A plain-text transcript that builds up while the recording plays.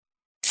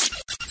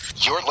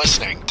You're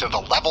listening to the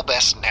Level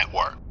Best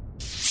Network.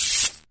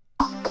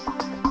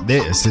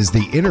 This is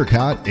the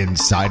INTERCOT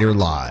Insider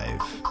Live,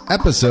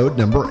 episode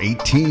number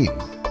 18.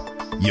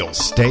 You'll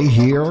stay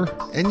here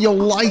and you'll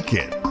like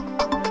it.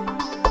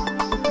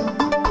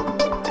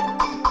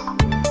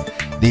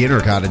 The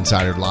INTERCOT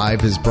Insider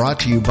Live is brought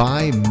to you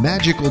by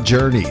Magical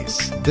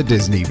Journeys, the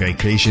Disney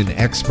vacation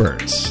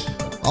experts.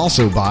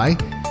 Also by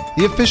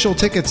the Official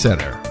Ticket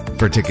Center,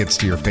 for tickets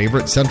to your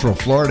favorite Central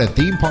Florida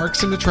theme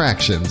parks and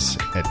attractions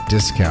at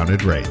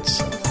discounted rates.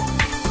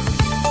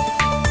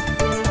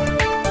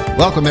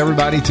 Welcome,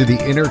 everybody, to the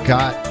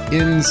INTERCOT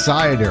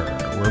Insider.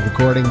 We're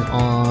recording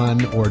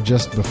on or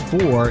just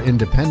before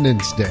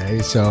Independence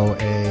Day, so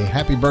a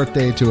happy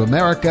birthday to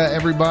America,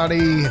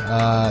 everybody.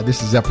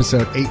 This is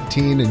episode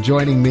 18, and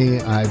joining me,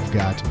 I've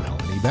got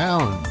Melanie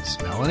Bounds.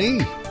 Melanie.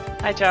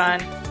 Hi, John.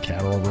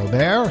 Carol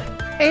Robert.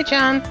 Hey,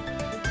 John.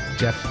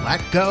 Jeff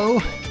Latko.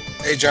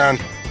 Hey, John.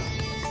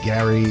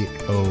 Gary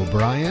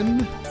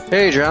O'Brien.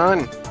 Hey, John.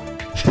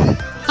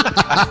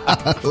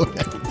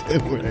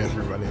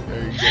 Everybody,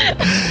 there you go.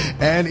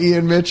 And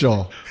Ian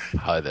Mitchell.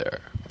 Hi there.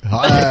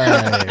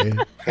 Hi.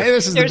 Hey,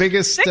 this is the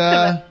biggest.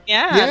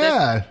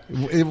 Yeah.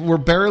 We're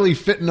barely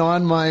fitting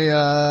on my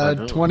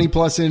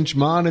 20-plus inch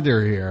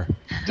monitor here.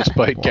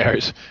 Despite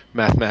Gary's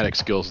mathematics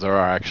skills, there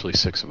are actually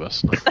 6 of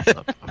us.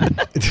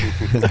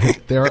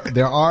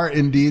 There are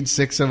indeed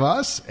 6 of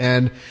us,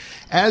 and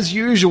as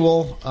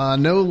usual,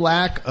 no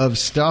lack of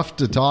stuff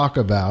to talk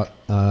about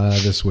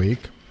this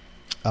week.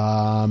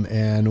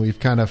 And we've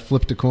kind of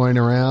flipped a coin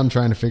around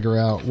trying to figure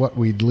out what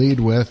we'd lead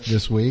with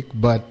this week.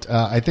 But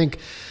I think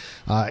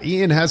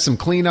Ian has some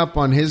cleanup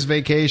on his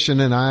vacation,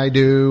 and I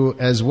do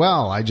as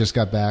well. I just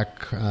got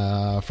back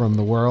from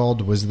the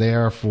world, was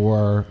there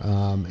for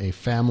a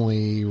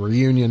family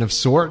reunion of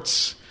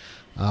sorts.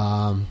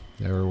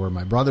 There were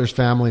my brother's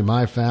family,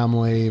 my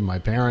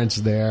parents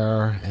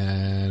there,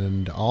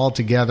 and all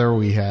together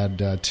we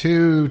had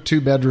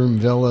two-bedroom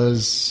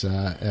villas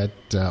at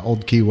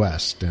Old Key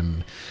West,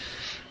 and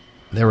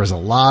there was a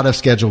lot of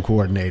schedule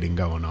coordinating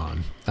going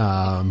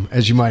on,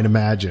 as you might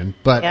imagine.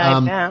 But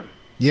a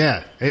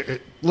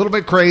little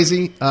bit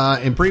crazy.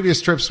 In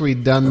previous trips,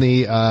 we'd done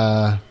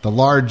the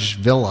large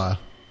villa,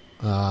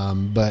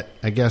 but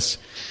I guess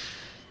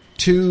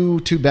two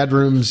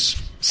bedrooms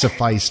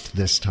sufficed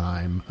this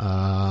time.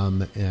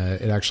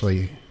 It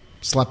actually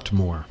slept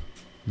more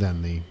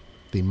than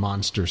the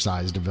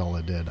monster-sized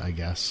villa did, I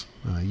guess.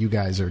 You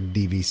guys are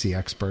DVC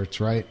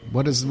experts, right?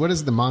 What is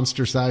the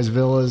monster-sized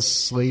villas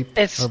sleep?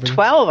 It's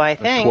 12, I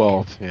think.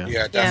 12, yeah.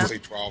 Yeah, definitely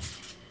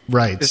 12.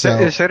 Right. Is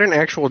that an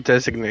actual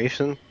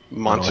designation?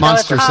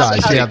 Monster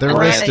size, yeah. They're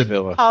listed.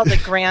 It's called the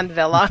Grand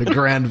Villa. The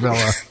Grand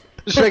Villa.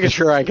 Just making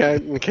sure I got,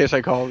 in case I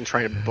call and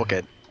try to book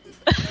it.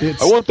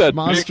 It's I want that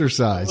monster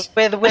size.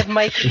 With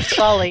Mike and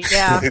Sully,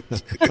 yeah.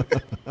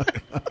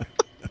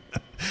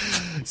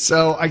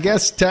 So I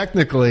guess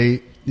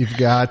technically you've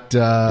got,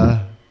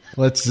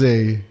 let's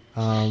see,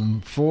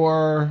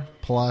 4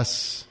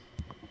 plus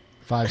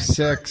 5,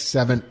 6,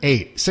 7,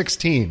 8,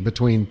 16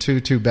 between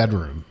two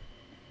bedroom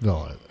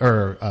villa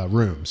or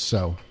rooms.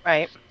 So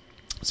Right.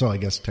 So I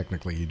guess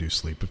technically you do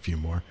sleep a few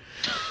more.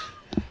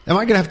 Am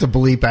I going to have to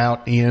bleep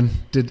out, Ian?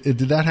 Did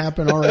that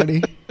happen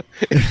already?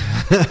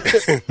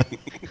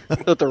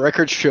 Let the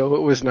records show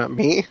it was not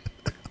me.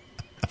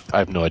 I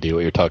have no idea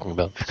what you're talking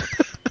about.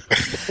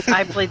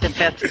 I plead the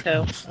fifth,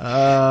 too.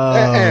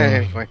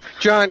 Anyway,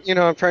 John,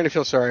 I'm trying to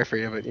feel sorry for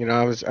you, but,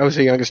 I was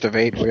the youngest of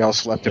 8. We all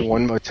slept in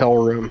one motel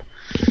room.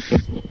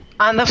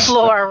 On the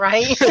floor,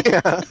 right?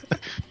 Yeah.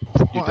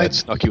 Your dad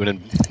snuck you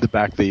in the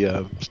back of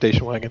the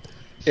station wagon?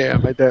 Yeah,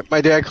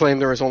 my dad claimed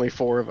there was only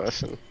 4 of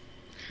us. And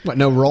What,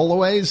 no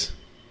rollaways?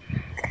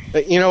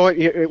 you know what?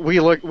 We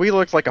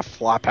looked like a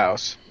flop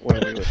house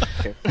when we were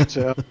kids.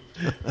 So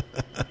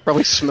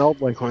probably smelled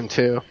like one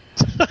too.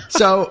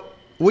 So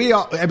we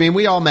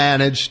all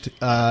managed.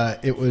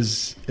 It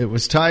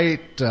was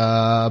tight,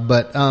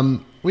 but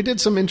we did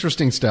some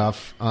interesting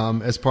stuff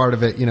as part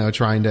of it.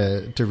 Trying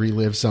to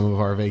relive some of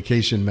our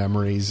vacation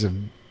memories of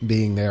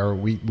being there.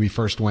 We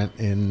first went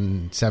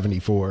in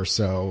 '74,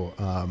 so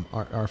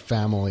our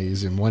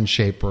families in one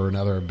shape or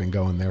another have been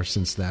going there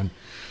since then.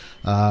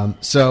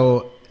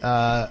 So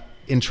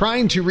in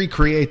trying to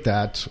recreate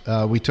that,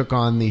 we took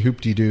on the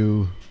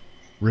Hoop-de-Doo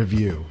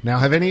review. Now,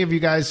 have any of you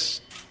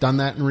guys done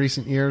that in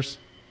recent years?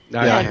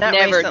 Not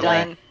never recently.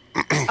 Done.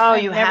 Oh,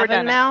 you Never haven't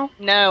done now? it.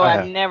 No,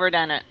 I've never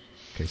done it.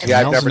 Okay, so Yeah,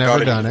 I've Mel's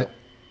never done done it it.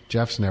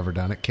 Jeff's never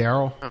done it.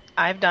 Carol?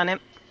 I've done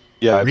it.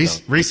 Yeah.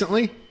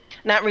 Recently?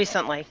 Not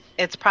recently.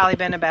 It's probably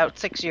been about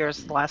 6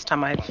 years the last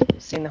time I've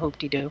seen the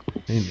Hoop-de-Doo.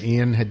 And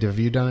Ian, have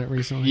you done it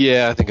recently?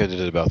 Yeah, I think I did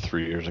it about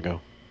 3 years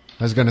ago.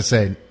 I was going to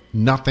say,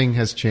 nothing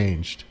has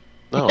changed.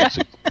 No, it's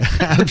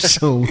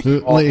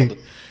Absolutely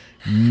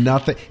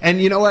nothing.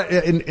 And you know what?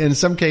 In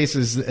some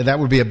cases, that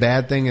would be a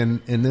bad thing.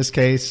 And in this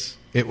case,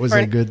 it was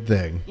a good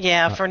thing.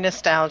 Yeah, for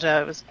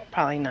nostalgia, it was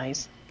probably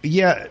nice.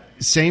 Yeah,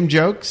 same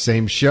joke,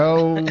 same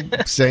show,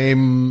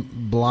 same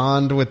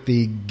blonde with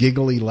the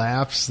giggly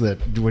laughs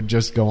that would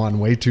just go on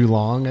way too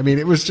long. I mean,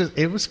 it was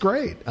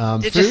great.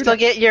 Did you still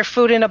get your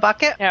food in a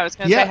bucket? Yeah, I was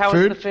going to say, how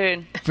was the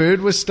food?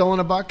 Food was still in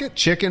a bucket.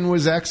 Chicken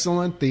was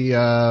excellent.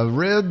 The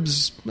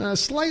ribs,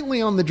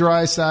 slightly on the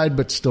dry side,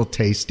 but still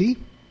tasty.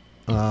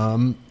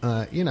 And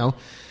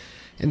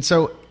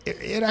so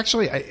it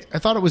actually, I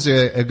thought it was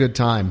a good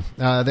time.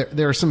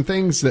 There are some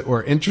things that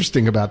were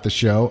interesting about the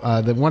show.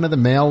 One of the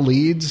male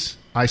leads,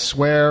 I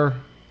swear,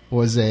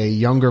 was a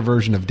younger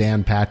version of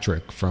Dan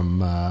Patrick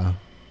from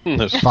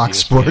Fox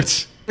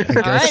Sports. I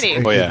guess.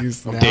 Alrighty. Oh, yeah.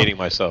 I'm dating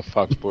myself.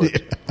 Fox Sports.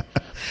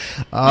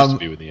 Yeah. Used to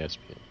be with ESPN.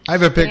 I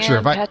have a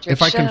picture. Dan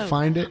If I can Patrick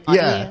find it. on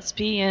Yeah.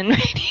 ESPN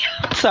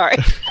Radio. Sorry.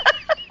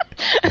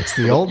 It's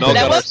the old No, days.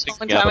 That better was a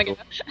long time ago.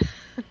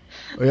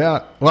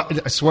 Yeah. Well,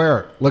 I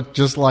swear, looked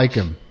just like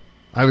him.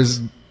 I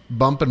was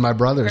bumping my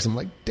brothers. I'm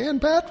like, Dan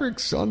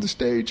Patrick's on the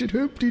stage at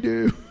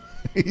Hoop-de-Doo.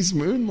 He's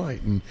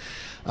moonlighting.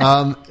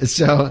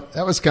 So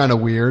that was kind of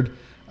weird.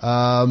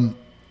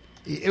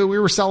 We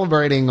were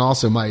celebrating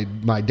also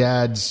my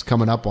dad's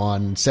coming up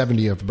on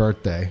 70th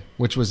birthday,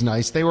 which was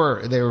nice. They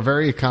were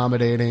very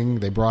accommodating.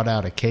 They brought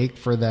out a cake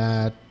for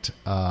that,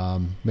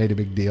 made a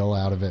big deal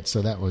out of it.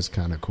 So that was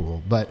kind of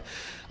cool. But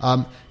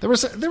there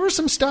was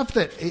some stuff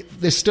that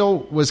this still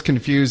was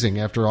confusing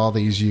after all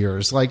these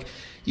years. Like,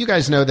 you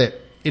guys know that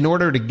in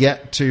order to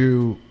get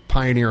to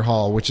Pioneer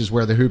Hall, which is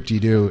where the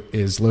Hoop-de-Doo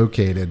is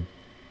located,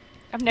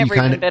 I've never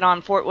even been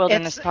on Fort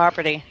Wilderness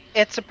property.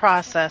 It's a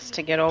process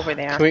to get over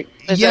there.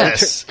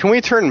 Can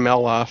we turn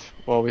Mel off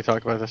while we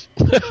talk about this?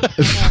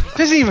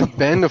 Hasn't even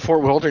been to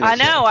Fort Wilderness. I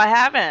know, I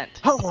haven't.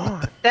 Hold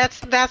on.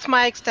 That's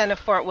my extent of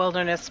Fort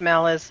Wilderness.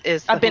 Mel is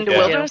I've been to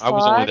Wilderness I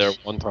was only Lodge. there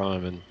one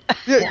time, and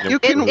You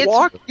can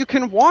walk. You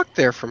can walk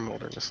there from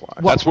Wilderness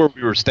Lodge. that's where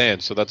we were staying.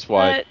 So that's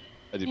why But,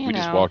 we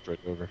just walked right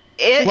over.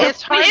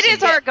 It's hard. It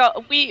is our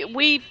goal.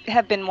 We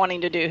have been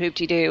wanting to do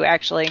Hoop-de-Doo,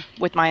 actually,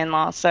 with my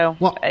in-laws. So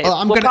Well,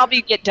 we'll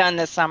probably get done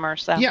this summer.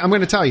 So yeah, I'm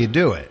going to tell you,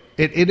 do it.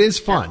 It is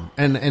fun,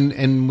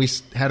 and we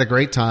had a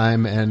great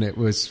time, and it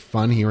was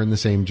fun hearing the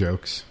same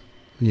jokes,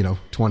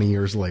 20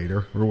 years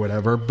later or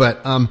whatever.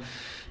 But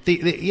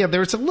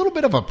there's a little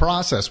bit of a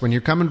process when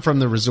you're coming from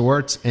the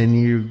resorts and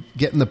you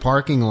get in the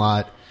parking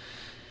lot.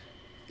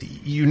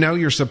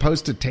 You're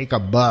supposed to take a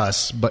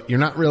bus, but you're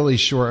not really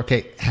sure,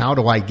 okay, how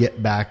do I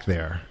get back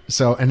there?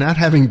 So, and not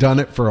having done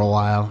it for a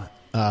while,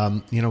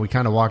 we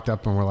kind of walked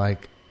up and we're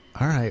like,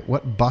 all right,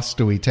 what bus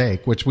do we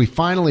take? Which we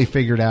finally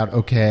figured out,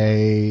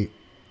 okay,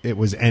 it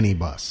was any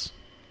bus.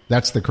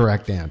 That's the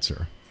correct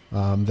answer.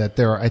 That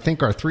there, I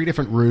think, are 3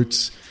 different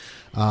routes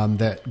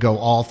that go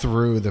all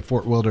through the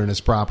Fort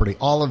Wilderness property.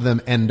 All of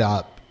them end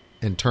up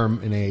and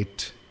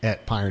terminate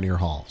at Pioneer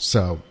Hall.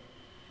 So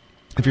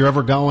if you're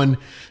ever going,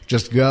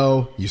 just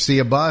go. You see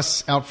a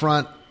bus out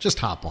front, just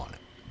hop on it.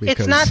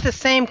 It's not the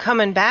same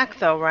coming back,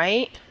 though,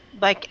 right?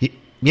 Like,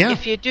 yeah.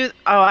 If you do,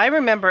 I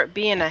remember it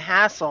being a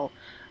hassle.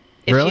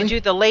 If Really? you do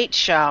the late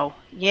show,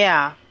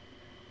 yeah.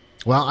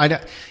 Well,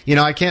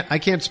 I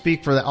can't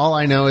speak for that. All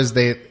I know is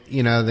they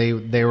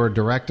were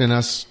directing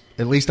us.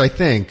 At least I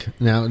think.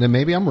 Now,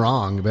 maybe I'm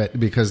wrong, but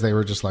because they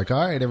were just like,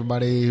 all right,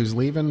 everybody who's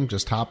leaving,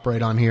 just hop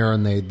right on here,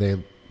 and they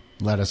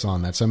let us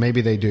on that. So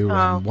maybe they do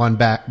one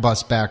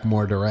bus back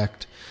more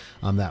direct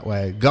that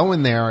way.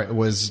 Going there, it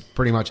was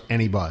pretty much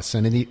any bus.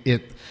 And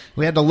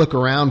we had to look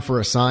around for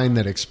a sign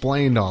that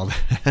explained all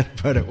that.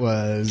 But it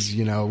was,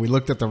 we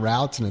looked at the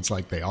routes, and it's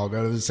like they all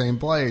go to the same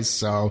place.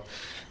 So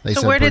they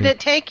said, where did it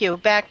take you?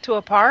 Back to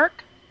a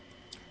park?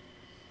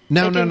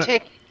 No.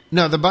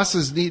 No, the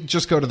buses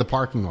just go to the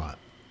parking lot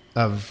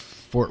of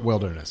Fort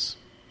Wilderness.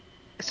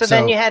 So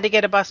then you had to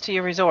get a bus to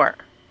your resort?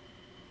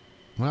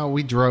 Well,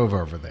 we drove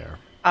over there.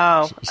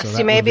 Oh,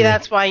 So maybe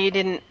that's why you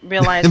didn't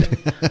realize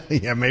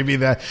it. Yeah, maybe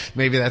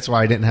that's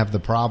why I didn't have the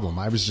problem.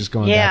 I was just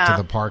going back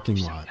to the parking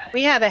lot.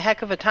 We had a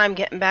heck of a time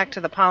getting back to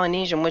the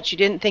Polynesian, which you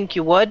didn't think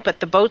you would, but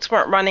the boats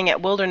weren't running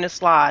at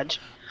Wilderness Lodge.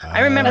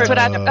 I remember that's what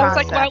I was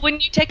like. Why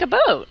wouldn't you take a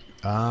boat?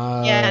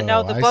 Oh, yeah,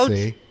 no, the I boats.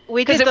 see.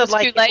 We did Because it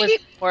was too late,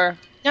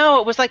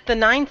 no, it was like the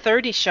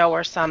 9:30 show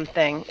or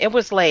something. It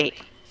was late.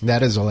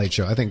 That is a late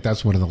show. I think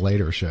that's one of the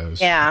later shows.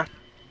 Yeah.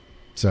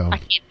 So I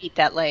can't eat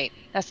that late.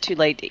 That's too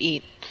late to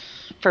eat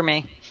for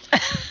me.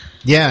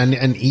 yeah,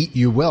 and eat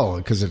you will,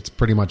 because it's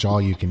pretty much all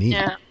you can eat.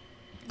 Yeah.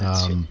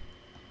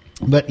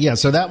 But yeah,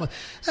 so that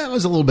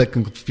was a little bit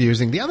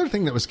confusing. The other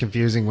thing that was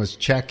confusing was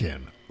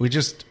check-in.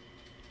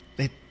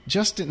 It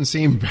just didn't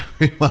seem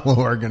very well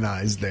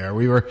organized there.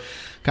 We were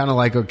kind of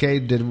like, okay,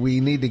 did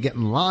we need to get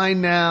in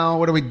line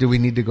now? Do we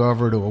need to go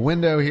over to a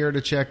window here to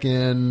check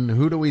in?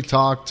 Who do we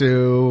talk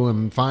to?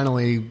 And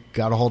finally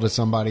got a hold of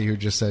somebody who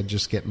just said,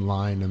 just get in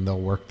line and they'll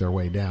work their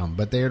way down.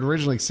 But they had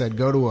originally said,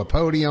 go to a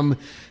podium,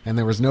 and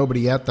there was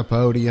nobody at the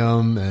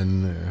podium,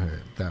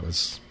 and that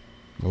was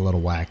a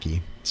little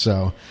wacky.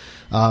 So,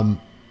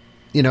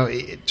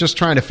 just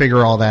trying to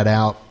figure all that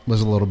out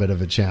was a little bit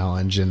of a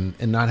challenge, and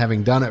not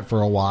having done it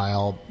for a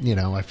while,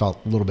 I felt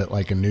a little bit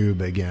like a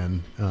noob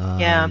again.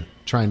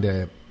 Trying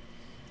to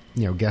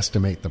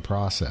guesstimate the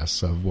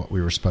process of what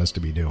we were supposed to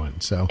be doing.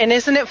 So, And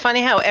isn't it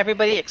funny how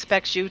everybody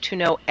expects you to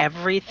know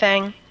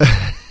everything?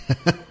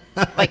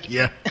 Like,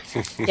 yeah.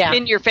 yeah.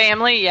 In your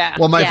family, yeah.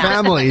 Well, my Yeah.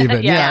 family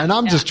even, Yeah, and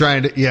I'm just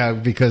trying to,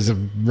 because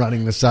of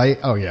running the site.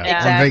 Oh, yeah.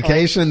 Exactly. On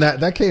vacation,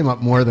 that came up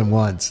more than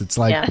once. It's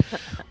like, Yeah.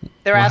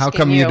 They're well, asking how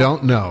come you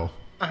don't know?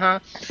 Uh-huh.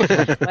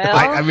 Well,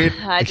 I mean,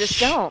 I just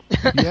don't.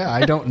 Yeah,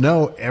 I don't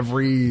know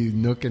every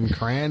nook and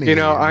cranny. You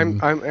know,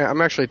 and-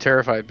 I'm actually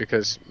terrified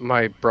because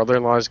my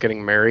brother-in-law is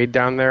getting married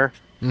down there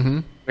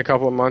in a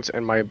couple of months,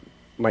 and my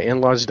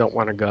in-laws don't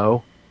want to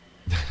go,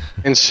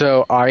 and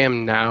so I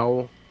am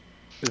now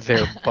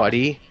their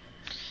buddy.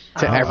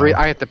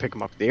 I have to pick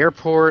them up at the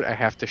airport. I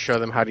have to show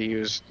them how to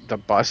use the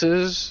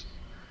buses.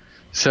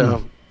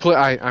 So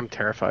I'm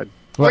terrified.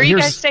 Well, Where are you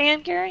here's- guys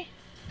staying, Gary?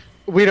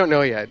 We don't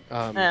know yet.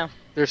 Oh,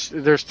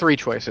 There's 3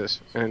 choices,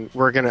 and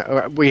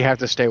we have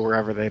to stay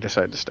wherever they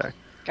decide to stay.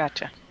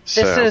 gotcha.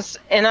 So, This is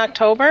in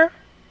October?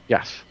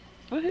 yes.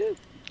 Woohoo.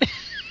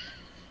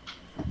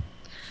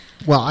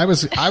 Well, I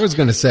was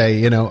going to say,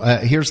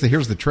 here's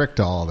the trick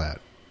to all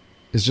that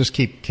is just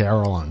keep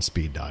Carol on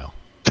speed dial.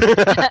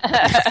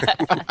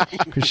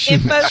 Because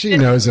she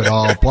knows it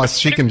all. Plus,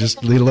 she can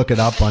just look it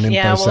up on Info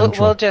Yeah,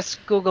 Central. we'll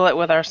just Google it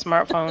with our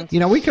smartphones.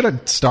 We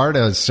could start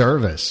a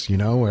service,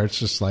 where it's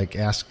just like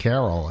ask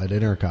Carol at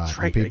INTERCOT,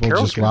 Right, and people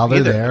Carol's just gonna while be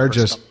they're there there, for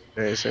just some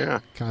days, yeah.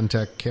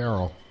 contact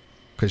Carol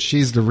because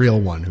she's the real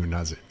one who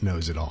knows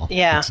it all.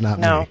 Yeah, it's not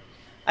no. me.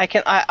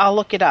 I'll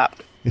look it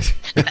up.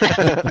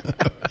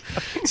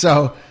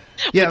 So,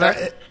 yeah,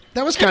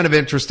 that was kind of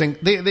interesting.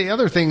 The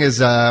other thing is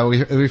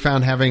we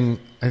found having,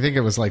 I think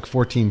it was like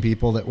 14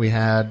 people that we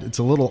had. It's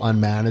a little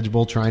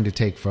unmanageable trying to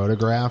take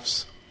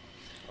photographs.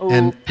 Ooh.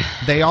 And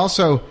they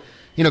also,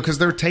 because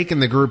they're taking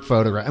the group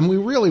photograph. And we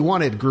really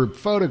wanted group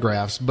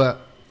photographs,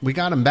 but we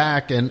got them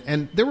back. And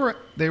they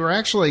were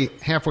actually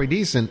halfway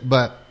decent,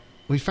 but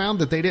we found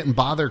that they didn't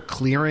bother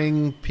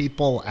clearing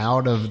people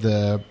out of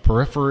the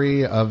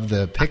periphery of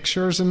the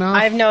pictures enough.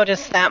 I've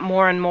noticed that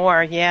more and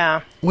more,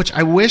 yeah. Which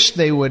I wish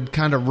they would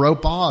kind of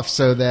rope off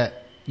so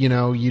that you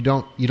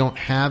don't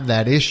have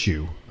that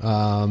issue.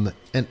 And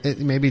it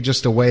maybe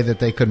just a way that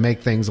they could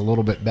make things a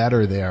little bit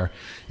better there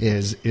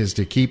is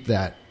to keep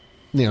that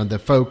the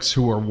folks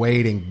who are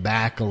waiting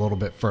back a little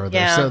bit further,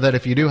 Yeah. so that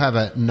if you do have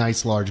a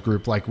nice large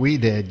group like we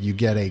did, you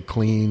get a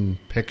clean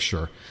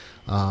picture.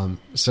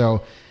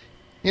 So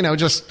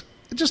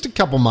just a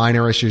couple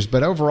minor issues,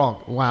 but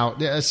overall, wow,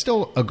 it's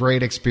still a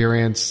great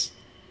experience.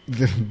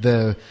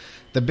 The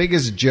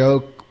biggest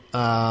joke,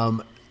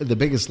 the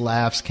biggest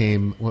laughs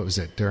came, what was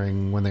it,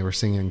 during when they were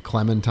singing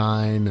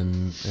Clementine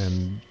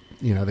and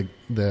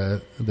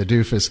the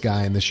doofus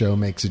guy in the show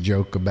makes a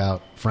joke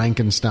about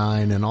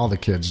Frankenstein, and all the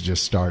kids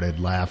just started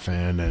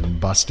laughing and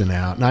busting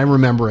out. And I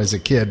remember as a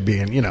kid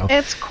being,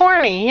 It's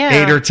corny,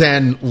 yeah. 8 or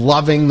 10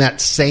 loving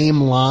that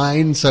same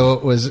line, so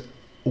it was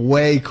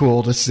way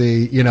cool to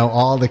see,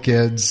 all the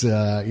kids,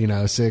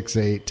 6,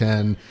 8,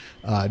 10,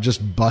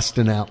 just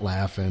busting out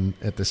laughing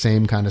at the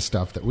same kind of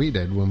stuff that we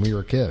did when we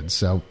were kids.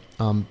 So,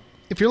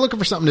 if you're looking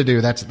for something to do,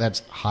 that's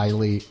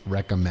highly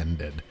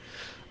recommended.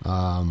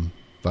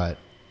 But,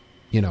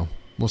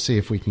 we'll see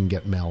if we can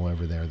get Mel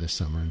over there this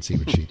summer and see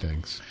what she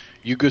thinks.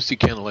 You go see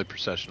Candlelight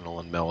Processional,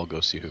 and Mel will go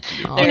see Hoot.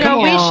 Oh, come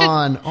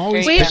on.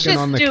 Always we picking should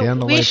on the do,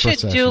 Candlelight we should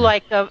Procession. do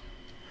like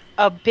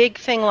a big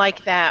thing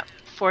like that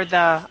for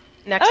the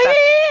next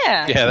Oh,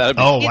 yeah. Yeah, that'd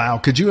be. Oh, wow.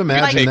 Could you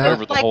imagine Take that?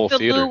 over the whole the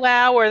theater.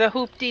 luau or the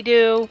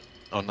hoop-de-doo.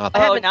 Oh, not I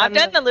that. Oh, haven't no, I've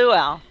done done the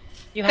luau.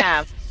 You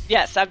have.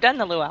 Yes, I've done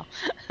the luau.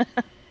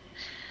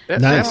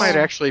 That Nice. might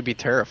actually be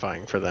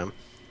terrifying for them.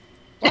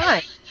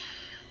 Why?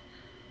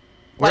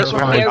 Like Where's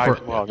when mine we,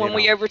 for- when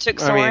we overtook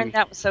Soren,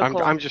 that was so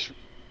cool. I'm just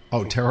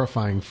Oh,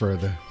 terrifying for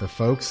the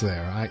folks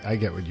there. I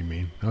get what you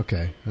mean.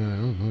 Okay.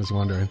 I was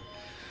wondering.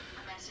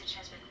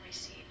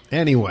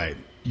 Anyway,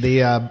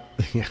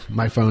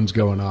 my phone's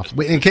going off.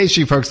 In case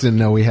you folks didn't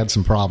know, we had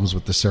some problems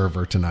with the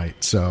server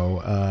tonight. So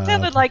It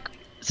sounded like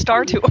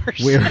Star Tours.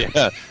 we're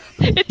Yeah,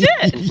 It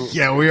did.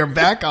 yeah, we are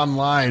back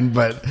online,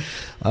 but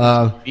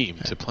Beam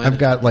to Planet. I've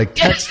got like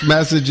text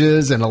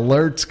messages and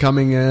alerts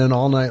coming in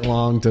all night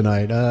long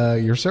tonight.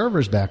 Your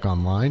server's back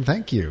online.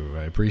 Thank you.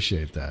 I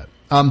appreciate that.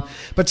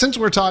 But since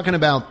we're talking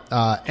about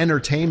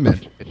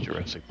entertainment, at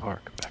Jurassic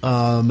Park.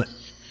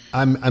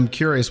 I'm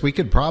curious. We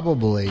could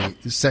probably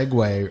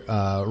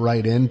segue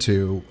right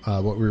into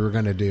what we were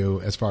going to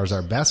do as far as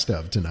our best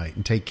of tonight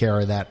and take care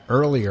of that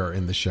earlier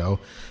in the show.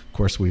 Of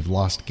course, we've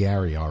lost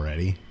Gary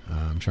already.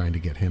 I'm trying to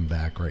get him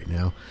back right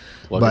now.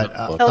 Plug But it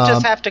up, He'll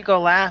just have to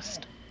go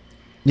last.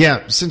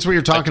 yeah, since we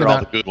were talking After all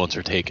about the good ones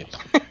are taken.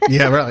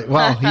 yeah, really.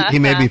 Well, he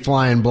may be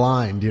flying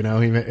blind. He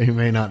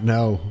may not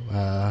know.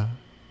 I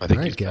think All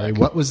right, he's Gary.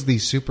 back. What was the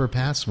super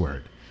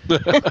password?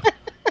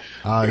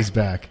 Oh, he's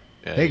back.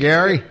 Yeah, Hey,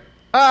 Gary.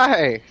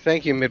 Hi,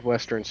 thank you,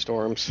 Midwestern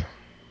Storms.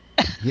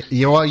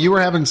 You were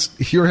having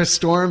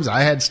storms.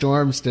 I had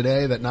storms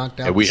today that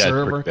knocked out Yeah, we the had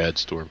server. pretty bad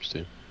storms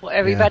too. Well,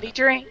 everybody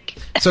drink.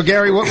 So,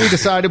 Gary, what we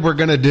decided we're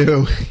going to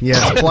do,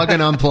 yes, plug and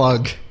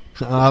unplug.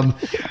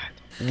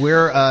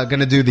 we're going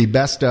to do the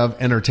best of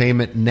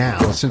entertainment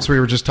now, since we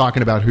were just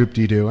talking about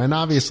Hoop-Dee-Doo. And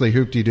obviously,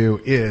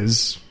 Hoop-Dee-Doo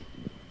is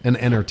an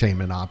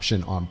entertainment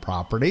option on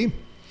property.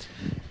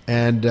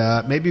 And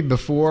maybe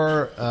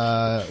before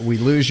we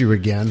lose you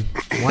again,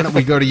 why don't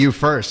we go to you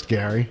first,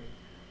 Gary?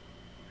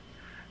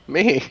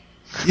 Me?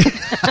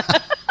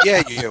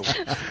 Yeah, you.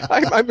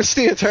 I missed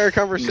the entire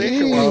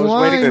conversation while I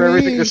was waiting for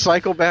everything to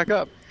cycle back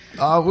up.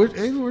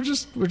 We're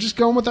just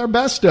going with our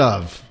best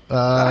of.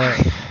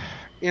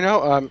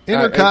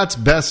 INTERCOT's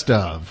best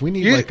of. We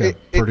need a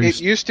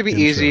produced. It used to be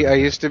easy. I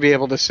used to be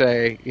able to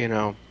say,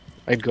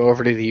 I'd go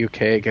over to the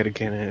UK, get a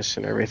Guinness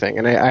and everything,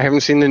 and I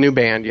haven't seen the new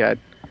band yet,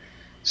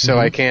 so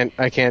I can't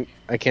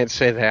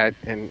say that.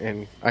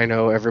 And I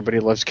know everybody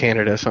loves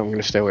Canada, so I'm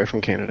going to stay away from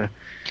Canada.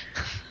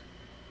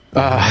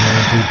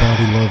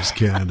 Everybody loves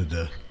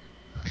Canada.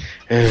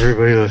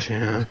 Everybody loves,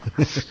 yeah.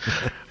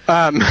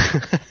 All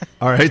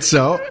right,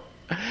 so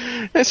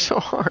it's so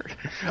hard.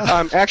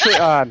 Actually,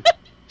 I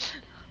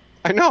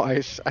know.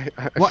 I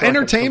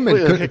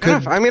entertainment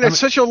could. I mean, it's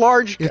such a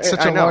large. It's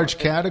such a large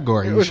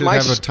category. You should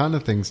have a ton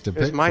of things to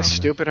pick. It's my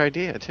stupid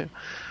idea too.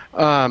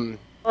 Well,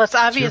 it's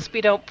obvious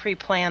we don't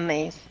pre-plan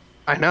these.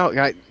 I know.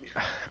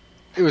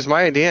 It was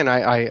my idea, and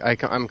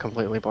I'm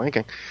completely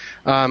blanking.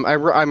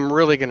 I'm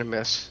really going to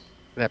miss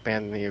that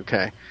band in the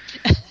UK,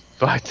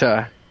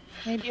 but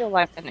Maybe you'll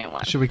like the new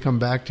one. Should we come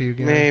back to you,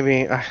 Gary?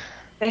 maybe.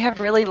 They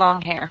have really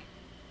long hair.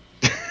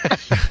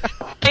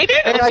 They do.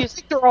 I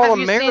think they're all have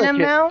you American. seen them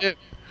now?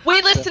 We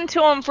listened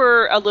to them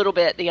for a little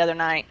bit the other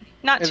night.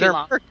 Not too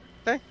long.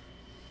 Okay.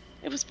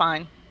 It was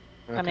fine.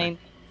 Okay. I mean,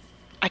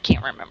 I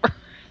can't remember.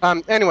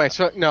 Anyway,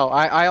 so no,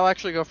 I'll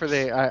actually go for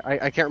the.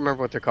 I can't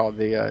remember what they're called.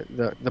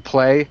 The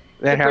play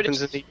that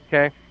happens in the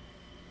UK,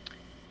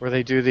 where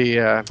they do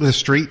the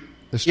street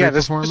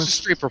performance. The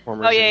street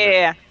performance. Oh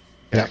yeah.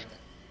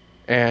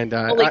 And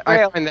Grail,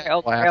 I find that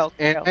Grail, laugh.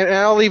 And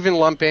I'll even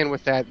lump in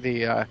with that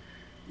the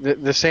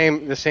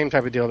same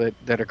type of deal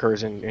that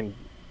occurs in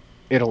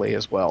Italy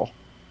as well,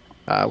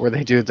 where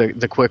they do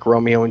the quick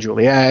Romeo and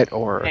Juliet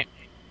or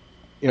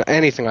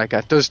anything like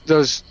that.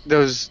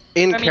 Those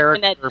in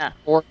character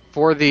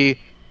for the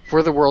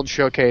World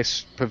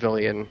Showcase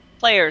Pavilion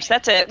Players.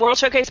 That's it. World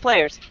Showcase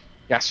players.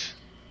 Yes.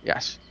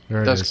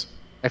 There it is.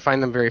 I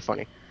find them very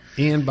funny.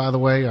 Ian, by the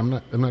way,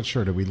 I'm not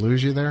sure. Did we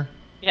lose you there?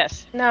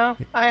 Yes. No,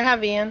 I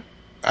have Ian.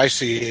 I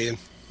see Ian.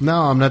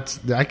 No, I'm not.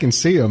 I can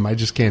see him. I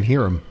just can't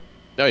hear him.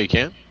 No, you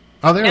can't.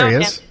 Oh, there he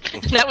is.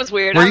 That was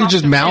weird. Were you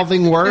just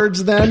mouthing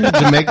words then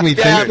to make me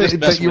think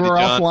that you were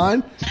John.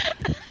 offline?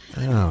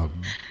 Oh,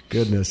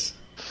 goodness.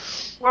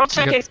 World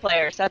Showcase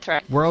players. That's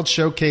right. World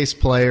Showcase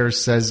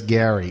players, says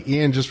Gary.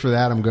 Ian, just for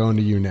that, I'm going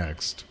to you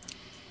next.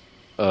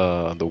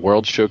 The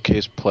World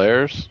Showcase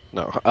players?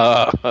 No.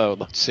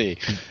 Let's see.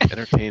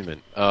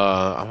 Entertainment.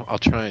 I'll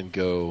try and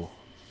go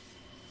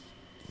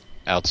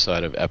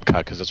outside of Epcot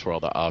because that's where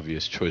all the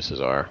obvious choices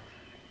are.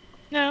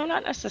 No,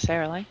 not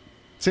necessarily.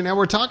 See, now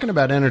we're talking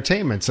about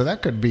entertainment, so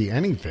that could be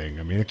anything.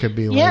 I mean, it could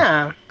be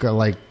like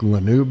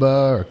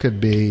Lanuba, or it could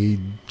be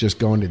just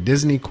going to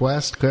Disney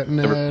Quest, couldn't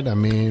it? I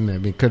mean,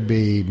 it could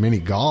be mini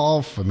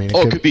golf. I mean,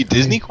 it could be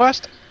Disney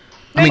Quest?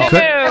 I mean,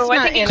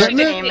 couldn't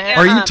it?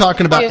 Or are you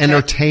talking about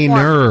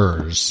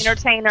entertainers?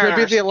 Entertainers. Could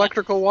be the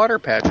electrical water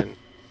pageant.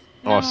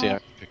 No. Oh, see, I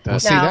picked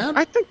that. See that?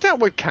 I think that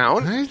would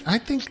count. I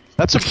think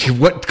That's a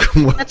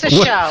That's a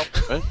show.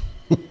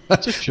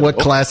 That's a show. What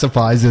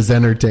classifies as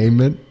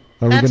entertainment?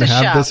 Are we That's going to a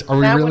have show. this? Are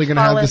we That really would going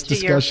to have fall this into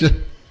your-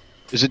 discussion?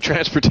 Is it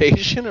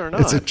transportation or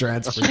not? Is it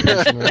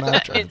transportation or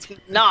not transportation? It's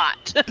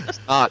not. It's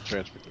not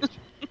transportation.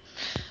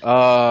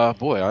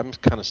 Boy, I'm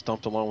kind of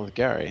stumped along with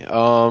Gary.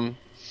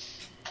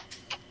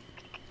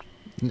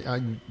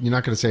 You're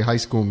not going to say High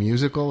School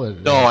Musical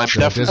at No, I'm at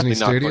definitely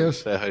Disney not going to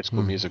Studios? say High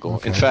School Musical.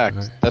 okay. In fact,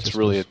 I that's just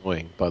really was-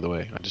 annoying, by the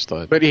way. I just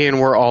thought. But Ian,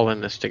 we're all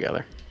in this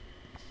together.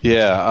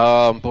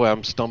 Yeah, boy,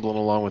 I'm stumbling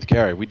along with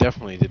Gary. We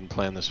definitely didn't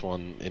plan this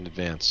one in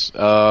advance.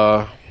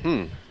 Let's.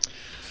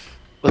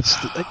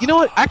 You know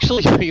what?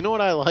 Actually, you know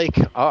what I like?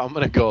 I'm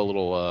going to go a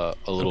little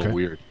Okay.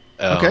 weird.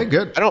 Okay,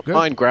 good. I don't good.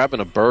 mind grabbing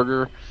a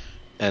burger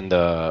and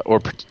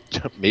or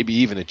maybe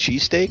even a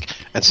cheesesteak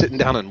and sitting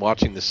down and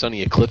watching the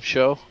Sonny Eclipse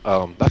show.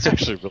 That's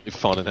actually really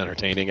fun and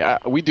entertaining.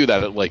 We do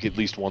that at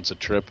least once a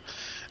trip,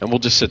 and we'll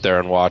just sit there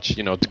and watch.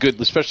 It's good,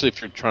 especially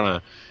if you're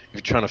trying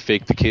to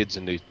fake the kids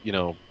into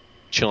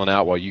chilling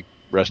out while you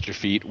rest your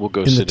feet. We'll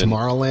go in the sit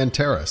Tomorrowland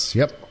Terrace.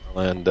 Yep.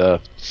 and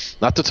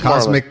not the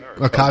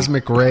Tomorrowland.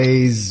 Cosmic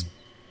Rays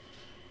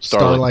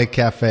Starlight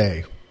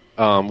Cafe.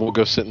 We'll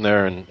go sit in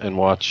there and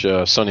watch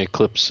Sonny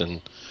Eclipse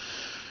and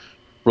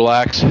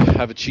relax,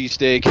 have a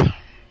cheesesteak,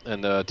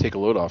 and take a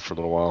load off for a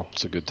little while.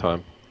 It's a good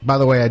time. By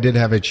the way, I did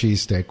have a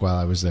cheesesteak while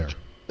I was there.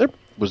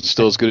 Was it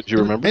still as good as you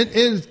remember? It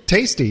is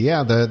tasty,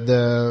 yeah.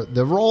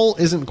 The roll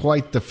isn't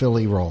quite the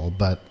Philly roll,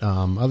 but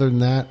other than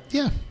that,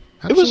 yeah,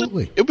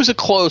 absolutely. It was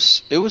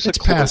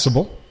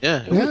passable.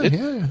 Yeah.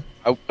 Yeah.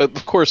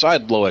 Of course, I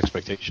had low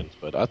expectations,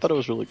 but I thought it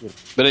was really good.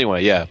 But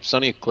anyway, yeah,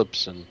 Sonny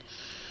Eclipse and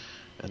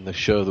the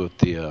show with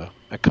the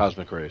at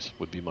Cosmic Rays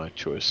would be my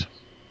choice.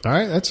 All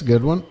right, that's a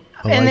good one.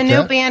 I And like the new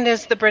that. band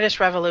is the British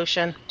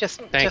Revolution. Just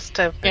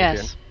to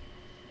Yes.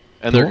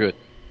 And they're Cool. good.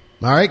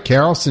 All right,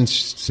 Carol,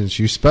 since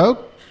you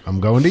spoke, I'm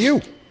going to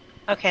you.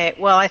 Okay,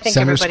 well, I think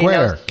Center everybody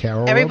Square, knows.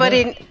 Carol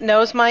Everybody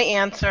knows my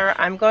answer.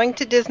 I'm going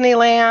to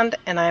Disneyland,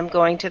 and I'm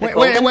going to the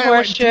Golden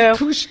Horseshoe.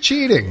 Who's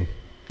cheating?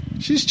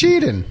 She's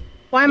cheating.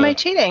 Why am I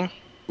cheating?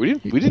 We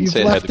didn't You've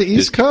say it had left to the be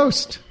East Disney.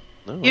 Coast.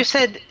 You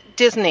said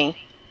Disney.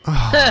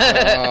 Well,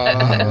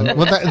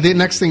 the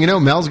next thing you know,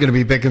 Mel's going to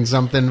be picking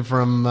something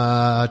from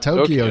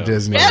Tokyo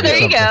Disney. Yeah, or there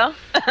you something.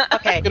 go.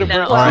 Okay.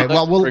 No. All right,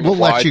 well, we'll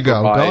let you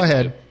go. Go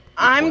ahead.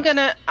 I'm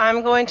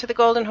going to the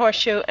Golden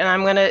Horseshoe, and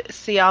I'm gonna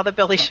see all the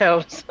Billy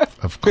shows.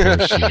 Of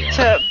course you are.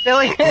 So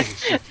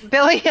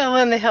Billy Hill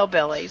and the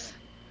Hillbillies.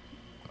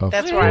 Of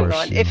That's where I'm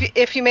course going. you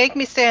If you make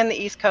me stay on the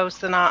East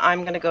Coast, then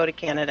I'm going to go to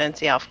Canada and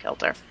see Off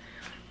Kilter.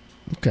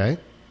 Okay.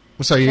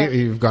 So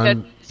you've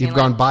gone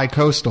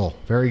bi-coastal.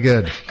 Very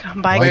good.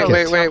 Come by. Like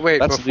Coast. it. Wait.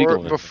 That's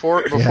legal.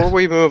 Before Yeah.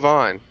 we move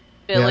on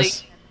Billy.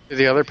 Yes. to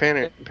the other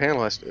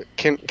panelist,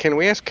 can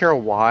we ask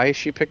Carol why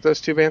she picked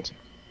those two bands?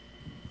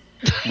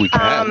 We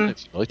can.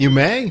 if you'd like to. You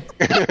may.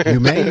 You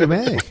may.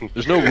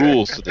 There's no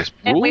rules to this.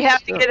 And we Rules?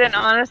 have to get an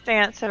honest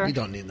answer. We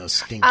don't need those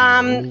stinking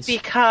rules.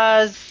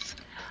 Because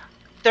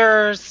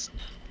there's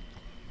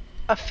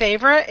a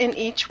favorite in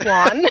each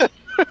one.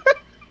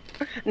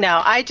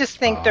 No, I just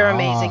think they're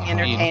amazing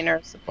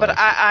entertainers. But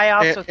I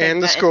also think And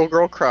the that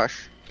Schoolgirl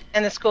Crush.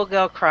 and the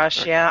Schoolgirl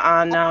Crush,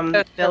 on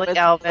Billy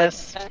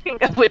Elvis. I can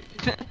go with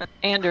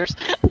Anders.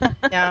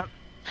 Yeah,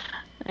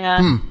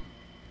 Yeah.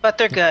 but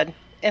they're good,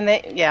 and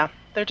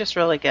they're just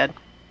really good.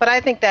 But I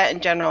think that in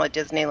general at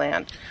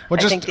Disneyland. Well,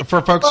 I just think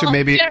for folks who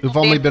maybe who've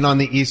generally- only been on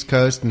the East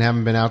Coast and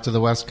haven't been out to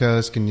the West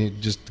Coast, can you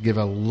just give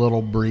a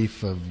little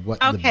brief of what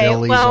the Okay,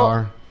 Billies well-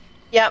 are?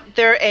 Yep,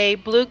 they're a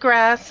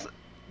bluegrass.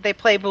 They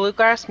play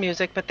bluegrass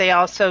music, but they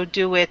also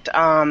do it. They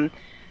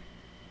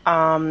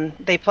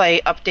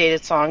play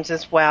updated songs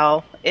as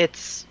well.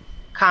 It's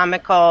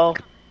comical.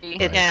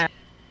 It's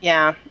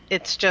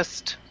it's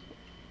just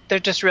they're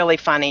just really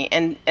funny,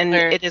 and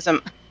it is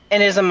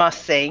a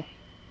must see.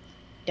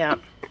 Yeah,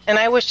 and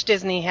I wish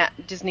Disney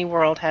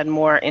World had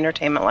more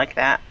entertainment like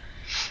that.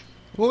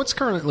 Well, what's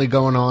currently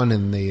going on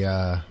in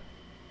the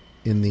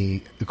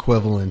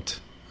equivalent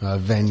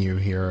venue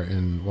here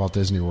in Walt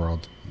Disney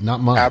World? Not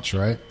much,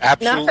 right?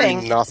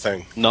 Absolutely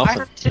nothing. I Nothing.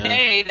 heard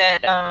today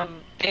that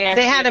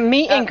They had a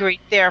meet and greet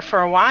there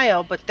for a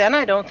while, but then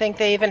I don't think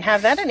they even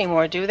have that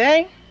anymore, do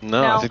they?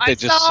 No, No, I think they I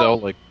just saw- sell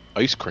like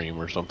ice cream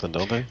or something,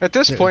 don't they? At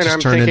this It point, just I'm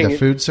turned thinking into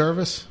food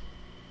service.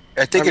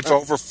 I think it's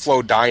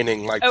overflow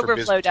dining, like for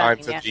Overflow busy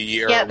times dining, of the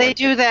year. Yeah, they when-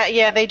 do that.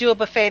 Yeah, they do a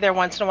buffet there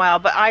once in a while.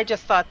 But I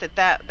just thought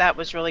that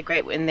was really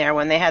great in there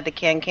when they had the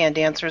can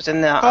dancers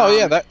in the. Oh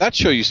yeah, that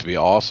show used to be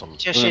awesome.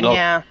 magician. No,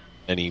 Yeah,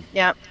 Any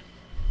yeah.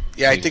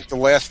 Yeah, I think the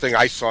last thing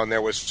I saw in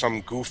there was some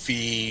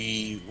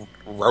goofy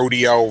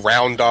rodeo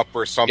roundup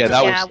or something. Yeah,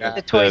 that Yeah, was with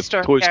the Toy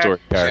Story Toy character.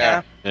 Story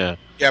character. Yeah. Yeah.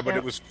 Yeah, but Yeah.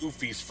 it was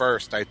Goofy's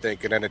first, I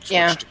think, and then it switched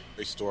Yeah. to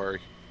Toy Story.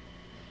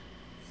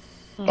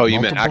 Oh,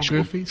 you meant Multiple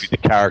actual Goofies? Goofy, the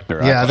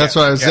character. Yeah, that's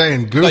what I was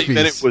saying. I thought you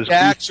meant Goofies. it was The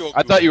actual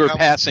I thought you were Goofy.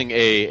 passing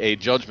a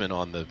judgment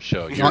on the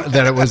show.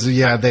 That it was.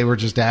 Yeah, they were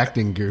just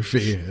acting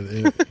goofy.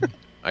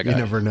 I You got it.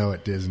 never know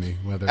at Disney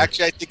whether.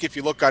 Actually, I think if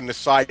you look on the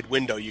side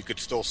window, you could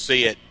still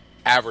see it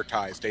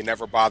advertised. They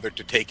never bothered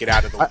to take it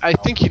out of the window. I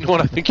think you know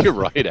what. I think you're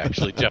right,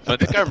 actually, Jeff. I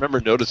think I remember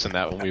noticing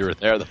that when we were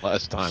there the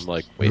last time.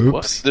 Like, wait, Oops.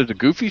 what? There's a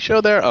Goofy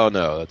show there? Oh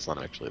no, that's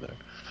not actually there.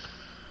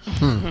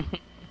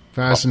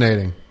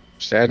 Fascinating.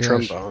 sad Yes.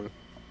 trombone.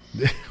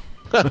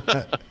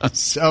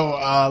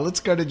 So let's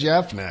go to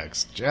Jeff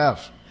next.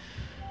 Jeff,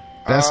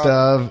 best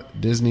of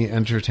Disney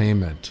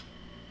entertainment,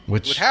 It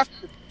would which have to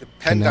can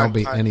depend now on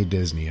be time. any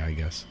Disney, I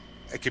guess.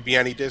 It could be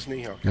any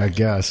Disney. Okay. I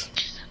guess.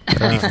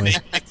 Apparently.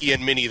 Mickey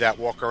and Minnie that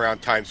walk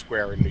around Times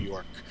Square in New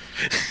York.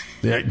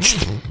 Yeah.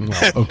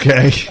 Well,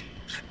 okay.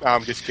 No,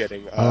 I'm just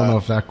kidding. I don't know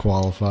if that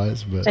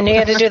qualifies, but And you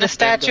had to do the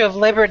Statue of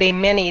Liberty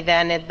mini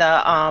then in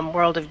the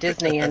World of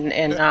Disney in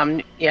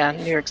New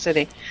York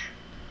City.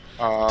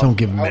 don't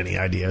give him any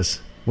ideas.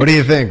 What do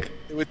you think?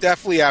 It would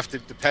definitely have to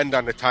depend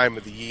on the time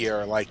of the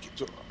year. Like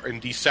in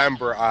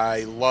December,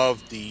 I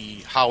love the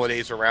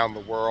holidays around the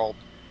world,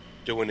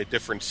 doing the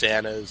different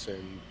Santas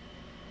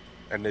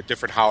and the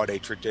different holiday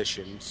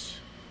traditions.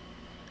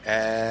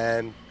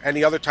 And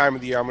any other time of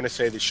the year, I'm going to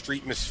say the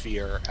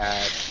streetmosphere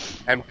at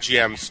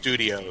MGM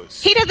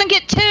Studios. He doesn't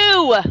get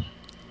two.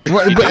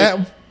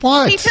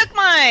 What? He took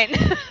mine.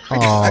 Aw.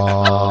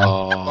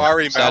 Oh,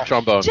 Sorry, sad Mel.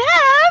 trombone. Jeff.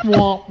 Hey,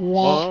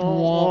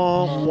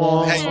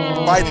 you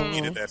invited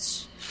me to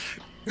this.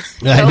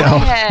 I know.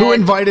 ahead. Who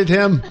invited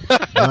him? All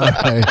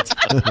right.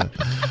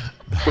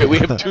 Wait, we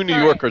have two New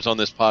Yorkers on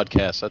this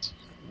podcast.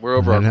 We're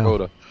over I our know.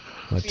 quota.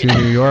 2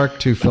 New York,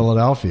 2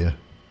 Philadelphia.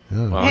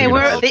 Oh. Wow. Hey, you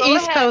we're know. the Go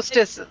East ahead. Coast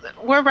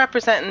we're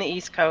representing the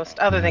East Coast,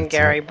 other than That's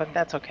Gary, it. but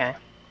that's okay.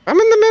 I'm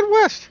in the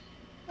Midwest.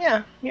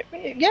 Yeah,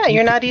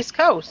 you're not East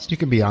Coast. You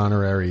can be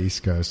honorary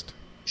East Coast.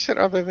 You said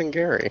other than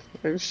Gary.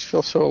 I just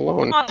feel so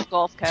alone. On the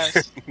Gulf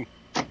Coast.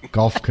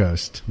 Gulf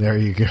Coast. There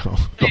you go.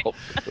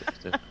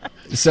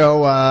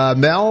 So,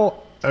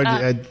 Mel,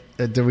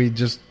 do we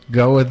just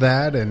go with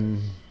that,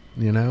 and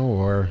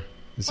or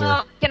is there?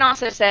 Well, you can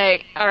also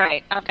say, all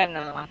right, I've got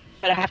another one,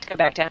 but I have to go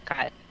back to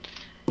Epcot.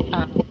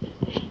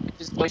 Which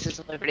is Voices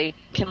of Liberty.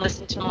 Can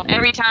listen to them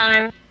every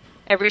time,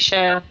 every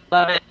show.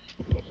 Love it.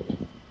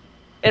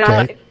 It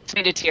all gets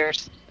me to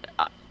tears.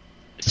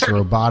 It's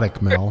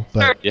robotic, Mel,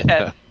 but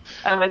yeah.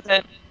 Oh, is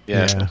it?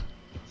 Yeah.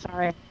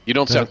 Sorry. You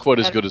don't sound quite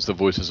as good as the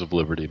Voices of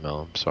Liberty,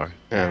 Mel. I'm sorry.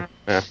 Yeah.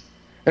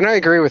 And I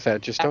agree with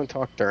that. Just don't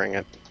talk during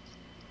it.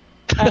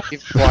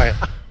 Keep quiet.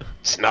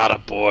 It's not a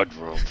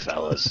boardroom,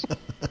 fellas.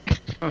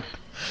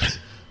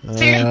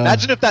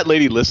 Imagine if that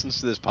lady listens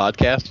to this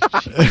podcast.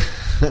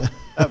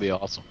 That'd be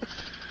awesome.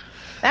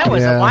 That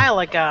was a while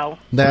ago.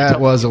 That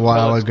was a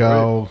while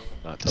ago.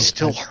 It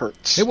still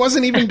hurts. It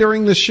wasn't even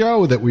during the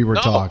show that we were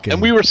talking.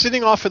 And we were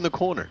sitting off in the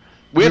corner.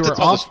 We have to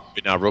tell the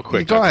story now real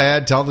quick. Go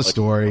ahead, tell the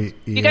story.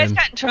 Ian. You guys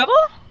got in trouble?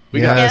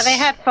 Yeah, they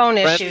had phone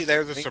issues.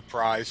 There's a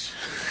surprise.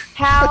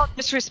 How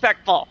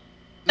disrespectful.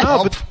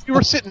 No, but we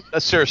were sitting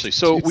seriously.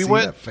 So we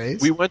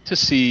went to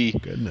see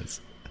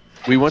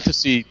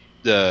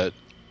the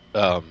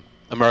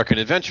American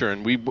Adventure,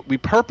 and we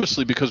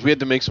purposely, because we had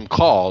to make some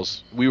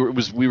calls. We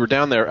were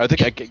down there. I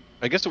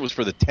guess it was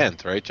for the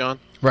 10th, right, John?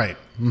 Right.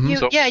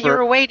 Mm-hmm. You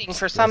were waiting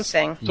for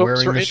something.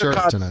 Wearing the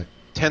shirt tonight.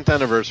 10th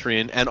anniversary,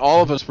 and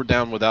all of us were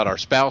down without our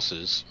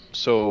spouses.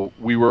 So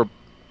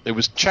it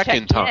was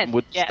check-in time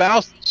with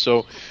spouses.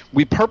 So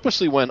we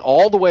purposely went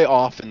all the way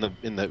off in the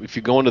if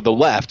you go into the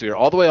left, we were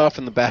all the way off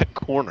in the back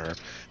corner.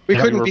 We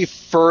couldn't be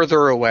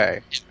further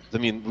away. I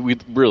mean,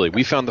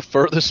 we found the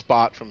furthest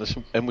spot from this,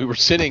 and we were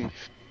sitting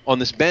on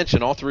this bench,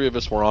 and all three of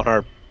us were on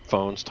our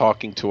phones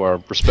talking to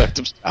our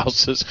respective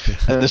spouses.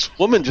 And this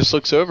woman just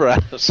looks over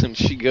at us, and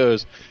she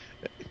goes,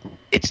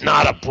 "It's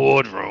not a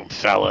boardroom,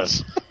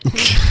 fellas."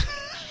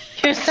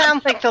 You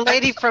sound like the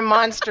lady from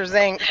Monsters,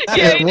 Inc.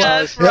 It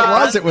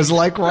was. It was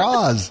like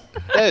Roz.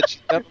 Like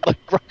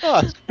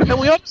Roz. And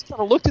we all just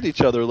kind of looked at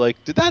each other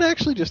like, did that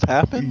actually just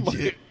happen?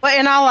 But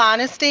in all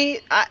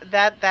honesty,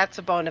 that's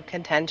a bone of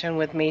contention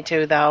with me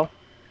too, though.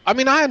 I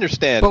mean, I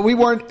understand. But we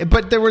weren't.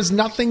 But there was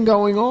nothing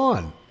going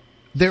on.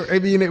 I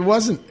mean, it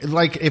wasn't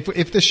like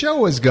if the show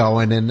was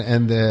going and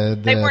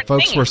the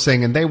folks singing. were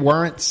singing, they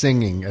weren't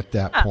singing at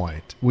that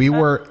point.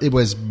 It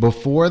was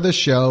before the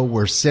show.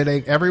 We're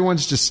sitting.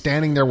 Everyone's just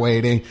standing there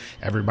waiting.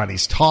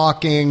 Everybody's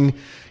talking,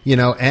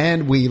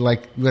 and we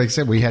like I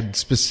said, we had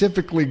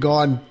specifically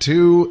gone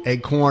to a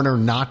corner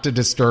not to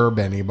disturb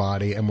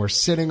anybody, and we're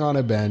sitting on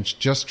a bench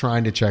just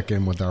trying to check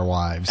in with our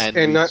wives.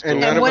 And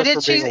what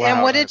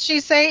did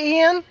she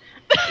say, Ian?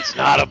 It's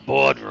not a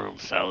boardroom,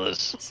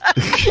 fellas.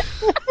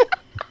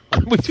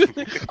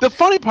 The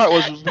funny part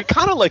was we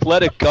kind of like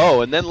let it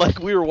go, and then like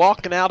we were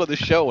walking out of the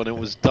show and it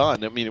was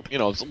done. I mean,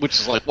 which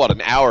is like what,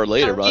 an hour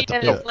later, right?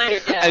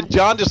 And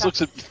John just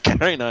looks at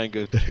Gary and I and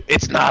goes,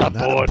 "It's not a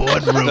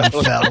boardroom,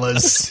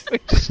 fellas." We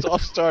just all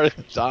started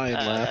dying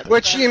laughing.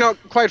 Which,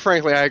 quite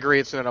frankly, I agree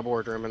it's not a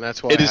boardroom, and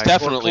that's why it is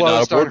definitely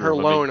not a boardroom. On her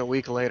loan a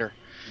week later.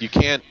 You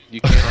can't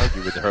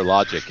argue with her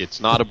logic. It's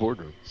not a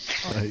boardroom.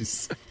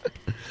 Nice.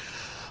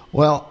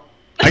 Well,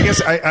 I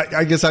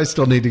guess I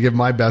still need to give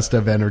my best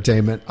of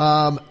entertainment.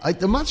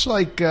 Much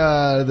like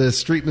the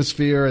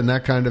streetmosphere and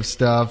that kind of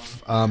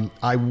stuff,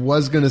 I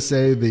was going to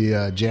say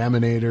the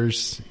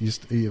Jaminators.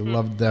 You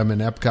loved them in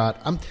Epcot.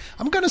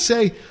 I'm going to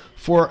say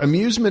for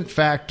amusement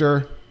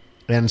factor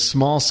and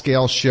small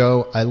scale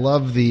show, I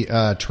love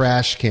the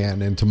trash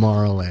can in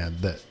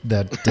Tomorrowland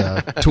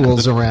that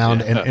tools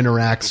around and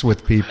interacts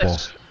with people.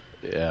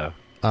 Yeah.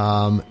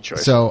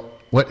 So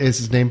what is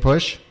his name?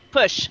 Push.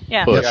 Push.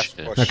 Yeah. Push.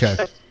 Yep. Okay.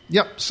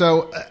 Yep.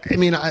 So, I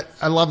mean,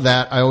 I love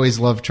that. I always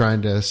love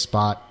trying to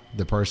spot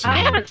the person. I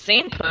haven't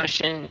seen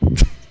Push in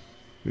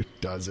who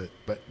does it,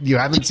 but you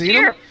haven't seen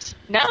him?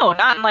 No,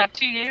 not in like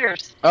 2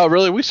 years. Oh,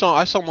 really? I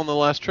saw him on the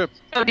last trip.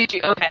 Oh, did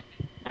you? Okay.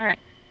 All right.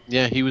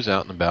 Yeah, he was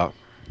out and about.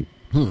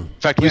 In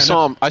fact, we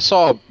saw him. I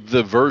saw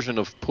the version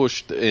of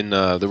Push in.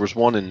 There was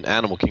one in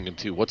Animal Kingdom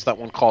too. What's that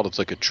one called? It's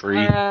like a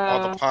tree.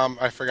 The palm.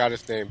 I forgot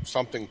his name.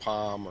 Something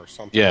palm or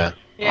something. Yeah.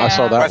 I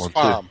saw that West one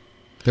Palm. too.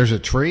 There's a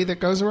tree that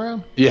goes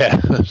around? Yeah.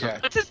 What's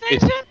his name,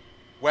 Jim?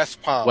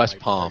 West Palm. West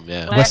Palm,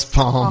 yeah. West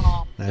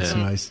Palm. That's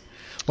nice.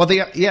 Well,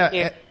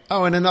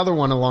 oh, and another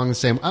one along the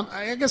same.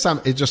 I guess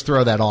it just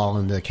throw that all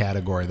into the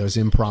category, those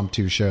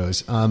impromptu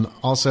shows.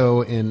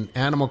 Also, in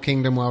Animal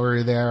Kingdom, while we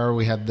were there,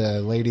 we had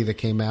the lady that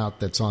came out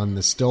that's on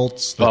the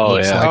stilts. That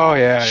looks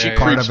like She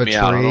part creeps of a me tree.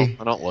 out.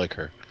 I don't like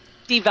her.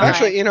 DeVine.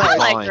 Actually, I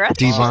like her.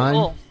 DeVine?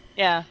 Cool.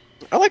 Yeah.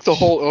 I like the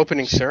whole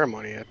opening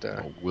ceremony at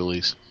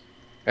Willie's.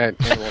 At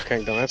Animal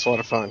Kingdom. That's a lot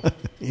of fun.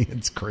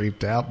 It's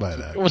creeped out by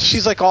that. Well,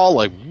 she's like all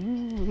like.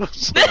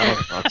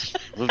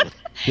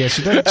 Yeah,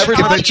 she does.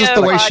 That's just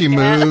the way she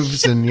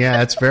moves, and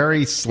it's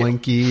very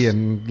slinky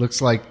and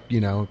looks like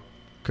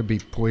could be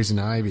poison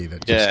ivy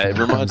that just it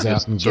reminds comes me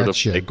out and sort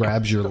gets of you,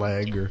 grabs your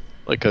leg, or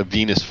like a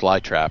Venus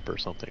flytrap or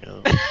something. I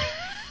don't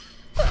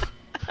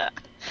know.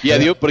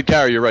 Yeah, but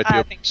Gary, you're right. The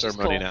opening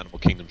ceremony in Animal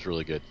Kingdom's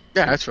really good.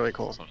 Yeah, that's really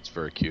cool. It's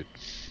very cute.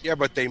 Yeah,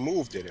 but they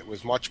moved it. It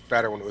was much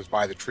better when it was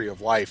by the Tree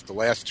of Life. The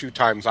last 2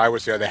 times I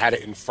was there, they had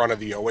it in front of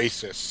the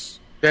Oasis.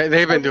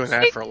 They've been doing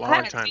that for a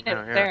long time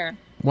now. Yeah.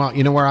 Well,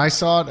 you know where I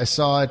saw it? I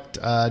saw it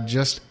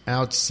just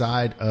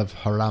outside of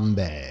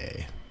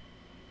Harambe.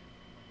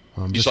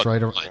 Just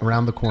right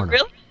around the corner.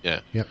 Really? Yeah.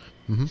 Yep.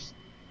 Mm-hmm.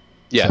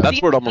 Yeah, So-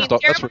 that's where it almost.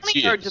 That's where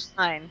she Or is.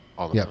 DeVine?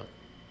 All the Yep. time.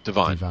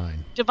 Divine.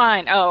 Divine.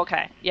 DeVine. Oh,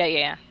 okay.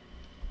 Yeah.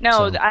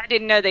 No, So- I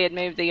didn't know they had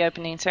moved the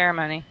opening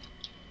ceremony.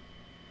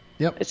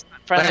 Yep. It's not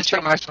in front of Last the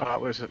time I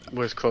saw it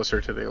was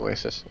closer to the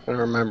Oasis. I don't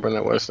remember when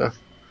that was though.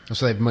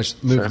 So they've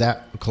moved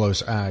that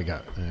close. I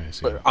got it. I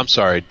see. But I'm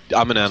sorry,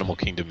 I'm an Animal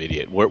Kingdom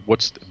idiot.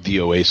 What's the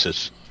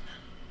Oasis?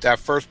 That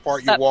first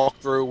part you walk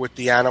through with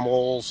the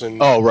animals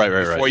and Oh, right.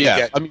 before you Yeah,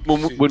 get- I mean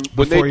when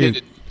Before they you did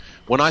it,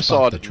 when I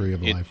saw the it Tree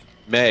of in Life.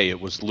 May, it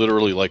was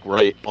literally like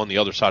right on the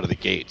other side of the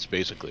gates,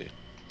 basically.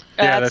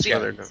 That's the what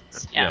they're doing.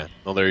 Yeah.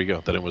 Well, there you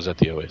go. Then it was at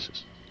the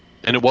Oasis,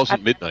 and it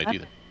wasn't midnight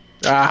either.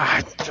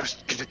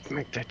 Just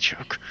make that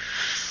joke.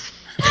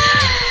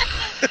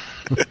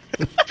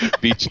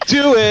 Beat you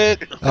to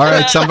it. All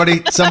right,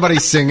 somebody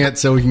sing it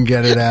so we can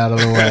get it out of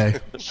the way.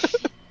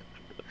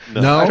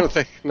 No, I don't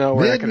think. No,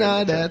 we're not gonna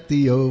Midnight do that. at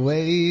the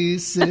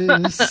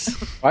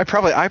Oasis. I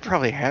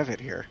probably have it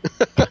here.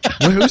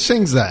 Well, who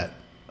sings that?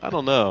 I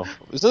don't know.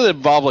 Doesn't it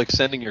involve like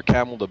sending your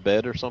camel to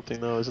bed or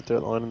something? Though, isn't there a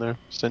line in there?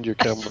 Send your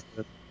camel to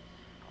bed.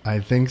 I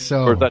think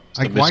so. Or that's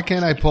the Why mis-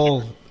 can't I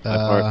pull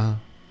part.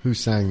 who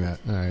sang that?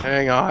 All right.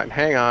 Hang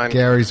on.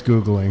 Gary's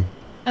Googling.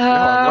 No,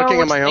 I'm looking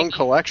we're at my own thinking-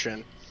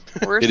 collection.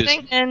 We're It is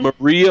thinking.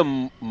 Maria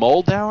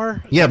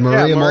Muldaur. Yeah,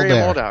 Maria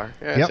Muldaur.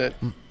 Yeah, Yep. that's it.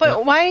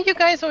 But why are you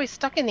guys always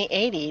stuck in the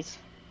 80s?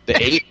 The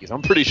 80s.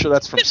 I'm pretty sure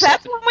that's from.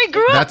 That's when we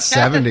grew up. That's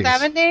That's 70s. the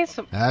 70s?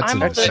 That's in I'm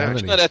the older. 70s.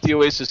 Midnight at the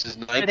Oasis is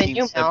than you, Mel.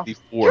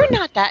 1974. You're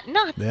not that.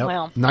 Not Yep.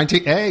 well.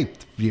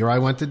 98. Year I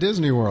went to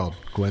Disney World,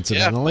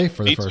 coincidentally,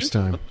 for the Me first too.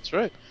 time. That's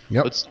right.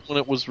 Yep. That's when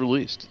it was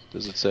released.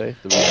 Does it say?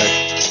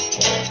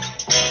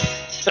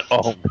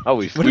 Oh, now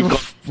we've What, gone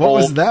what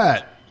was full-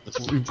 that?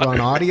 We've gone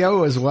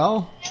audio as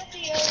well.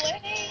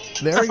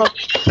 There. You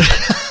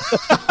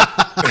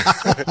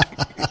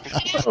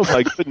Oh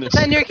my goodness.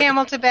 Send your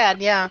camel to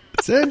bed, yeah.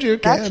 Send your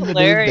That's camera to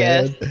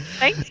hilarious. bed.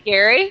 Thanks,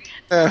 Gary.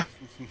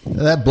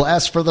 That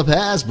blast for the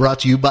past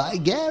brought to you by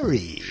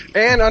Gary.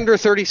 And under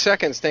 30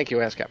 seconds. Thank you,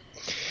 ASCAP.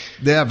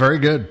 Yeah, very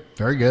good.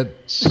 Very good.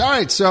 All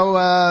right, so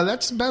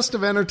that's the best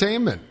of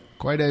entertainment.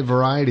 Quite a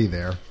variety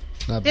there.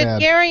 Not Did bad.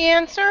 Gary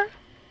answer?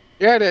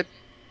 Yeah, I did.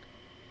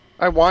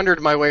 I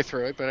wandered my way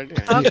through it, but I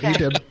did. He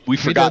did. We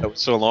He forgot did. it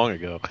was so long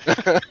ago.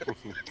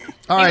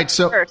 All right,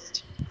 so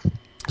First.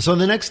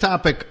 the next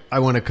topic I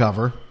want to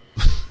cover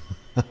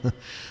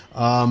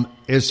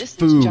is This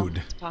food.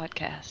 is John's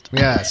podcast.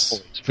 Yes,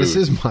 It's this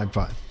food. is my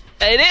pod.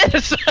 It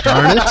is.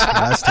 Darn it!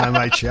 Last time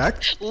I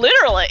checked,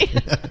 Literally.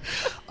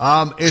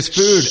 is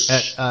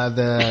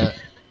food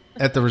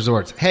at the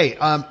resorts. Hey,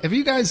 have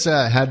you guys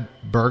had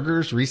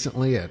burgers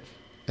recently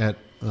at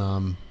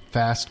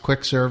fast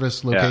quick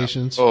service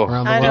locations Oh.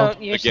 around the I world?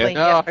 don't usually Again?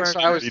 No, get I burgers.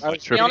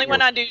 was The only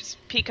one I do is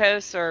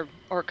Picos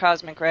or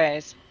Cosmic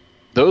Rays.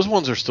 Those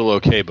ones are still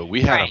okay, but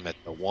we had Right. them at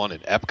the one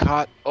at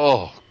Epcot.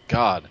 Oh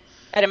God,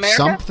 At America?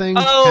 Something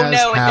oh, has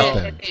no,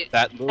 happened.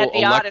 that little at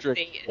the electric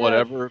Odyssey.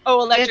 whatever.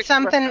 Oh, electric. Did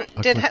something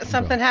Okay,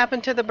 something go. happen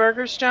to the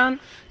burgers, John?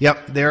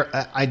 Yep,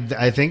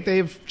 I think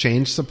they've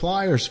changed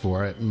suppliers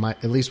for it.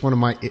 At least one of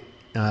my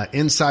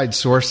inside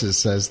sources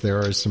says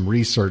there is some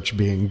research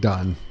being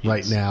done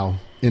right now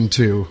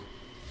into.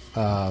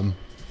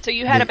 So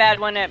you had a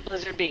bad one at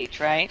Blizzard Beach,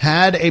 right?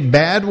 Had a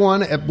bad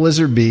one at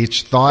Blizzard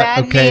Beach. Thought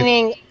Bad okay,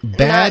 meaning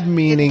bad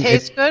meaning it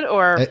tastes good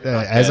or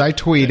as I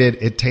tweeted,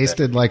 it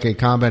tasted like a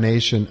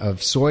combination of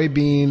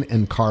soybean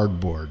and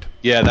cardboard.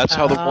 Yeah, that's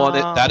how the one.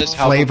 That is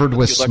how Flavored the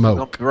with electric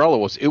smoke. umbrella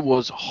was. It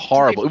was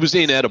horrible. It was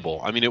inedible.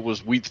 I mean, it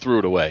was. We threw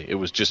it away. It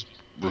was just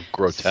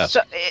grotesque.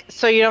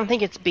 so you don't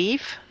think it's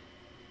beef?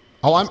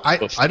 Oh,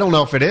 I don't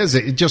know if it is.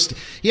 It just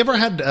you ever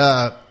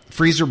had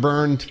freezer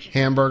burned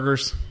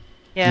hamburgers?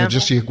 Yeah.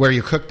 Where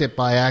you cooked it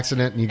by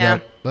accident and you Yeah.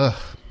 go, ugh,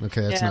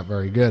 okay, that's Yeah. not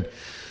very good.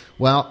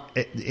 Well,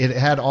 it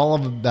had all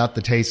of about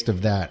the taste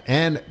of that.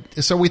 And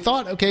so we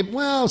thought, okay,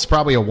 well, it's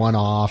probably a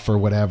one-off or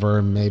whatever,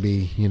 and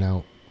maybe,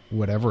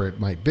 whatever it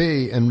might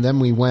be. And then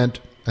we went,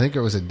 I think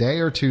it was a day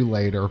or two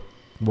later,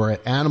 we're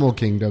at Animal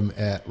Kingdom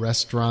at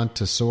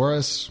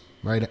Restaurantosaurus,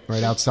 right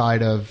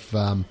outside of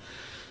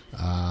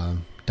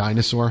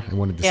Dinosaur. I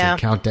wanted to Yeah. say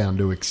Countdown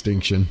to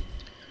Extinction.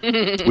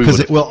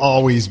 Because it will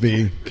always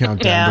be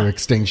Countdown to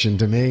Extinction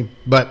to me.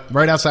 But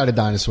right outside of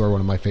Dinosaur,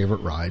 one of my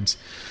favorite rides.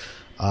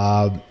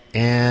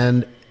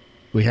 And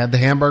we had the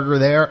hamburger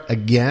there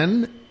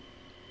again.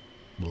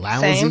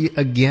 Lousy Same?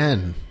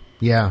 again.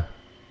 Yeah.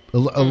 A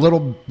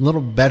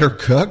little better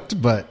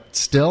cooked, but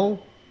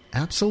still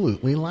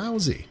absolutely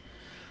lousy.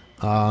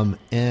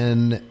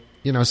 And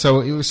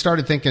so we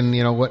started thinking,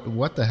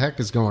 what the heck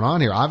is going on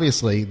here?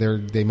 Obviously,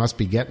 they must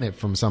be getting it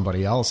from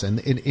somebody else. And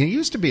it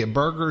used to be at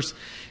Burgers.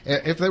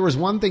 If there was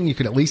one thing you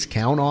could at least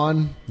count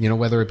on,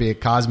 whether it be at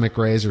Cosmic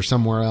Rays or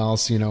somewhere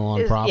else,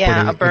 on property,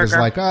 yeah, a it was burger.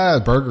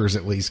 like, Burger's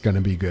at least going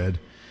to be good.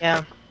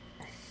 Yeah.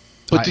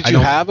 But did you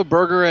have a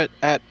burger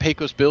at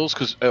Pecos Bill's?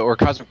 Because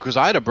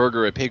I had a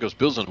burger at Pecos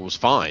Bill's and it was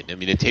fine. I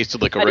mean, it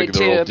tasted like a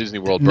regular old Disney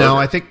World burger. No,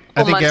 I think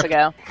months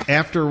ago.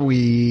 After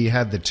we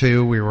had the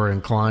two, we were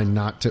inclined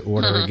not to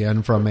order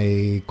again from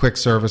a quick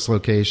service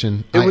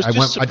location.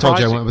 I told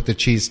you I went with the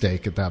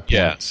cheesesteak at that point.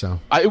 Yeah. So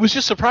it was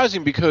just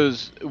surprising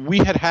because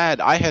I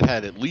had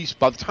at least,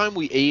 by the time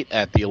we ate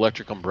at the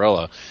Electric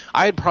Umbrella,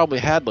 I had probably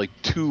had like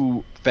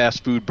 2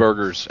 fast food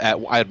burgers.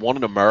 I had one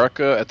in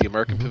America at the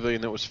American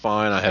Pavilion that was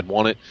fine. I had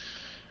one at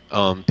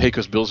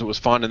Pecos Bill's, it was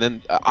fun, and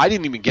then I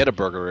didn't even get a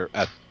burger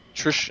at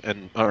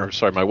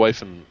my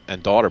wife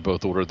and daughter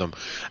both ordered them,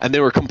 and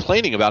they were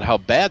complaining about how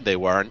bad they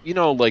were. And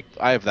like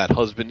I have that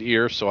husband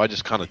ear, so I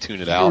just kind of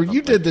tune it out.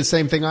 You did the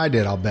same thing I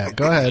did. I'll bet.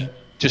 Go ahead.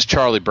 Just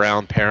Charlie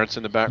Brown parents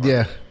in the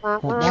background. Yeah.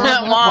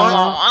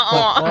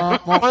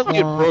 Finally,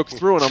 it broke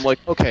through, and I'm like,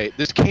 okay,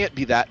 this can't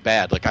be that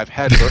bad. Like I've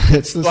had burgers.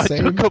 It's the so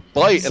same I took a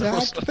bite, and I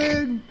was like,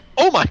 thing.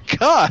 oh my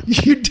god,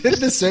 You did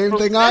the same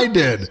thing I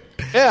did.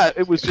 yeah,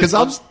 it was just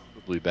Because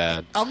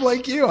bad. I'm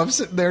like you. I'm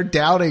sitting there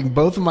doubting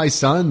both of my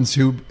sons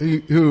who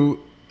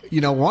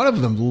one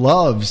of them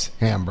loves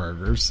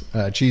hamburgers,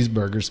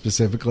 cheeseburgers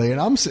specifically, and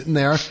I'm sitting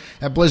there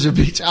at Blizzard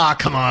Beach.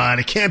 Come on,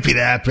 it can't be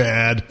that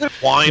bad.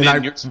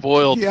 Whining, you're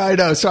spoiled. Yeah, I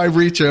know. So I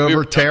reach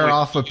over, tear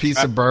off a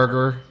piece of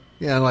burger,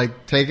 and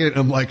like take it, and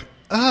I'm like,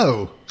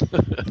 oh,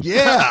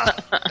 yeah,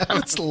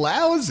 it's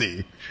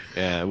lousy.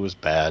 Yeah, it was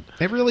bad.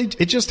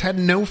 It just had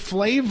no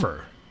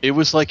flavor. It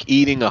was like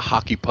eating a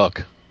hockey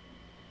puck.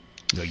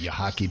 You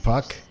hockey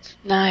puck?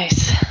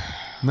 Nice.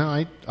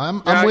 No,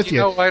 I'm with you.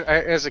 You know what?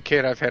 As a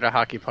kid, I've had a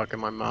hockey puck in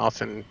my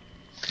mouth, and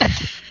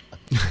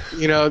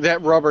that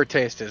rubber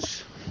taste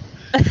is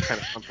kind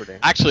of comforting.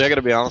 Actually, I got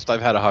to be honest.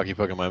 I've had a hockey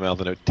puck in my mouth,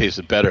 and it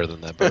tasted better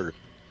than that burger.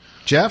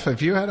 Jeff,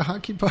 have you had a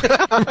hockey puck?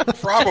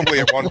 Probably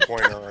at one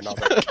point or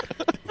another.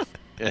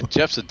 Yeah,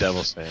 Jeff's a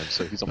Devils fan,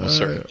 so he's almost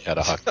certain he had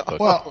a hockey puck.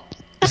 Well,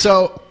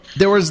 so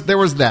there was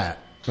that.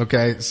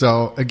 Okay,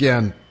 so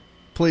again,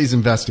 please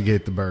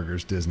investigate the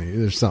burgers, Disney.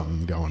 There's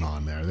something going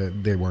on there.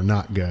 They were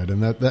not good,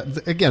 and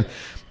that again,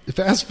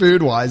 fast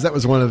food wise, that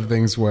was one of the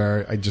things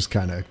where I just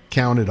kind of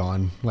counted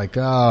on, like,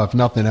 if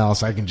nothing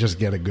else, I can just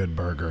get a good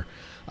burger.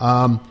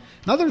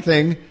 Another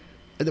thing,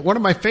 one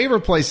of my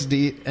favorite places to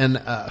eat, and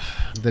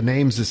the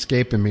name's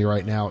escaping me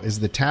right now, is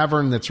the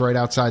tavern that's right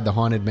outside the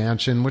Haunted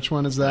Mansion. Which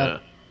one is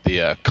that?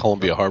 The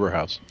Columbia Harbor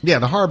House. Yeah,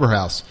 the Harbor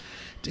House.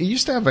 It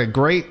used to have a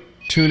great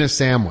tuna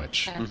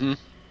sandwich. Mm-hmm.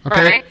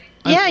 Okay. Right.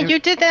 Yeah, you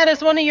did that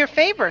as one of your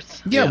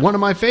favorites. Yeah, one of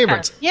my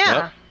favorites.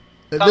 Yeah.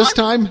 This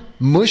time,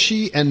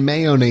 Mushy and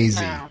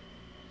Mayonaisy.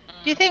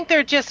 Do you think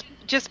they're just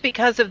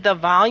because of the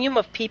volume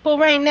of people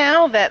right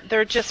now that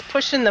they're just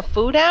pushing the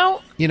food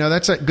out?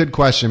 That's a good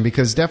question,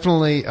 because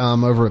definitely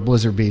over at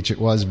Blizzard Beach it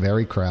was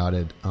very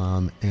crowded,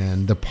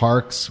 and the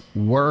parks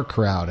were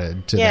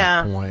crowded to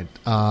that point,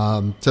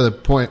 to the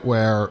point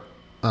where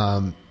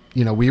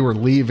we were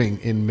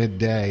leaving in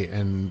midday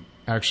and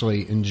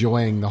actually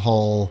enjoying the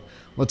whole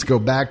let's go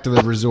back to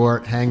the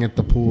resort, hang at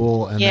the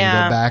pool, and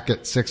then go back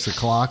at 6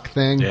 o'clock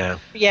thing.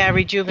 Yeah,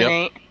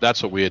 rejuvenate. Yep.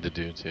 That's what we had to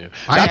do too.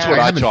 That's what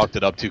I chalked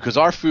it up to, because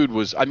our food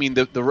was, I mean,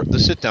 the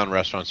sit-down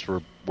restaurants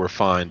were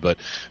fine, but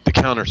the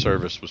counter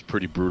service was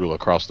pretty brutal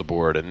across the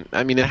board. And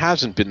I mean, it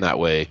hasn't been that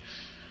way.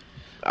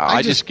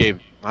 I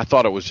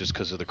thought it was just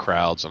because of the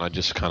crowds, and I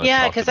just kind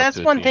of because that's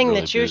one thing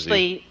that's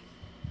usually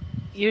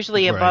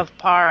above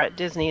par at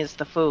Disney is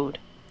the food.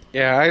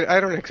 Yeah, I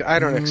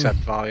don't accept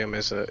volume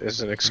as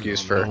an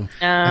excuse for.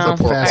 I think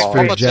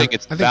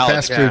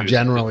fast food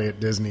generally at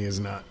Disney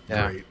is not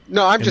great.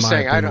 No, I'm just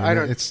saying I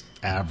don't. It's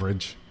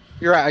average.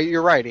 You're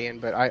right, Ian.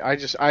 But I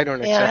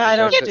don't accept. Yeah, I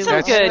don't get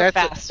some good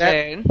fast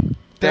food.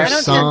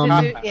 There's some.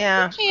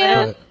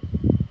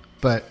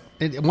 But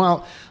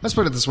let's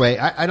put it this way.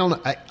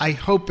 I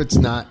hope it's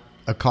not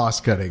a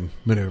cost-cutting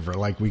maneuver.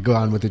 Like, we go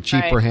on with a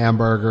cheaper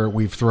hamburger,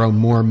 we've thrown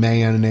more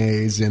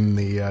mayonnaise in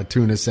the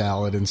tuna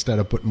salad instead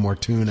of putting more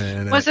tuna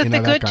in it. Was it the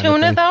good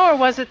tuna, though, or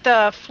was it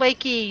the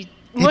flaky,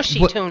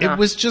 mushy tuna? It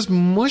was just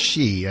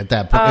mushy at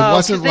that point. It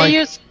wasn't like...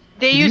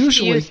 They used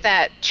to use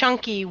that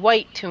chunky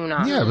white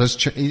tuna. Yeah, it was...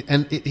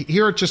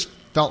 here it just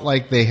felt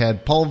like they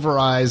had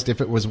pulverized,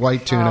 if it was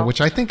white tuna, which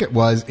I think it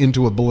was,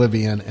 into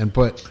oblivion, and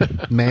put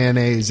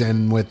mayonnaise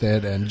in with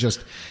it, and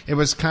just... It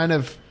was kind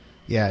of...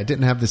 Yeah, it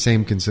didn't have the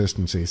same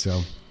consistency.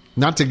 So,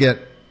 not to get,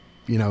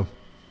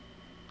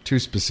 too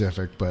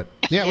specific, but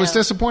it was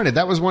disappointed.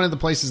 That was one of the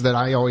places that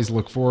I always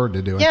look forward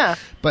to doing. Yeah.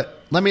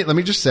 But let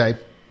me just say,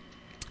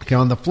 okay,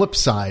 on the flip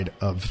side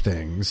of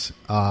things,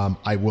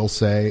 I will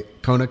say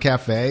Kona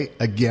Cafe,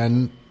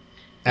 again,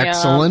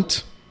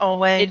 excellent.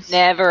 Always. It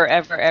never,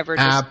 ever, ever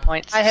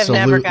disappoints. I have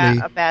never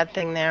got a bad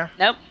thing there.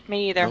 Nope,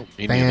 me either. Nope,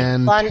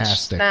 fantastic. Lunch,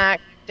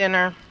 snack,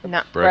 dinner,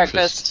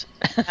 breakfast.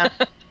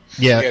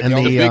 Yeah, and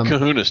the Big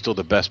Kahuna is still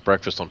the best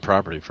breakfast on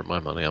property for my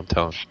money, I'm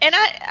telling you. And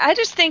I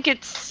just think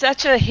it's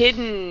such a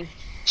hidden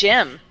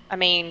gem. I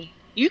mean,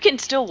 you can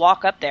still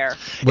walk up there.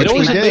 It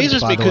always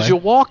amazes me because you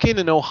walk in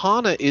and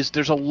Ohana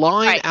there's a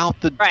line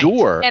out the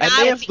door, and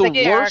they have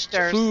the worst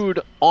food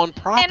on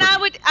property.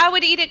 And I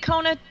would eat at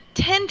Kona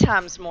 10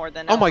 times more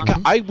than Oh my Ohana.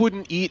 god, I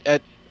wouldn't eat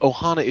at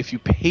Ohana if you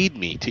paid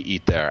me to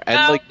eat there.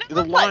 And No,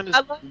 the line is I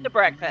love the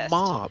breakfast.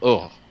 mob.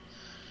 Oh.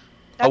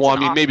 That's Well, I an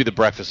mean, awesome- maybe the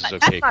breakfast is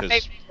okay That's my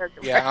because favorite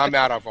character Yeah, I'm breakfast.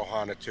 out of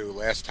Ohana too.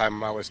 Last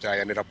time I was there, I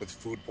ended up with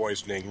food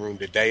poisoning,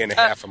 ruined a day and a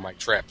half of my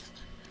trip.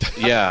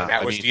 yeah, And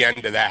that I was mean, the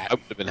end of that. I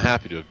would have been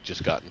happy to have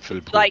just gotten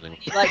food Like, poisoning.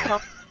 you like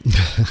Kona?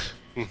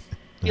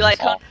 You like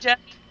Kona, Jeff?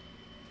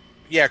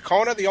 Yeah,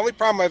 Kona. The only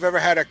problem I've ever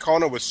had at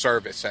Kona was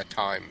service at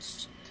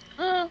times.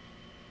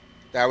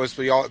 That was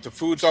the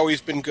food's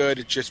always been good.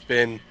 It's just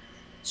been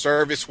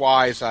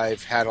service-wise,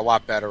 I've had a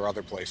lot better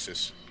other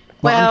places.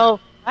 Well,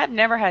 I've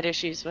never had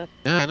issues with.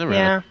 Yeah, I never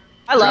yeah. had.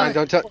 I love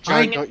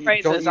John, don't you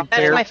phrases. dare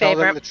That's my tell them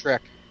favorite. the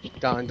trick.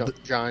 John,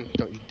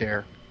 don't you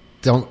dare.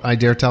 Don't I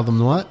dare tell them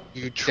what?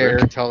 You dare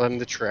tell them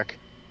the trick.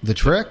 The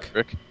trick?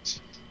 Rick?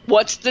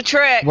 What's the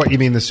trick? What, you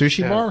mean the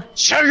sushi bar?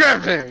 Shut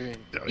up!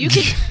 You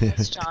can tell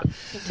this, John.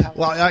 You can tell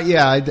Well,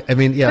 yeah, I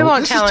mean, yeah. We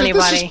won't this tell is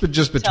anybody. This is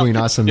just between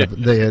us and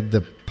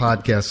the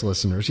podcast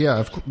listeners.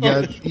 Yeah,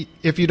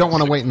 if you don't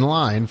want to wait in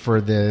line for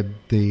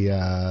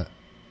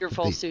your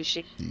full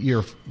sushi.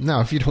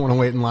 if you don't want to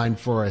wait in line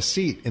for a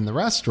seat in the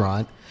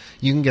restaurant,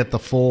 you can get the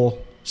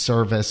full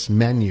service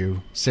menu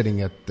sitting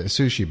at the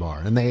sushi bar,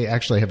 and they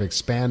actually have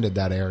expanded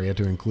that area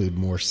to include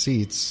more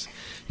seats,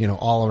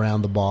 all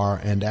around the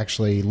bar and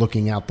actually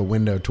looking out the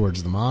window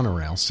towards the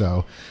monorail.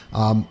 So,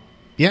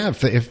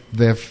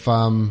 if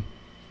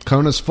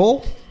Kona's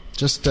full,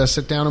 just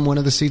sit down in one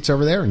of the seats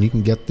over there, and you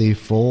can get the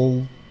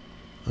full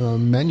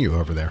menu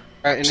over there.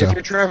 And So-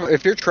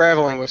 if you're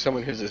traveling with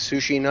someone who's a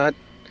sushi nut,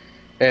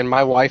 and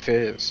my wife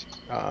is,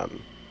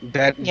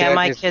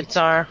 My kids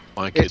are.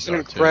 My kids It's an are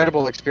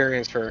incredible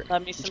experience for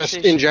Love me some just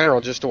sushi. in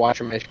general, just to watch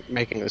them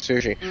making the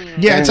sushi.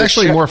 Yeah, And it's the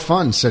actually chef- more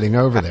fun sitting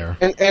over there.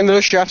 And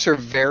those chefs are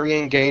very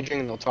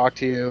engaging, and they'll talk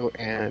to you,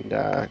 and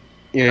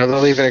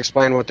they'll even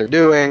explain what they're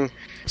doing.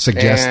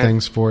 Suggest And-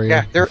 things for you.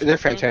 Yeah, they're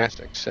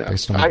fantastic. So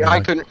Based on I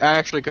what-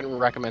 actually couldn't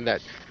recommend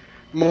that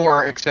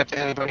more, except to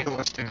anybody who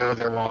wants to go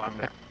there while I'm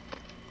there.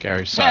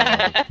 Gary's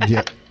silent.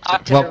 Yeah.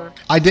 October. Well,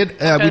 I did. We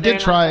there did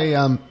try.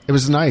 It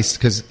was nice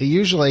because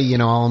usually,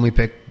 I'll only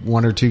pick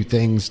one or two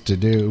things to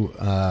do,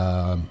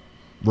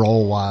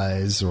 roll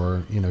wise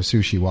or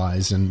sushi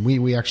wise, and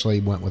we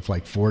actually went with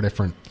like 4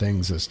 different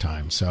things this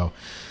time. So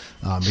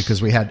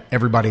because we had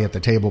everybody at the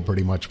table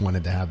pretty much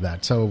wanted to have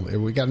that, so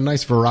we got a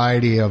nice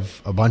variety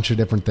of a bunch of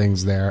different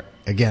things there.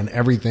 Again,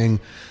 everything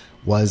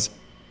was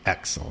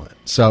excellent.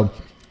 So.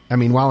 I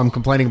mean, while I'm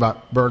complaining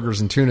about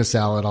burgers and tuna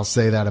salad, I'll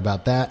say that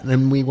about that. And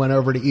then we went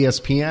over to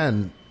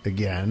ESPN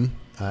again,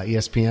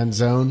 ESPN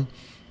Zone,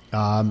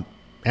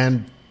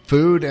 and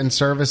food and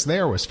service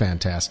there was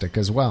fantastic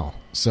as well.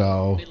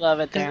 So We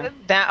love it there.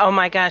 Oh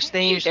my gosh,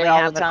 they Eat usually there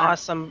all have the an time.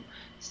 awesome.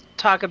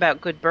 Talk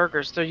about good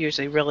burgers. They're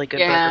usually really good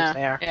burgers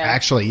there. Yeah.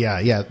 actually,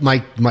 yeah.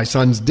 My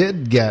sons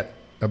did get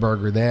a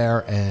burger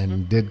there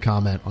and did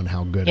comment on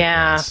how good it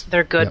Yeah, was.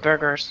 they're good Yep.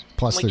 burgers.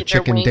 Plus We the get their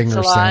chicken wings dinger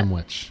a lot.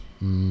 sandwich.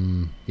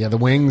 Yeah, the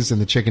wings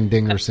and the chicken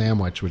dinger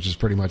sandwich, which is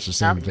pretty much the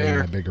same Up thing in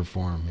there. a bigger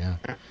form. Yeah,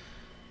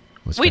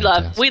 was We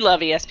fantastic.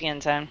 love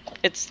ESPN Zone.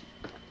 It's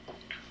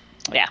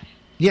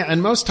Yeah,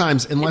 and most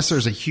times, unless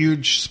there's a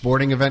huge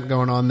sporting event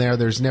going on there,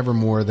 there's never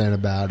more than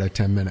about a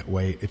 10-minute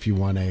wait if you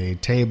want a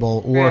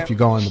table, or if you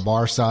go on the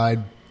bar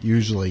side,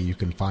 usually you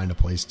can find a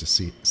place to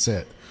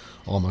sit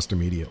almost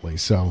immediately.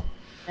 So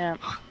yeah.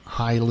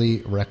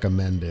 highly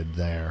recommended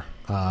there.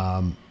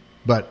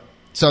 But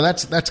so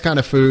that's kind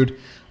of food.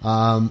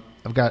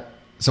 I've got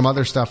some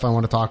other stuff I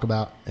want to talk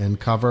about and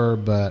cover,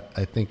 but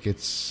I think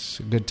it's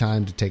a good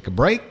time to take a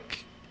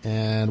break,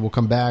 and we'll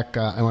come back.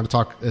 I want to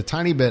talk a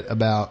tiny bit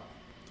about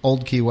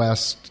Old Key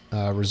West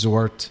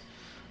Resort.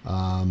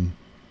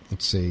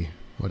 Let's see,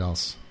 what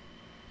else?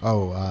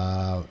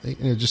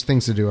 Just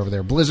things to do over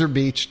there. Blizzard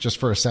Beach, just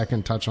for a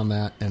second, touch on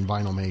that, and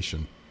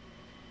Vinylmation,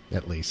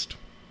 at least.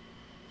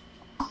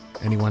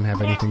 Anyone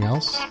have anything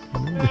else?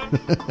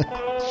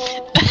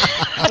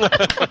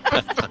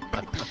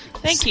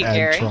 Thank you, Sad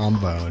Gary.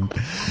 trombone.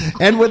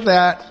 And with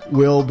that,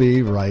 we'll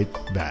be right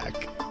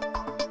back.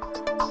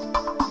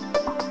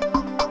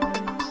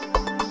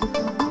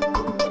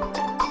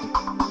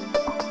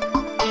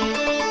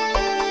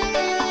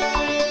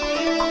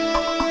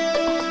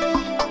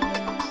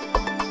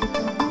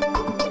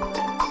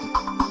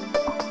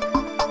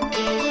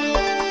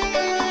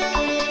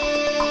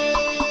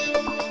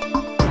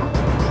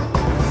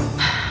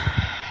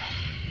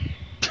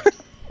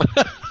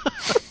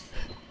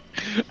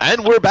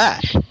 And we're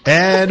back.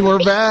 And we're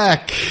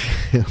back.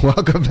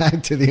 Welcome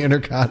back to the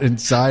INTERCOT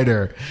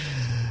Insider,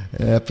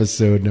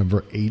 episode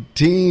number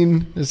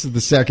 18. This is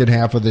the second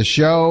half of the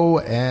show,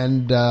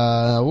 and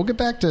we'll get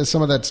back to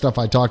some of that stuff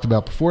I talked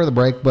about before the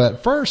break.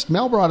 But first,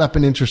 Mel brought up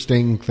an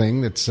interesting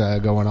thing that's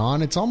going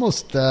on. It's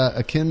almost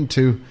akin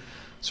to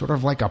sort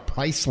of like a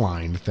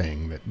Priceline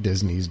thing that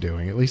Disney's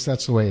doing. At least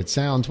that's the way it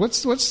sounds.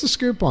 What's the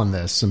scoop on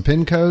this? Some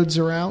pin codes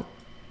are out?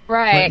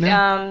 Right.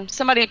 now?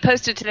 Somebody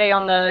posted today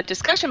on the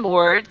discussion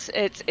boards.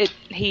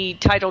 He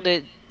titled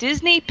it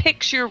Disney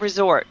Picture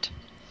Resort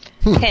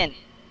Pin.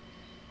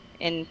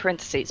 in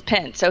parentheses,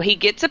 pin. So he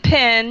gets a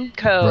pin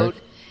code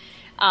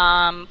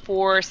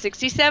for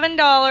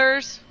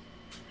 $67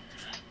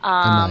 a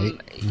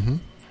night.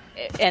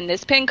 and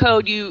this pin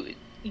code,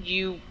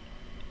 you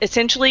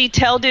essentially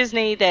tell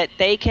Disney that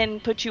they can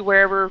put you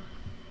wherever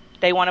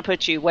they want to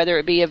put you, whether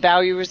it be a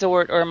value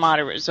resort or a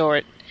moderate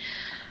resort.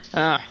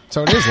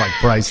 So it is like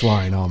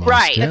Priceline almost.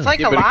 Right. Yeah. It's like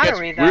a but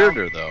lottery, it gets though.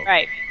 weirder, though.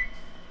 Right.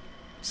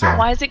 So,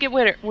 Why does it get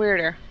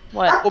weirder?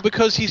 What? Well,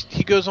 because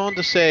he goes on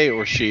to say,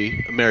 or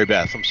she, Mary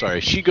Beth, I'm sorry,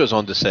 she goes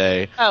on to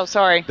say Oh,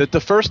 sorry. that the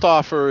first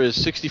offer is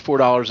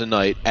 $64 a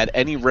night at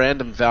any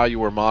random value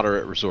or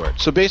moderate resort.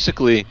 So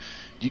basically,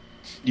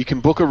 you can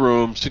book a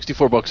room,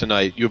 $64 a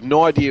night. You have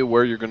no idea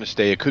where you're going to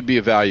stay. It could be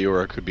a value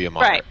or it could be a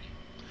moderate. Right.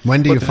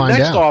 when do you find the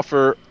next out?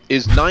 offer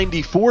is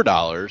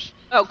 $94.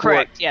 Oh,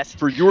 correct. Yes.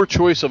 For your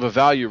choice of a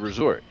value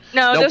resort.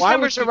 No, Now, those why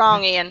numbers would are you-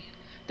 wrong, Ian.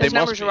 They Those must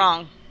numbers are be.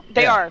 wrong.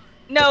 They Yeah. are.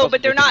 No, doesn't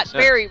but they're make any not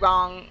sense. very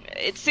wrong.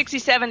 It's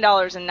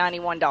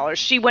 $67.91.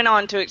 She went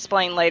on to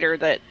explain later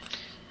that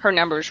her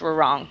numbers were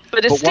wrong.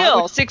 But it's But why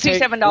still would you pay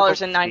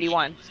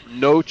 $67.91.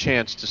 no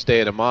chance to stay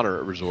at a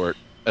moderate resort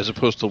as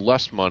opposed to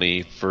less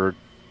money for,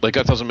 like,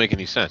 that doesn't make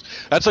any sense.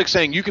 That's like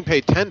saying you can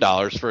pay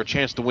 $10 for a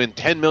chance to win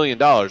 $10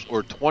 million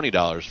or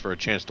 $20 for a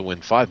chance to win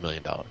 $5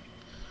 million.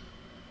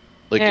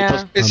 Like, Yeah. it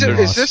doesn't, Is I'm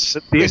lost. this the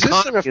is this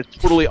economy is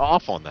totally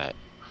off on that.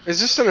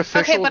 is this an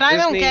official? Okay, but I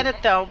don't Disney- get it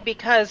though,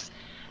 because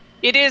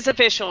It is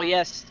official,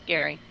 yes,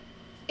 Gary.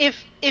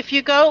 if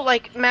you go,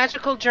 like,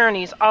 Magical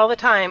Journeys all the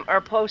time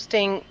are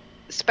posting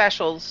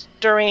specials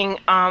during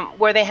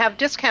where they have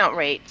discount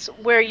rates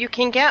where you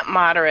can get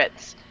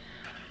moderates.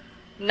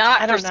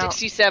 Not I for don't know.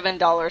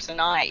 $67 a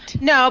night.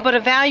 No, but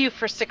a value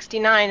for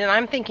 $69, and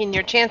I'm thinking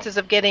your chances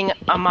of getting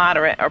a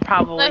moderate are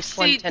probably Let's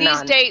slim see, to these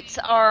none. dates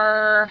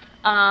are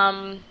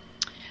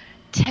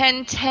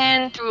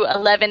 10/10 through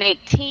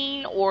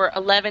 11/18 or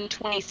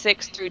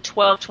 11/26 through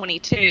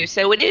 12/22.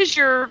 So it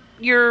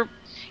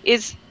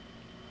is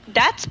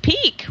that's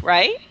peak,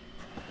 right?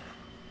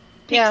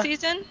 Peak Yeah.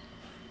 season?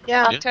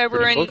 Yeah. October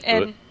pretty close to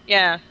and it.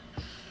 yeah.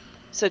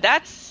 So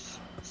that's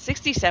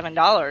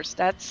 $67.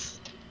 That's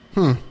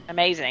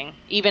amazing,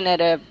 even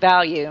at a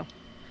value.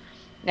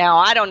 Now,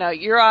 I don't know.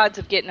 Your odds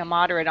of getting a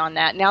moderate on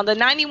that. Now, the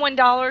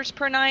 $91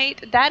 per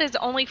night, that is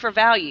only for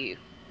value.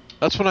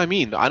 That's what I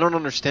mean. I don't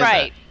understand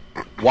Right.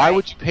 that. Why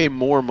would you pay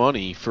more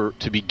money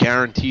to be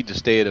guaranteed to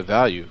stay at a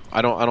value?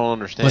 I don't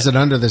understand. Was it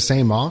under the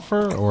same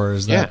offer, or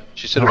is Yeah, that?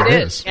 she said Oh, it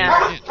it is. is. Yeah.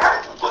 That's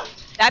Yeah,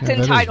 that is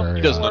entitled. very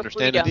He doesn't odd.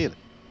 understand it either.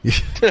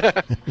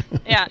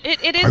 Yeah,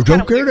 it is. I kind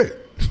don't of get weird. it.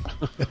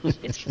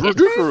 It's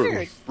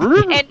very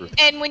weird.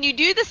 And when you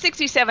do the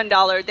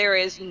 $67, there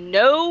is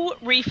no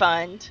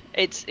refund.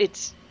 It's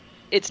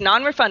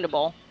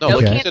non-refundable. No, No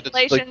like Okay. you said,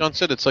 like cancellations. John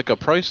said, it's like a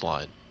price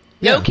line.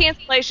 No Yeah.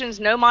 cancellations.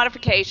 No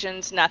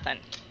modifications. Nothing.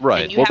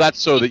 Right. And you Well, have that's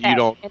to so keep that you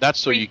don't. And That's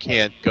so it's you free.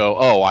 can't go.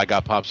 Oh, I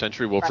got Pop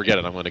Century. Well, Right. forget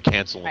it. I'm going to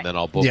cancel and then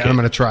I'll book Yeah, it. I'm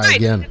going to try Right.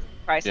 again.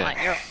 Price Yeah. line.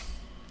 You're right.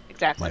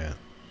 Exactly. Yeah.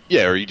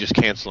 Yeah, or you just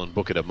cancel and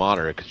book it at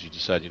moderate because you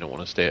decide you don't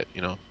want to stay at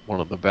one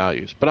of the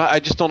values. But I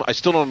just don't. I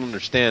still don't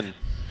understand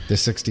The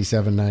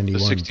 67.91. the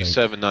thing.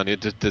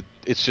 67.90.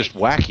 It's just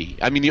wacky.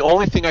 I mean, the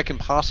only thing I can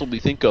possibly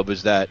think of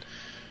is that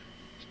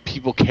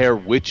people care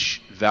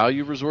which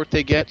value resort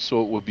they get,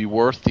 so it would be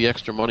worth the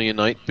extra money a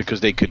night because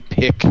they could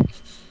pick,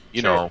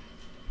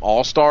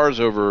 All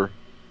Stars over.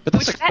 But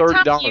that's Which like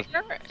that $30. time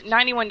of year,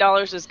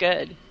 $91 is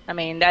good. I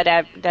mean,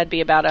 that'd be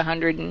about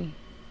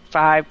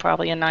 $105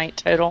 probably a night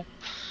total.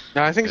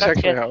 No, I think it's That's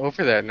actually good.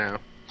 over that now.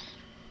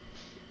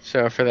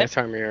 So for that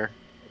time of year,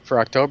 for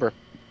October.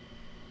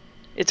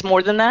 It's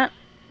more than that,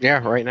 Yeah,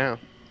 right now.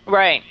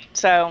 right?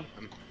 So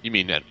You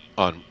mean that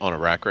on a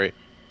rack rate?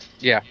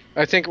 Yeah,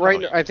 I think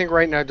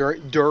right now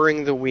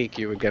during the week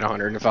you would get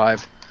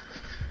 105.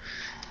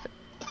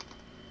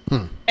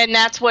 and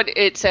that's what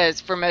it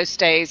says for most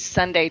days,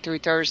 Sunday through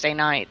Thursday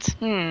nights.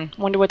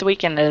 Wonder what the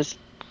weekend is.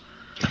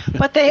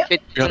 But they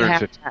It doesn't have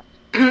 350.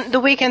 that. the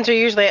weekends are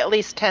usually at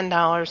least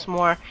 $10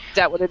 more. Is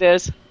that what it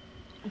is?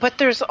 But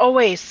there's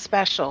always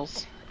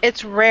specials.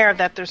 It's rare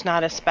that there's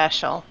not a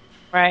special.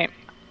 Right.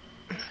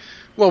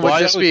 Well, Well, I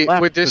would this always be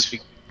laugh would this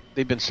because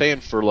they've been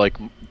saying for like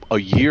a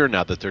year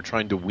now that they're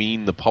trying to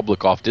wean the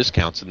public off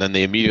discounts, and then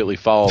they immediately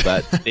follow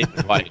that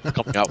statement by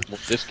coming out with more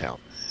discount.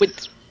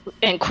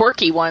 And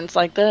quirky ones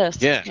like this.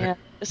 Yeah.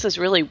 This is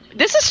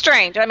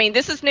strange. I mean,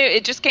 this is new.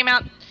 It just came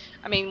out.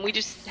 I mean, we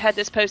just had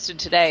this posted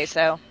today,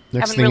 so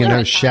Next haven't thing you really know,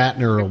 had time.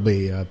 Shatner will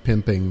be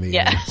pimping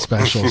the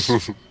specials.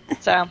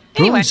 So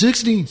anyway,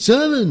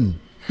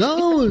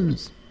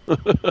 $67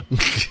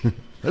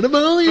 at a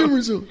volume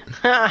resort.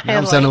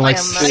 I'm sounding like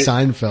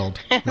Seinfeld.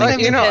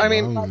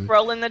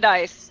 rolling the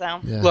dice. So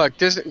Yeah. Look,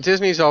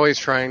 Disney's always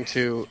trying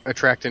to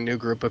attract a new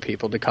group of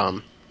people to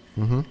come,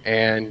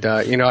 and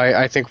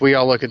I think we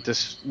all look at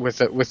this with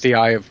the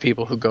eye of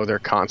people who go there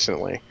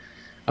constantly.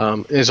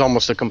 Is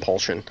almost a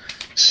compulsion.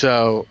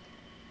 So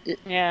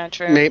yeah,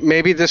 true.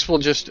 maybe this will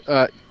just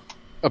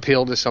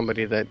appeal to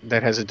somebody that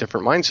has a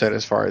different mindset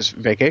as far as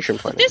vacation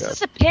planning This goes.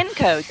 is a pin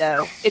code,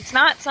 though. It's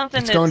not something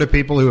It's that's going to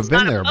people who have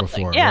been not a there public-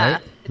 before, yeah,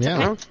 right? it's a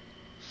Yeah.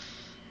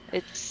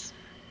 pin.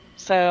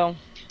 So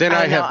Then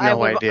I have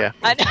no idea.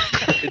 I know.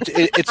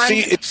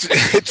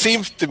 It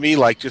seems to me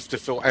like just to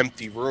fill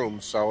empty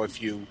rooms. So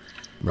if you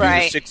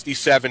Right.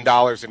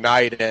 $67 a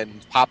night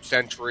and Pop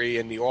Century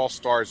and the All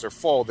Stars are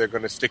full, they're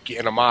going to stick you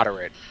in a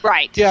moderate.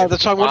 Right. Yeah,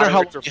 that's why I wonder how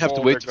long Moderates you have are to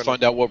full, wait they're to gonna-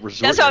 find out what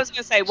resort. That's what I was going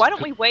to say. Why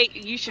don't we wait?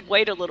 You should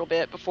wait a little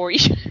bit before you.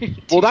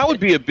 Well, that would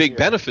be a big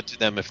benefit to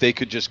them if they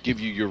could just give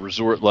you your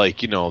resort,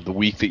 like, the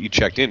week that you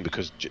checked in,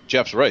 because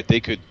Jeff's right.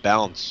 They could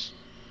balance,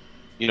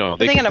 they Are could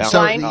they going to balance.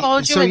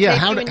 blindfold you so and yeah, take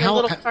how you do- in your how-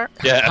 little how- car?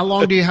 Yeah. How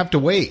long do you have to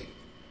wait?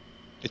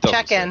 It doesn't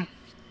Check say. in.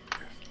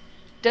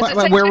 Does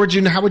it Where say- would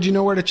you? How would you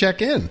know where to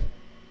check in?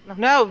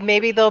 No,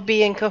 maybe they'll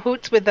be in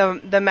cahoots with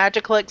the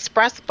Magical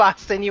Express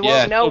bus, and you Yeah.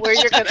 won't know where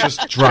you're going to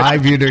Just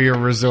drive you to your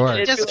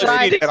resort. just They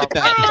drive. get on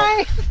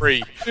Bye.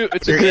 free. It's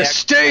You're a going to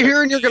stay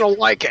here and you're going to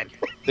like it.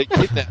 They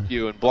kidnap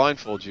you and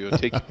blindfold you and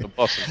take you to the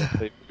bus and say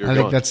where you're I going.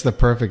 think that's the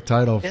perfect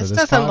title for This this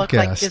doesn't podcast. look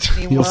like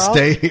Disney You'll World.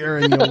 stay here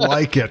and you'll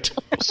like it.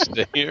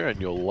 Stay here and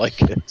you'll like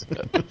it.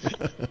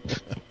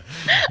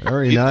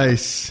 Very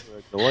nice.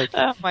 You'll like it.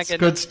 Oh my It's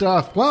goodness. good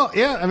stuff. Well,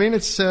 yeah, I mean,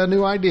 it's a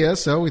new idea,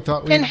 so we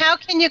thought we'd... And how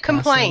can you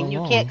complain? You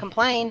along. can't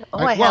complain. Oh,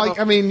 I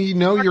have mean, you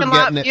know a you're parking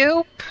lot getting it.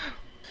 view.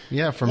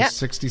 Yeah, from Yeah.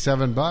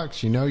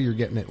 $67, you know you're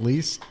getting at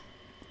least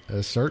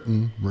a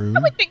certain room.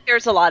 I would think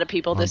there's a lot of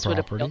people On this would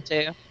property.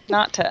 appeal to.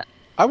 Not to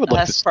I would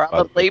like us, to see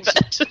probably,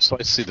 that. but So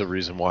I see the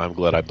reason why I'm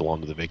glad I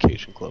belong to the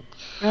vacation club.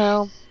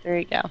 well, there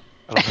you go.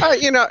 I don't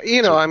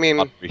have I mean,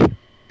 lottery.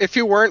 if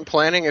you weren't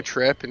planning a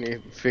trip and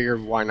you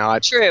figured why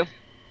not, True.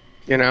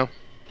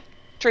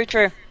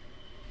 True.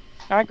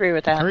 I agree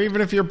with that. Or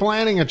even if you're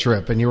planning a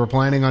trip and you were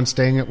planning on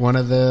staying at one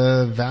of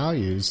the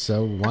values,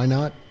 so why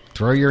not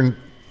throw your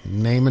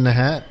name in the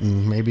hat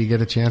and maybe get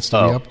a chance to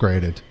be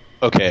upgraded?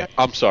 Okay,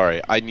 I'm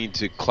sorry. I need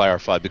to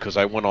clarify because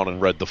I went on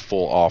and read the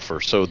full offer.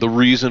 So the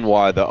reason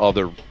why the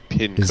other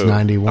pin Is code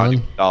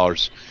 $91?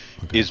 $90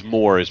 is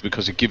more is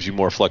because it gives you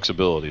more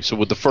flexibility. So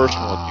with the first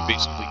one, you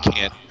basically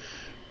can't.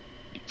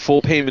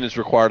 Full payment is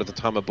required at the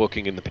time of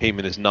booking, and the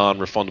payment is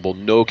non-refundable.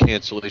 No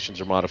cancellations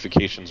or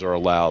modifications are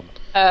allowed.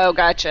 Oh,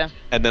 gotcha.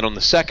 And then on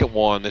the second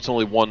one, it's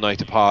only one night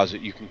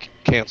deposit. You can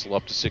cancel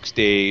up to 6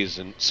 days,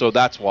 and so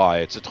that's why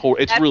it's a total.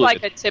 It's That's really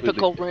like a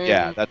typical room.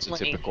 Yeah, that's a when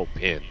you- typical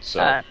pin.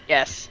 So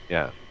yes,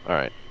 yeah, all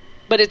right.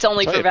 but it's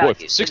only Tell for you, boy, value.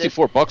 for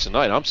 $64 a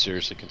night. I'm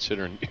seriously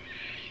considering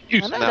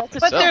using I know, that that's a-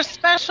 But myself. there's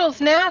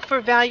specials now for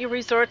value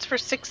resorts for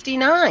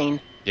 $69.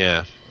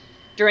 Yeah,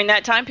 During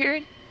that time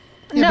period.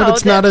 Yeah, No, but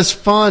it's not as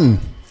fun.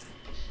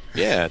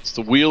 yeah. It's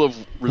the wheel of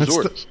That's the-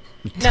 resorts.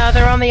 No,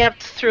 they're only up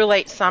through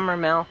late summer,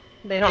 Mel.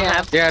 They don't Yeah.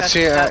 have. Yeah,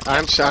 see, specials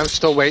out I'm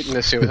still waiting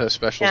to see what the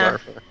specials Yeah.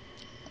 are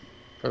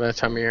for that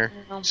time of year.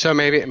 Well. So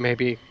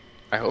maybe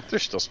I hope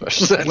there's still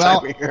specials that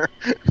Well- time of year.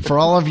 For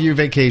all of you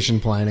vacation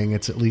planning,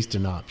 it's at least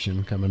an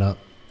option coming up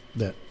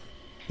that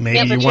maybe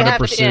Yeah, but you you want to have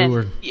the pursue, pin. or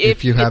If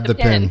if you you have get the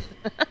the pin.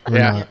 pin. Or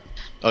Yeah. not.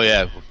 Oh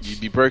yeah, you'd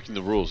be breaking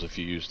the rules if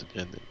you used the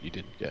pin that you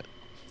didn't get.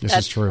 This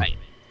That's is true. right.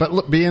 But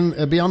look, be on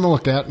the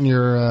lookout in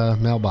your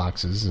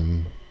mailboxes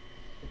and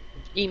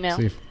Email.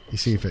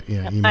 see if it.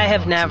 Yeah, email I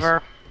have boxes.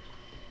 never.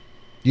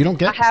 You don't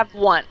I get have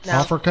once.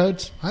 offer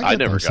codes? I get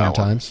never those got one.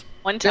 sometimes.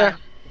 One Yeah. time.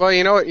 Well,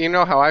 you know what? You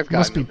know how I've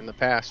Must gotten be- them in the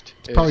past.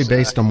 It's probably is,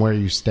 based on where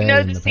you stay You know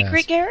in the the secret,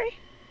 past. Gary?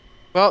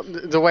 Well,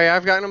 the way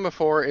I've gotten them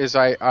before is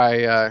I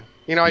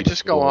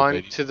just go Cool, on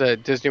lady. to the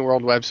Disney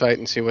World website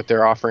and see what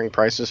they're offering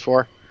prices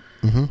for,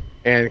 Mm-hmm.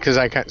 and because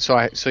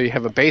so you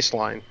have a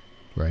baseline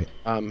Right.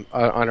 on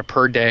a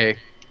per day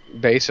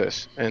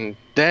basis, and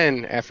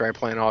then after I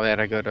plan all that,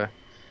 I go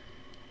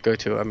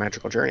to a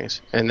Magical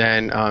Journeys, and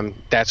then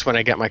that's when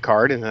I get my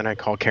card, and then I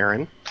call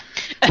Karen,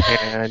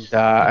 and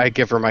I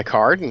give her my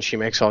card, and she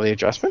makes all the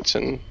adjustments,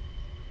 and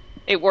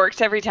It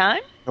works every time?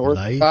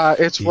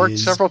 it's worked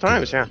is several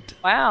times, yeah. good.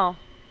 Wow.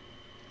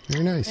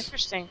 Very nice.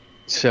 Interesting.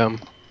 So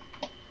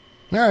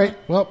All right.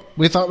 Well,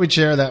 we thought we'd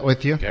share that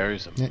with you.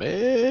 Gary's a Yeah.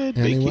 mad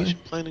Anyway. vacation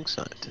planning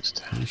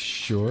scientist. He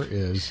sure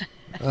is.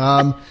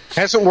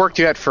 hasn't worked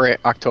yet for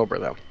October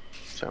though.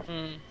 So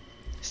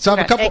So I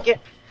have a couple. Thank you.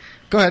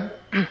 Go ahead.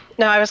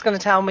 No, I was going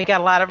to tell them we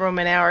got a lot of room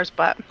and hours,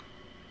 but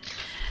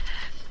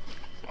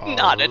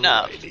Not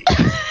enough.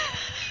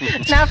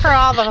 not for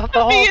all the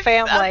whole I'm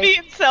family.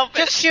 being selfish.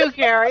 Just you,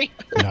 Gary.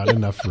 Not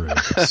enough room.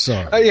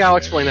 Sorry. yeah, I'll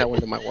explain that one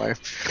to my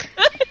wife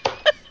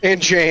and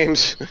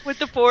James. With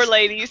the four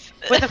ladies.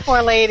 With the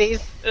four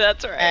ladies.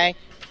 That's right.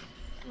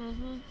 Okay.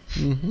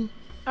 Mm-hmm.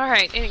 All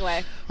right.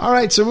 Anyway. All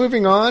right. So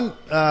moving on.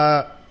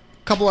 A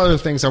couple other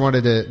things I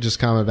wanted to just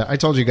comment about. I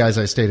told you guys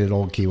I stayed at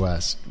Old Key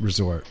West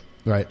Resort.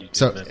 Right.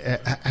 So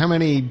how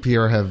many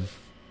here have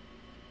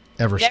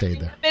ever stayed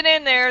there? Been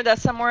in there.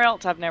 That's somewhere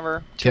else. I've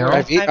never. Carol?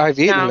 I've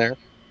eaten No. there.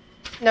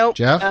 Nope.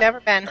 Jeff? Never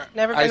been.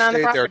 Never I been on the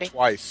stayed there property.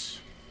 twice.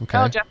 Okay.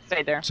 Oh, Jeff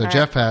stayed there. So All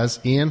Jeff has.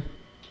 Ian?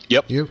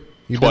 Yep. You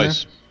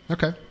Twice. been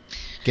there? Okay.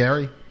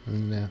 Gary?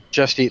 And,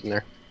 Just eaten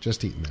there.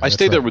 just eating there. I That's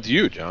stayed there right. with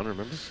you, John.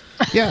 Remember?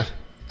 Yeah.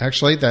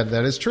 Actually, that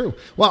is true.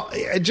 Well,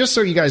 just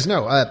so you guys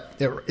know,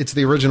 it's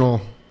the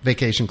original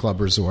Vacation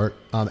Club resort.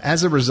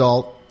 As a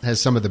result, has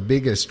some of the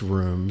biggest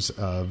rooms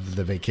of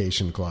the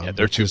vacation club. Yeah,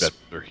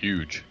 they're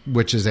huge.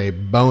 Which is a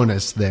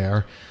bonus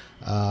there.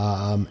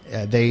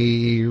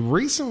 They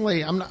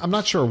recently, I'm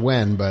not sure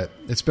when, but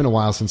it's been a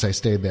while since I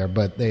stayed there,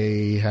 but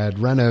they had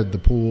renovated the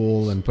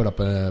pool and put up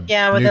a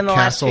within new the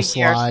last castle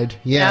few years. slide.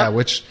 Yeah,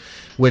 Yep.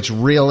 which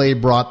really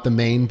brought the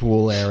main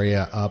pool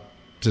area up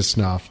to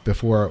snuff.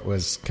 Before it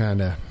was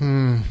kind of,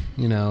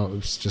 it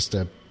was just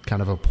a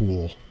kind of a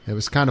pool. It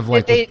was kind of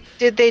like...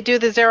 Did they do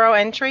the zero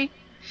entry?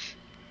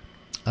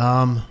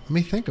 Let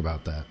me think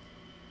about that.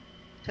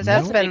 Because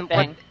that's No. been Big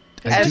thing.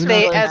 as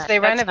they That's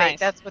renovate. nice.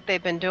 That's what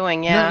they've been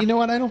doing. Yeah. No, you know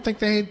what? I don't think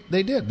they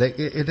did.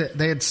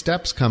 They had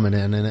steps coming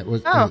in, and it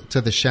was Oh.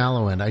 to the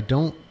shallow end.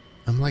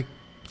 I'm like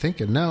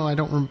thinking, no, I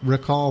don't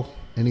recall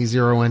any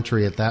zero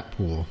entry at that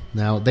pool.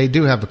 Now they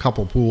do have a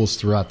couple pools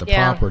throughout the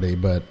property,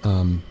 but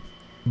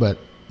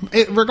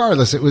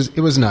regardless, it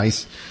was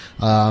nice,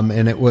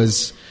 and it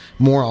was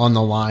more on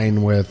the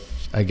line with,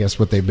 I guess,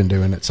 what they've been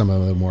doing at some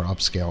of the more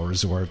upscale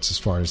resorts as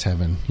far as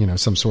having,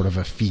 some sort of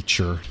a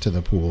feature to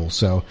the pool.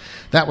 So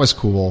that was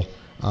cool.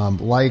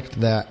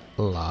 Liked that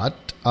a lot.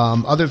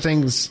 Other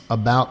things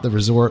about the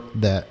resort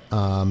that,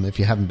 if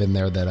you haven't been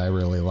there, that I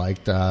really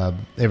liked, they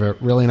have a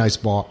really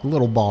nice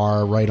little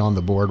bar right on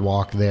the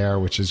boardwalk there,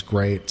 which is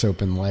great. It's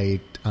open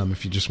late.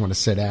 If you just want to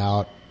sit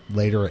out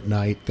later at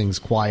night, things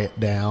quiet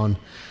down,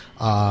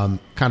 kind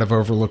of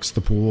overlooks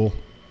the pool.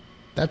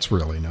 That's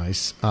really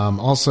nice.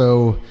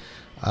 Also,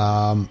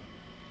 other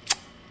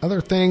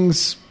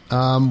things,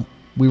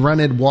 we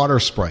rented water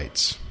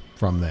Sprites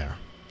from there.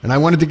 And I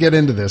wanted to get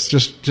into this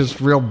just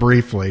real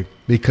briefly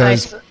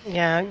because...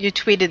 Yeah, you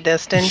tweeted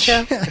this, didn't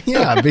you?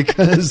 Yeah,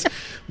 because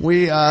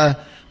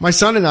my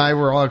son and I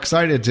were all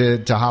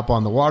excited to hop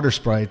on the water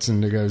Sprites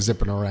and to go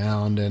zipping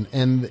around.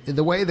 And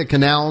the way the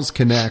canals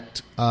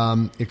connect,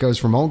 it goes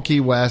from Old Key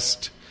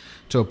West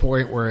to a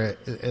point where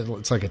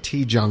it's like a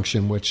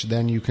T-junction, which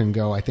then you can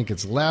go, I think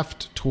it's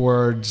left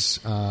towards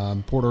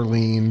Port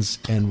Orleans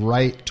and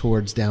right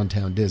towards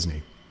downtown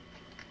Disney.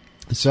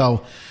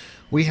 So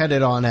we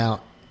headed on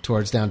out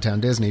towards downtown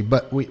Disney,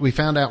 but we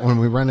found out when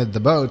we rented the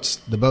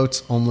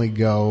boats only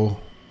go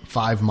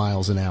 5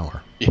 miles an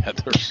hour. Yeah,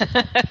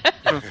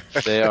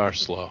 they are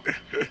slow.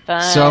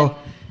 Fun. So,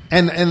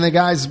 and the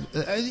guys,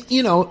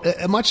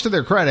 much to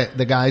their credit,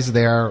 the guys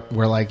there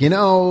were like,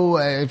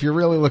 if you're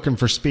really looking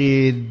for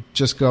speed,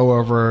 just go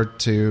over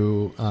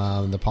to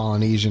the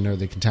Polynesian or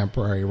the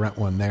Contemporary, rent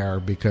one there,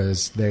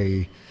 because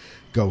they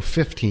go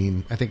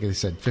 15, I think they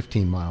said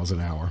 15 miles an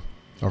hour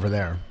over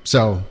there.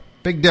 So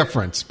big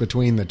difference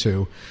between the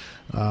two.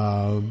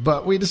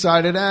 But we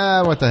decided,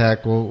 what the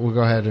heck, we'll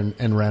go ahead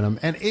and rent them.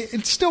 And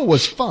it still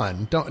was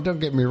fun. Don't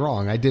get me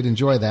wrong. I did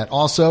enjoy that.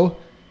 Also,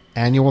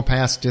 annual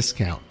pass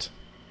discount.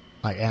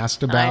 I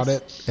asked about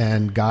it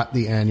and got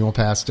the annual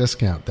pass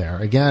discount there.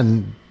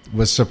 Again,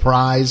 was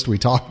surprised. We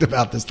talked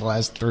about this the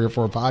last 3 or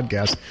 4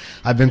 podcasts.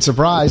 I've been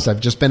surprised. I've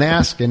just been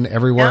asking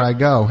everywhere I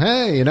go,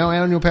 hey,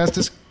 annual pass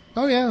discount.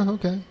 Oh, yeah,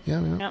 okay.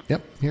 Yeah.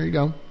 Yep, here you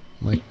go.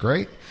 I'm like,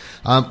 great.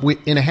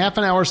 In a half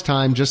an hour's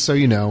time, just so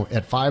you know,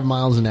 at 5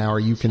 miles an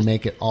hour, you can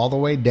make it all the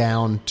way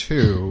down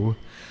to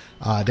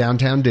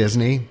downtown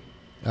Disney,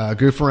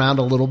 goof around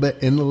a little bit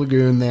in the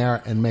lagoon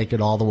there, and make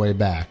it all the way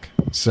back.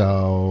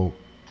 So,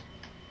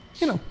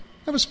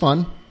 that was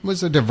fun. It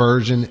was a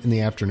diversion in the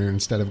afternoon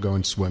instead of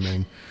going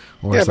swimming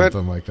or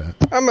something like that.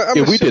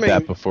 We did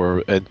that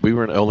before. We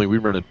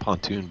rented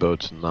pontoon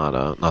boats and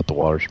not the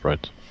water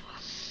Sprites.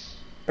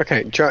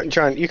 Okay,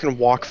 John, you can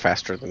walk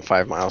faster than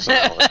 5 miles an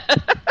hour.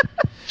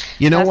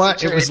 You know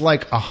what? It was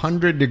like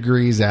 100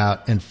 degrees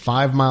out, and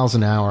 5 miles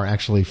an hour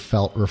actually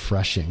felt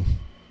refreshing.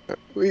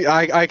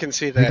 I can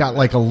see that. You got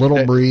like a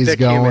little breeze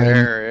going.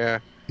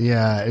 Air,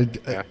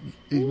 yeah.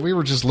 We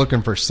were just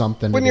looking for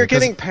something. When you're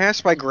getting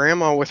passed by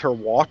Grandma with her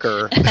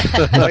walker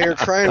while you're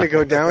trying to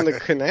go down the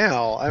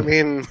canal,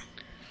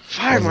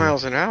 5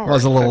 miles an hour. It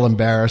was a little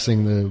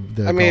embarrassing,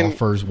 the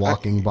golfers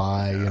walking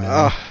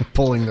by,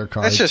 pulling their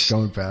carts,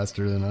 going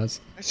faster than us.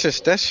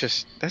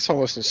 That's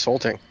almost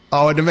insulting.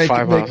 Oh, and to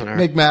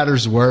make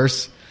matters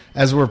worse,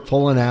 as we're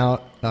pulling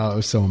out, it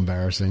was so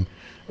embarrassing.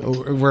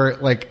 We're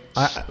like,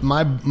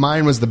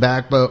 mine was the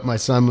back boat, my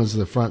son was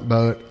the front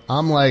boat.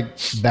 I'm like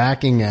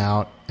backing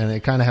out, and I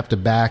kind of have to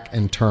back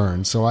and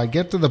turn. So I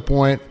get to the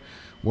point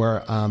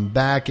where I'm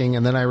backing,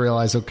 and then I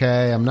realize,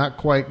 okay, I'm not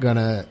quite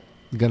gonna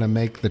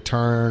make the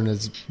turn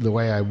as the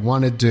way I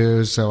wanted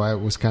to. So I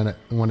was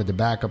wanted to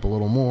back up a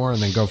little more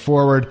and then go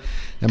forward.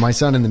 And my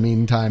son, in the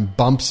meantime,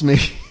 bumps me,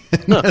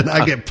 and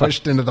I get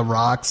pushed into the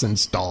rocks and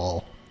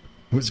stall.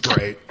 It was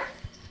great,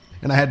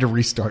 and I had to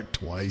restart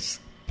twice.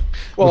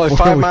 Well, at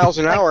 5 miles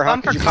an hour,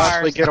 how could you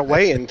possibly get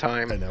away in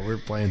time? I know, we're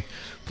playing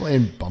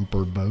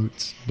bumper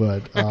boats,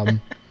 but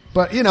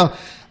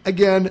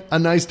again, a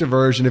nice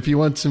diversion. If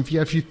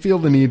you feel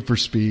the need for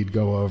speed,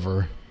 go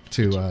over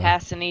to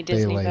pass any Bay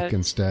Disney Lake boats?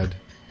 instead.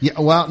 Yeah,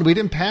 well, we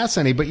didn't pass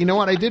any, but you know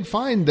what? I did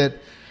find that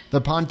the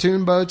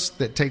pontoon boats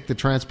that take the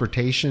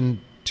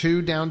transportation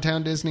to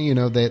downtown Disney,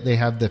 they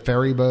have the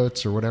ferry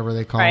boats or whatever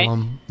they call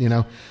them.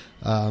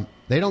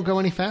 They don't go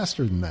any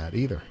faster than that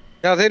either.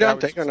 No, they don't.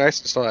 They go nice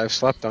and slow. I've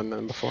slept on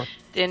them before.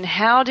 Then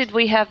how did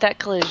we have that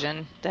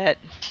collision that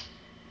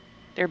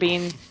they're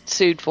being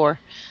sued for?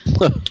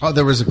 Oh,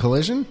 there was a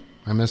collision?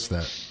 I missed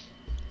that.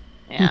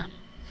 Yeah.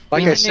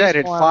 Like I said,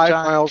 at 5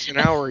 miles an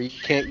hour, you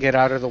can't get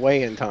out of the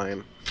way in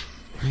time.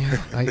 Yeah,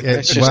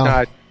 It's just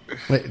not.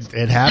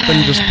 It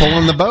happened just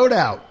pulling the boat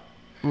out.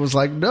 It was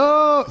like,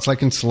 no. It's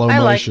like in slow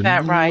motion. I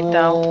like that ride,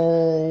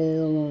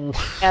 though.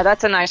 Yeah,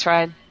 that's a nice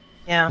ride.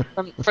 Yeah.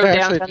 From I actually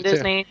downtown do, too.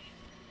 Disney.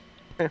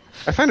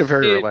 I find it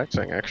very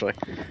relaxing, actually,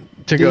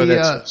 to go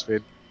that slow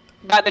speed.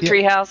 By the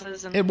tree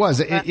houses. And it was.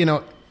 It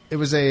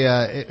was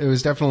it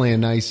was definitely a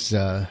nice.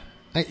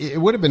 It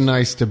would have been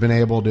nice to have been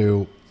able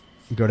to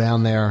go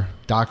down there,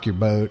 dock your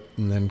boat,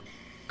 and then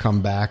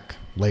come back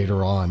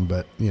later on.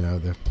 But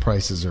the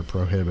prices are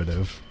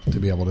prohibitive to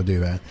be able to do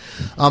that.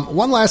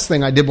 One last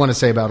thing I did want to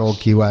say about Old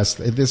Key West.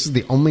 This is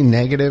the only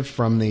negative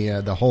from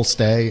the whole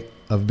stay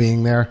of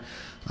being there,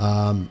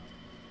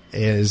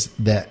 is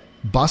that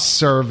bus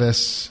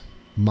service.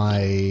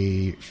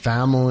 My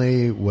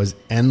family was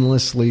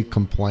endlessly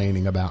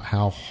complaining about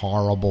how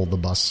horrible the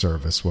bus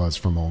service was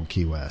from Old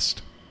Key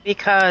West.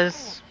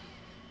 Because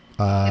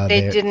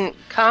they didn't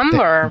come,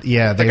 or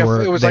they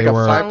were. It was they like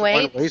were, a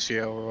 5-point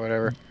ratio or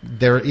whatever.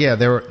 They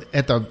were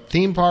at the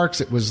theme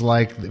parks. It was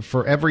like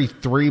for every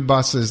 3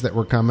 buses that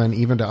were coming,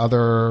 even to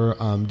other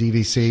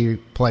DVC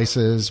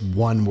places,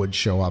 1 would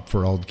show up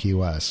for Old Key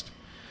West.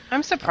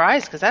 I'm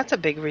surprised because that's a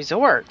big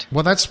resort.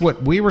 Well, that's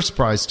what we were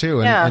surprised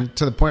too, and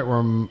to the point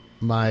where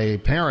my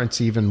parents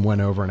even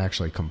went over and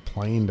actually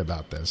complained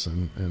about this,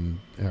 and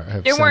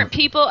have there weren't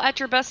people at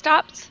your bus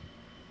stops?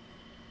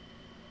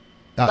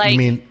 You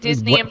mean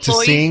Disney employees?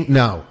 To seeing?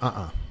 No,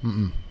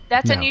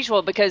 That's No.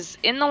 unusual because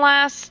in the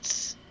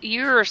last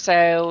year or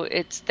so,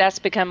 that's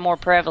become more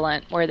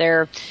prevalent where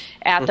they're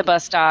at the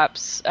bus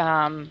stops.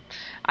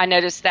 I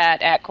noticed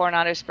that at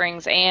Coronado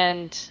Springs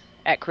and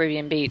at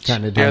Caribbean Beach.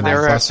 Kind of doing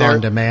that bus on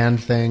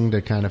demand thing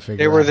to kind of figure.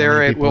 They were out how there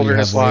many at people you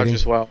Wilderness have Lodge waiting.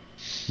 as well.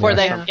 Where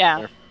they,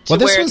 Well,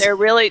 this where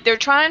was- they're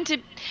trying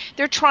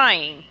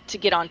to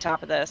get on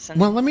top of this. And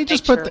Well, let me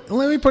just let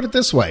me put it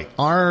this way: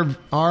 our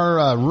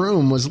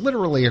room was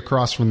literally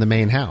across from the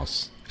main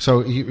house,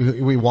 so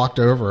we walked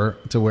over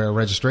to where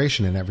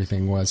registration and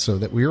everything was, so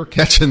that we were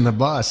catching the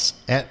bus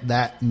at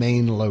that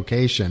main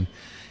location,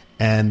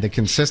 and the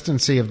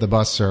consistency of the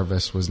bus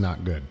service was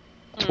not good.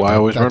 That's why I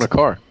always rent a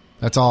car.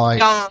 That's all I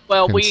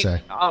can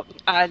say.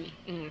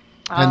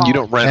 And you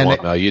don't rent one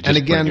now; you just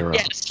again, bring your own.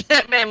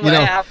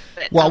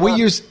 Yes, we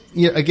used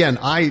again.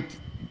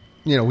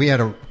 We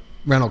had a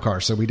rental car,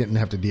 so we didn't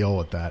have to deal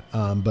with that.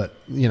 But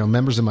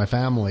members of my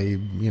family,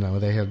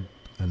 they had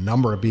a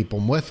number of people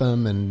with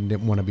them and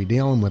didn't want to be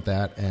dealing with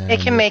that. And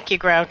It can make you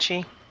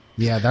grouchy.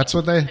 Yeah, that's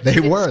what they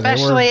were.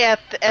 Especially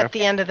at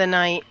the end of the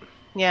night.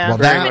 Yeah. Well,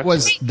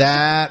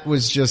 that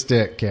was just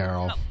it,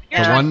 Carol.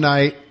 The one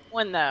night.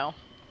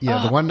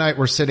 Yeah, the one night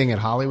we're sitting at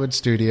Hollywood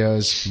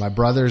Studios. My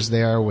brother's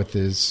there with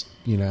his,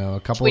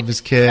 a couple of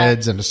his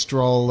kids and a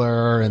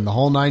stroller and the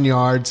whole 9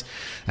 yards.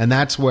 And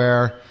that's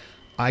where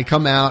I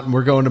come out and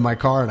we're going to my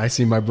car and I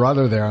see my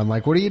brother there. I'm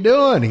like, what are you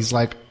doing? He's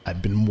like,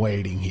 I've been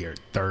waiting here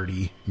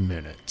 30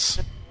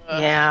 minutes.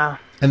 Yeah.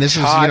 And this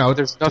is,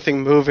 there's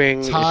nothing moving.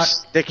 It's hot. It's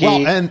sticky.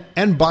 Well,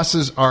 and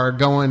buses are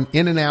going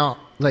in and out.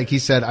 Like he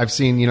said, I've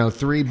seen,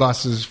 3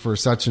 buses for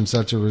such and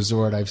such a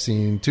resort. I've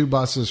seen 2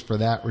 buses for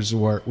that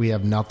resort. We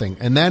have nothing.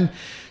 And then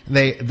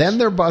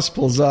their bus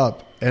pulls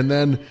up and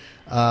then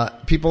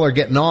people are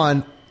getting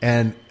on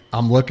and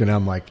I'm looking,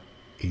 I'm like,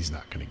 he's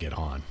not going to get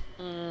on.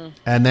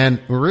 And then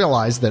we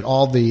realize that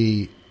all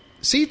the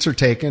seats are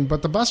taken,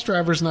 but the bus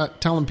driver's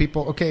not telling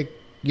people, okay,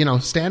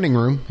 standing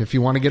room. If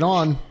you want to get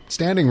on,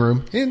 standing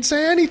room. He didn't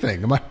say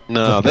anything.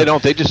 No, they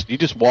don't. You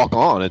just walk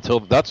on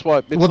until that's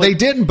why. Well, they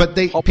didn't, but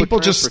people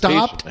just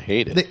stopped. I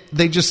hate it.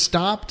 They just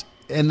stopped,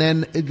 and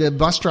then the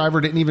bus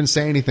driver didn't even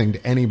say anything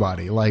to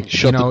anybody. Like,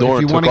 Shut the door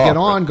if you and want to took get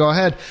off, on, go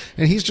ahead.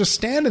 And he's just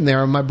standing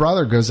there, and my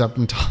brother goes up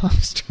and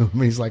talks to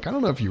him. He's like, I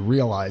don't know if you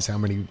realize how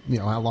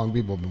long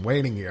people have been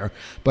waiting here,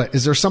 but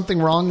is there something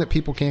wrong that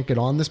people can't get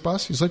on this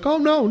bus? He's like, oh,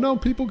 no,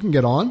 people can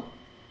get on.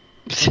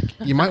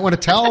 You might want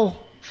to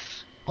tell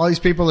all these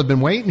people have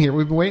been waiting here.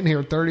 We've been waiting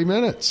here 30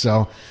 minutes.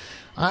 So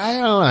I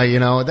don't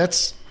know.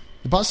 That's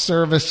the bus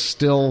service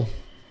still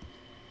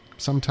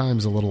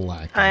sometimes a little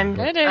lacking. I'm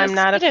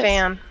not a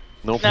fan.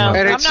 Nope. No,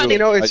 And I'm it's, not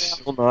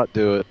I will not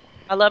do it.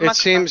 I love my it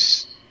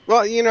seems.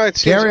 Well, it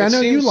seems. Gary, I it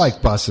know you seems-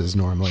 like buses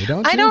normally,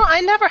 don't you?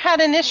 I never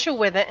had an issue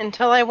with it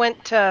until I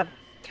went to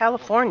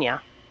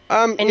California.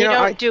 And you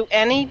don't do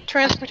any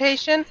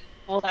transportation?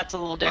 Well, that's a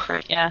little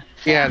different, yeah.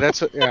 Yeah,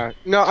 that's yeah.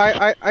 No,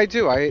 I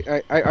do.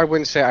 I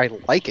wouldn't say I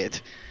like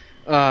it,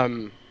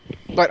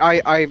 but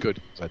I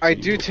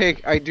do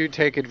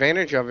take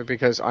advantage of it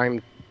because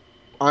I'm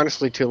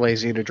honestly too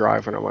lazy to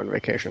drive when I'm on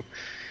vacation,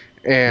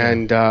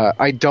 and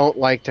I don't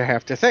like to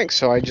have to think.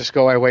 So I just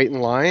go. I wait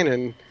in line,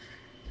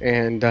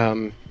 and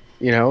the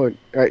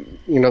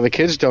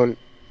kids don't.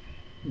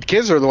 The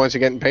kids are the ones who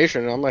get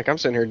impatient. And I'm like, I'm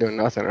sitting here doing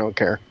nothing. I don't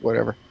care.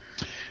 Whatever.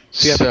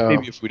 See, I think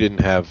maybe if we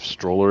didn't have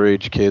stroller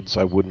age kids,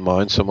 I wouldn't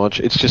mind so much.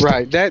 It's just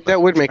right. That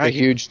would make a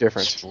huge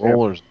difference.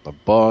 Strollers, the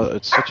bus.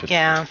 It's such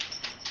a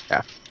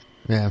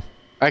yeah.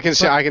 I can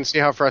see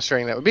how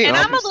frustrating that would be. And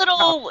I'm a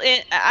little.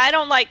 I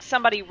don't like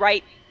somebody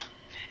right.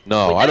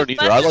 No, I don't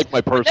either. I like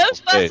my personal.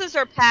 Those buses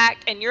are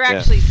packed, and you're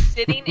actually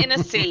sitting in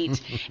a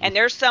seat, and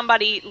there's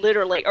somebody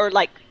literally, or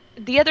like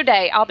the other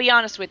day. I'll be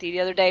honest with you. The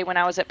other day when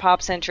I was at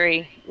Pop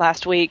Century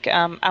last week,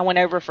 I went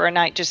over for a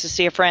night just to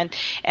see a friend,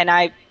 and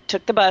I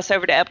took the bus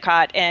over to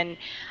Epcot, and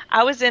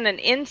I was in an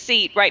in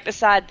seat right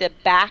beside the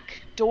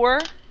back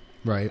door.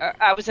 Right.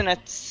 I was in a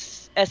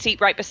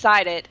seat right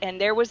beside it, and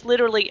there was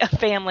literally a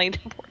family.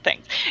 Poor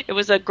things. It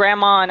was a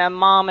grandma and a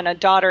mom and a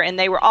daughter, and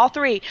they were all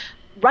three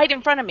right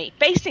in front of me,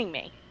 facing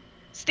me,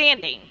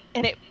 standing,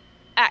 and it.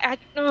 I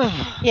don't.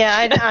 Yeah,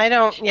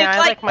 I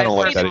like my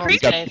personal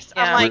space.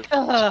 I'm like,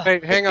 ugh. Hey,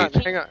 hang on.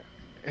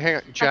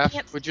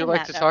 Jeff, would you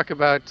like to talk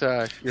about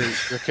your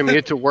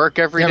commute to work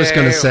every day? I was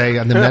going to say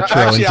on the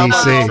metro in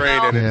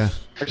DC. Yeah.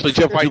 Actually,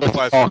 Jeff, would you like to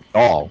talk at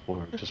all?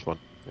 Or just one?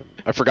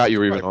 I forgot you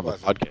were even on the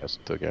podcast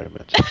until Gary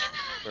mentioned.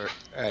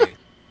 Hey.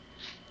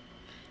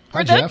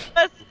 Hi, Jeff.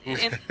 But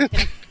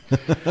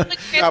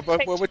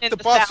with the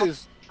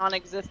buses,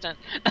 non-existent.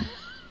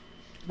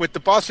 With the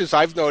buses,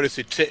 I've noticed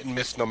it's hit and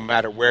miss no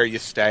matter where you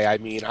stay. I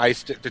mean,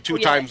 the two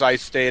times I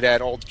stayed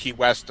at Old Key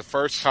West, the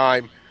first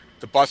time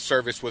the bus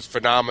service was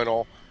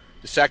phenomenal.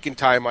 The second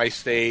time I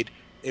stayed,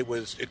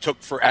 it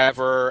took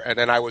forever, and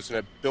then I was in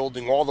a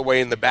building all the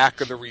way in the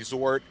back of the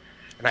resort,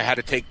 and I had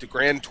to take the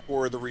grand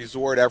tour of the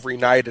resort every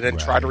night, and then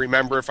try to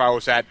remember if I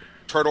was at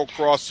Turtle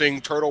Crossing,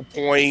 Turtle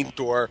Point,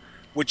 or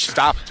which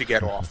stop to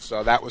get off.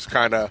 So that was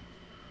kind of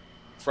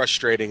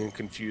frustrating and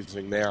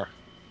confusing there.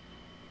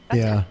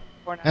 Yeah.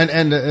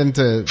 And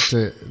to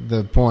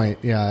the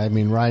point, I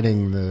mean,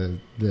 riding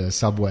the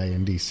subway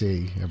in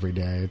DC every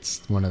day,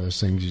 it's one of those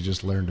things you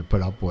just learn to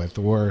put up with,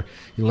 or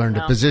you learn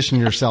to position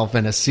yourself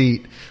in a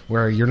seat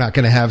where you're not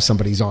going to have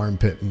somebody's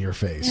armpit in your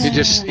face.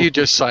 You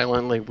just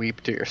silently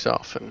weep to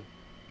yourself, and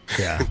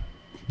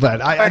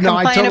But I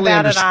totally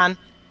understand.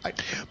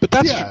 But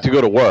that's to go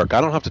to work.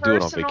 I don't have to do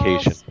it on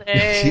vacation.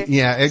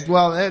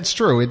 Well, it's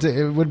true.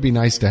 It would be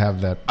nice to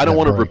have that. I don't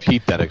want to break.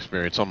 repeat that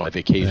experience on my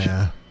vacation.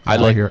 Yeah. I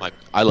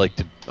like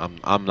to.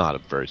 I'm not a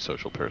very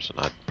social person.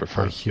 I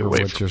prefer to hear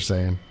away what from you're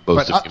saying.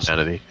 Most of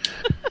humanity.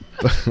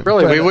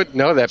 Really, we wouldn't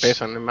know that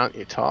based on the amount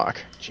you talk.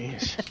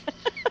 Jeez.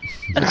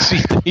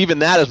 See, even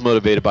that is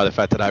motivated by the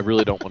fact that I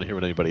really don't want to hear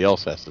what anybody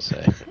else has to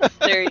say.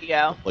 There you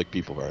go. Like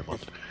people very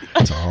much.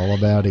 It's all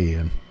about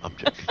Ian. I'm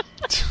joking.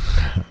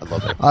 I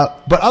love it.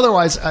 But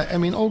otherwise, I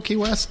mean, Old Key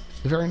West,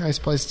 a very nice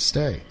place to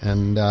stay,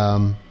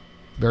 and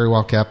very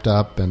well kept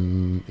up,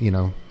 and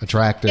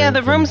attractive. Yeah,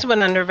 the rooms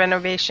went under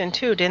renovation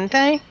too, didn't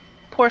they?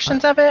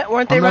 Portions of it,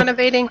 weren't they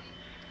renovating?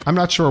 I'm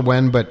not sure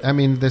when, but I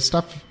mean, the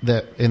stuff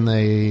that in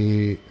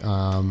the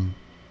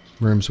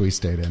rooms we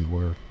stayed in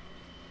were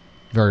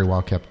very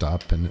well kept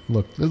up, and it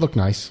looked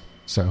nice.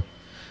 So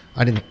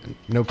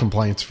no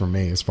complaints from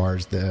me as far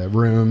as the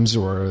rooms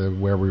or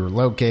where we were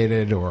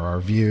located or our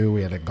view.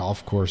 We had a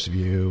golf course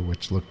view,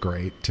 which looked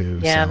great too.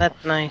 Yeah, so,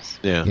 that's nice.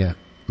 Yeah,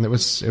 it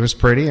was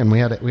pretty, and we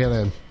had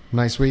a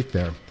nice week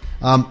there.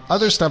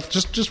 Other stuff,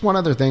 just one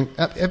other thing.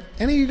 Have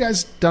any of you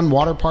guys done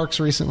Waterparks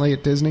recently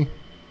at Disney?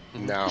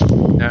 No,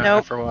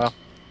 not for a while.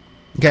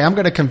 Okay, I'm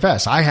going to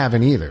confess, I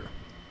haven't either.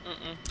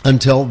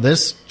 Until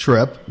this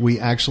trip, we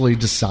actually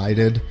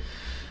decided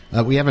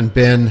we haven't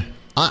been.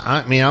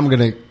 I mean, I'm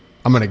going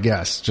to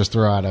guess, just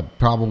throw out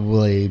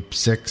probably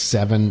 6,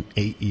 7,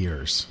 8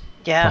 years.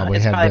 Yeah,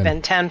 it's probably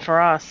been 10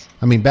 for us.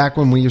 I mean, back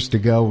when we used to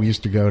go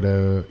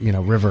to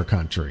River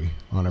Country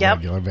on a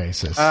regular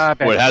basis.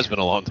 It has been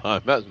a long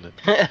time, hasn't it?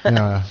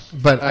 Yeah,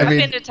 but I've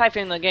been to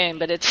Typhoon Lagoon,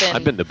 but it's been.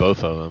 I've been to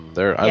both of them.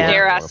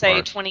 Dare I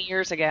say, 20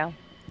 years ago.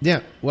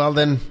 Yeah, well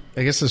then,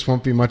 I guess this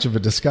won't be much of a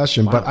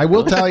discussion, but I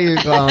will tell you,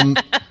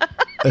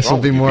 this will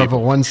be more of a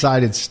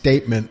one-sided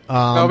statement.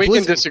 No, we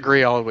can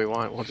disagree all we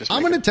want.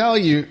 I'm going to tell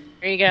you.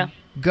 There you go.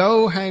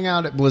 Go hang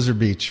out at Blizzard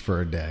Beach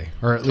for a day,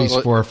 or at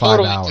least 4 or 5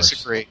 hours.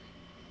 Disagree.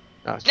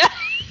 No.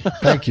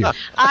 Thank you.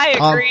 I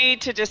agree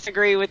to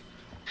disagree with.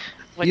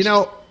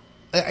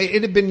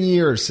 It had been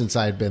years since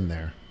I had been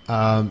there.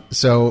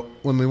 So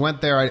when we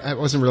went there, I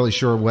wasn't really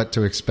sure what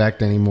to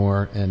expect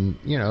anymore, and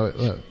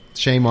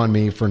shame on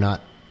me for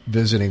not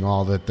visiting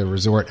all that the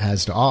resort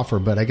has to offer.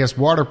 But I guess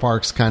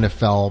Waterparks kind of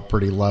fell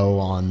pretty low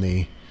on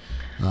the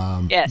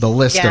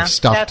list of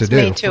stuff to do.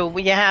 Me too.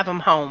 You have them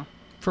home.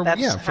 For how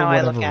whatever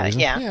I look at reason.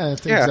 it. Yeah,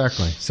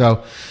 exactly.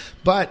 So,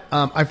 but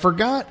I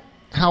forgot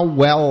how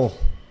well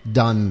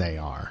done they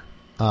are.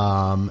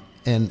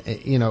 And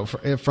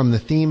from the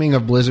theming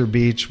of Blizzard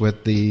Beach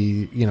with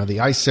the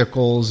the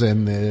icicles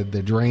and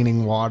the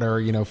draining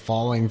water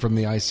falling from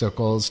the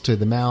icicles to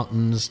the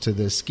mountains to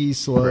the ski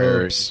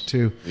slopes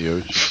to the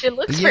ocean. It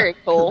looks very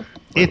cool.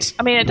 It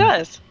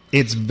does.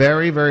 It's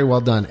very, very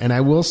well done, and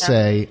I will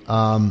say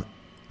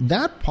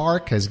that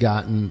park has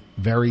gotten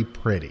very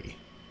pretty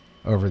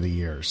over the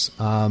years.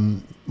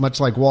 Much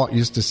like Walt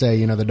used to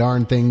say, the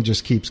darn thing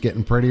just keeps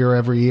getting prettier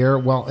every year.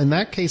 Well, in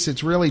that case,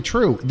 it's really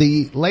true.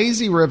 The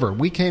lazy river,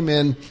 we came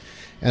in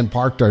and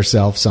parked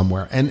ourselves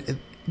somewhere, and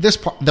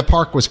the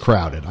park was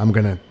crowded. I'm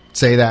going to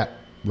say that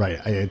right.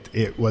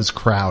 It was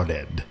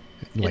crowded,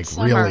 like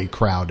really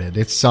crowded.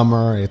 It's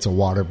summer. It's a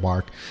water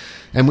park.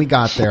 And we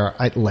got there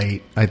at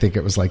late. I think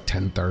it was like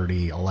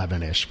 10:30,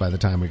 11-ish by the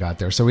time we got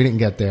there. So we didn't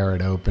get there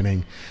at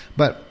opening.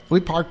 But we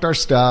parked our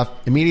stuff,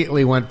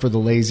 immediately went for the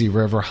lazy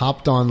river,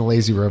 hopped on the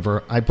lazy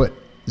river. I put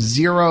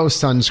 0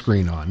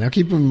 sunscreen on. Now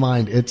keep in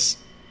mind, it's,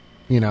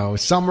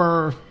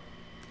 summer.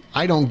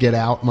 I don't get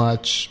out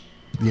much.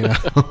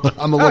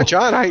 I'm a little.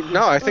 John,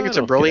 I think it's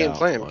a brilliant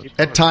plan.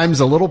 At times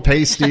a little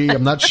pasty.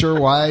 I'm not sure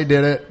why I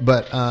did it,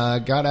 but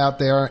got out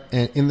there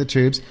and in the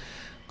tubes.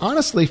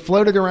 Honestly,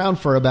 floated around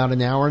for about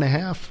an hour and a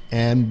half,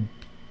 and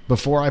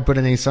before I put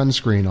any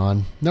sunscreen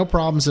on, no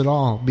problems at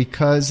all,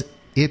 because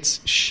it's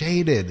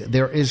shaded.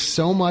 There is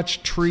so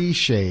much tree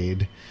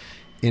shade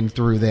in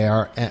through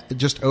there,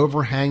 just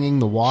overhanging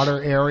the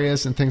water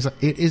areas and things.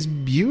 It is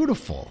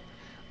beautiful.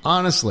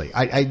 Honestly,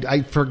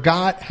 I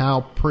forgot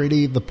how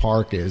pretty the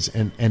park is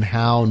and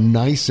how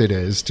nice it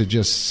is to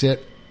just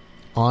sit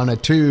on a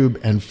tube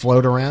and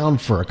float around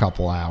for a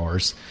couple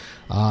hours.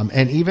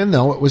 And even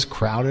though it was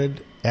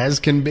crowded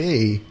as can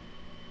be,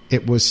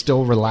 it was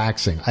still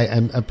relaxing.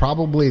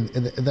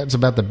 That's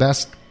about the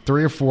best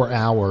 3 or 4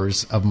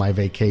 hours of my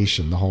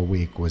vacation the whole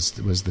week was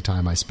the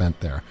time I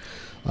spent there.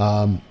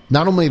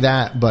 Not only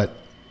that, but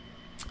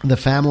the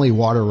family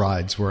water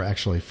rides were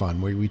actually fun.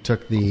 We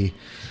took the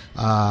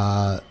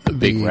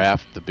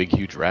big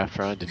huge raft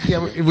ride.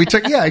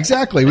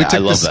 Exactly. We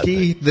took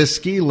the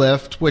ski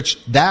lift,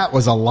 which that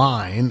was a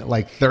line,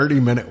 like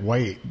 30-minute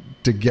wait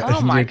to get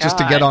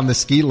to get on the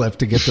ski lift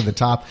to get to the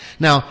top.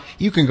 Now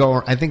you can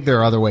go. I think there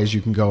are other ways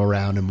you can go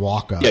around and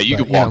walk up. Yeah, you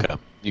can walk up.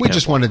 We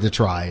just wanted to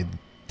try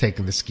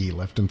taking the ski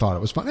lift and thought it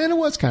was fun, and it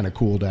was kind of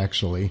cool to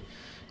actually,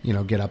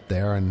 get up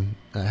there and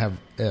have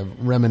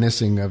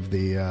reminiscing of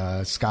the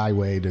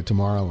Skyway to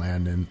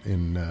Tomorrowland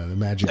in the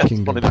Magic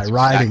Kingdom by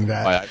riding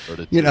that.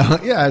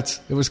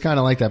 It was kind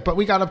of like that. But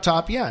we got up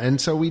top,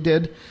 and so we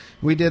did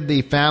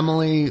the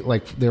family,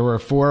 like there were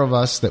 4 of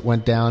us that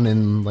went down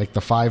in like the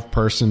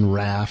 5-person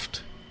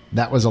raft.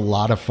 That was a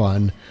lot of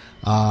fun.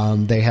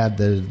 They had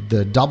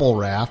the double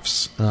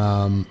rafts,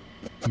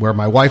 where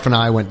my wife and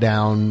I went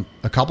down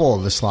a couple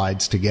of the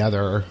slides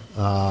together,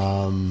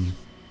 a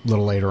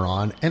little later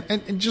on.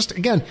 And just,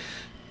 again,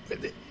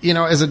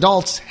 as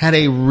adults, had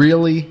a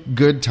really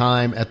good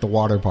time at the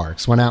water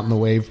parks. Went out in the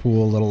wave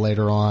pool a little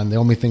later on. The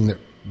only thing that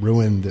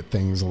ruined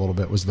things a little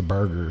bit was the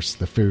burgers,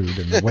 the food,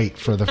 and the wait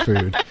for the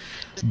food.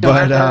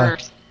 But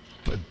burgers.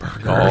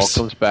 It all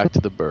comes back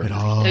to the burgers.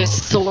 Those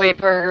soy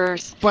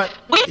burgers. But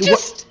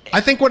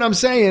I think what I'm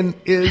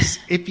saying is,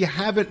 if you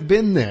haven't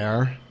been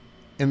there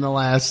in the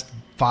last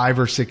 5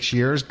 or 6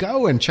 years,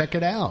 go and check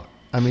it out.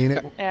 I mean,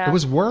 it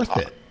was worth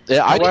it.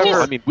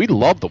 Yeah, we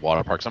love the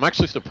water parks. I'm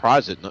actually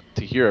surprised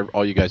to hear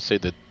all you guys say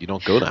that you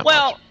don't go that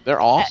much.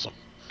 They're awesome.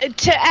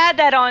 To add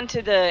that on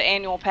to the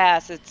annual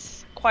pass,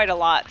 it's quite a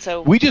lot.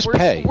 So we just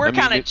pay. We're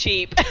kind of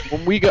cheap.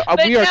 When we go,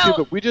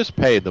 but we just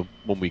pay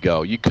when we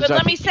go. But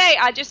let me say,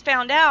 I just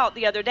found out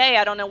the other day,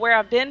 I don't know where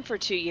I've been for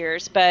 2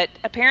 years, but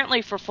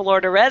apparently for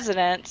Florida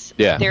residents,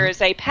 there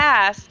is a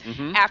pass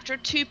after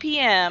 2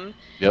 p.m.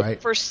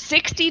 For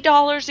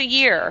 $60 a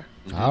year.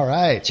 All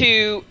right.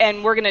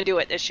 And we're going to do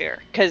it this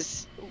year,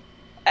 because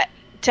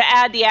to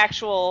add the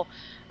actual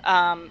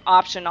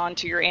option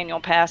onto your annual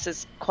pass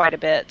is quite a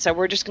bit. So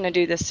we're just going to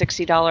do the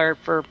 $60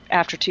 for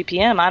after 2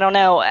 p.m. I don't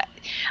know.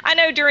 I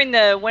know during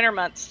the winter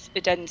months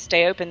it doesn't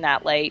stay open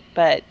that late,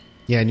 but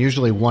and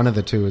usually one of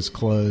the two is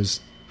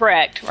closed.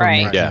 Correct,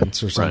 right? Or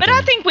something. But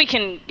I think we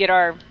can get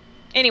our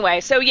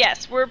anyway. So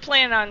yes, we're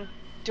planning on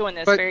doing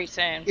this very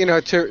soon.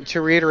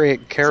 To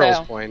reiterate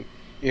Carol's point,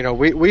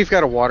 we've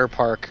got a water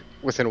park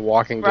within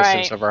walking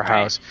distance of our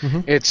house.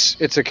 Mm-hmm.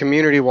 It's a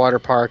community water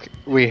park.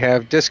 We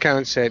have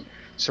discounts at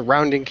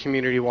surrounding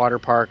community water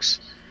parks.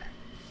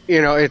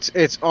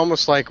 It's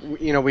almost like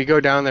we go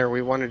down there,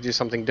 we want to do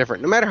something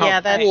different, no matter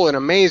how cool and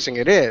amazing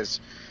it is.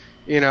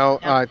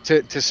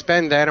 To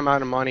spend that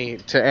amount of money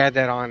to add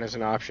that on as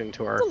an option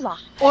to our.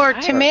 Or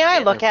to me, I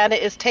look at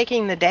it as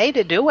taking the day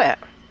to do it.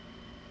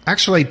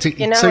 Actually,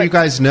 you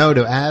guys know,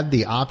 to add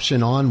the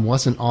option on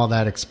wasn't all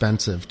that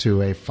expensive.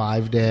 To a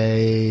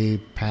 5-day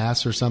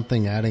pass or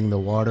something, adding the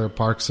water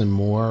parks and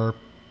more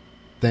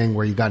thing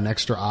where you got an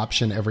extra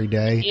option every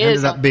day.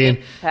 It ended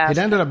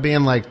up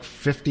being like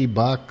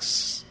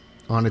 $50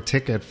 on a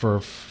ticket for a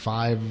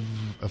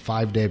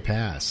 5-day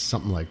pass,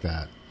 something like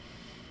that.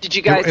 Did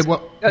you guys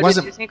go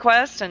to Disney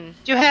Quest? And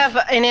do you have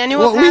an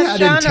annual pass,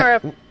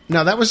 John?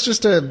 No, that was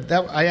just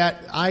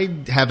I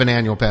have an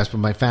annual pass, but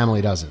my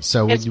family doesn't.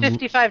 So it's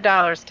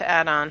 $55 to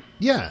add on.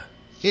 Yeah.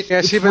 But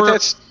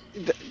that's.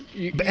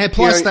 And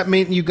plus, that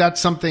meant you got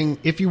something.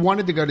 If you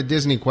wanted to go to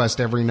Disney Quest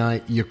every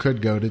night, you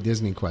could go to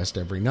Disney Quest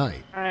every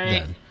night. Right.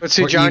 Then. But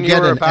see, John, you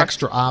get an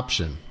extra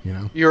option.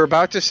 You were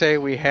about to say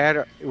we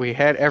had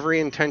every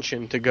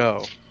intention to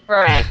go.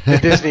 Right. the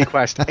Disney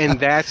Quest, and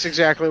that's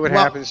exactly what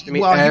happens to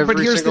me every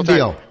but here's single the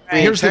deal. time. I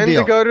Here's the intend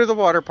deal. to go to the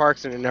water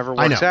parks, and it never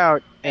works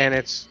out, and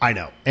it's... I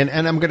know. And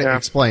I'm going to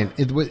explain.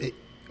 It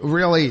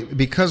really,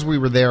 because we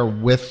were there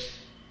with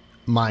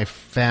my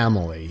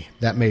family,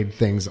 that made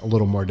things a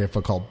little more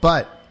difficult.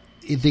 But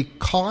the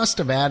cost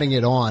of adding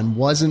it on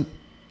wasn't...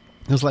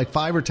 It was like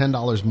 $5 or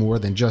 $10 more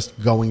than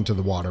just going to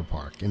the water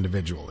park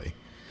individually.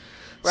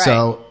 Right.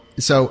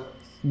 So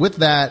with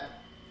that,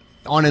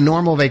 on a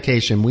normal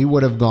vacation, we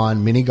would have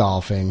gone mini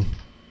golfing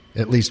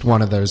at least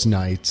one of those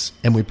nights,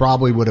 and we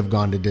probably would have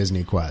gone to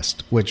Disney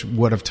Quest, which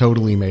would have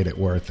totally made it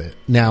worth it.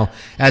 Now,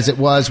 as it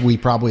was, we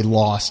probably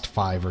lost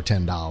 $5 or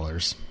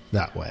 $10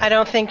 that way. I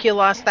don't think you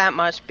lost that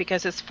much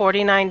because it's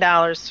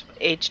 $49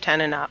 age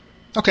 10 and up.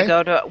 Okay. To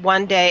go to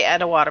one day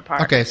at a water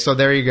park. Okay, so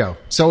there you go.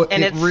 So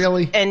And it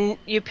really... And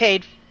you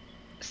paid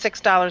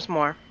 $6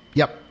 more.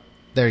 Yep,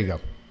 there you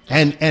go.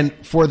 And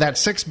for that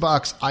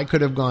 $6, I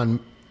could have gone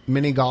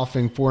mini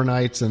golfing 4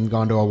 nights and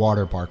gone to a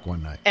water park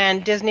one night.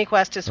 And Disney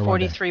Quest is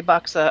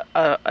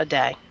 $43 a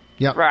day.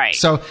 Yep. Right.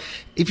 So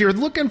if you're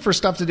looking for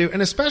stuff to do,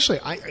 and especially,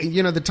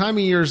 the time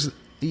of years,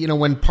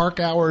 when park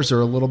hours are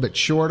a little bit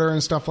shorter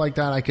and stuff like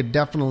that, I could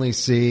definitely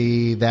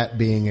see that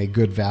being a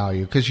good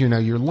value because,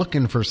 you're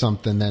looking for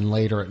something then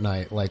later at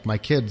night. Like my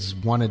kids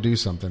want to do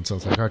something. So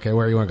it's like, okay,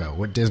 where do you want to go?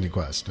 What Disney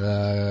Quest?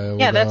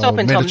 That's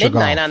open till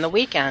midnight on the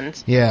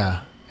weekends.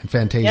 Yeah. And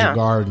Fantasia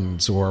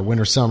Gardens or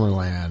Winter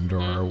Summerland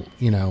or,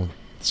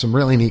 some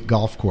really neat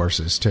golf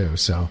courses too.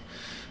 So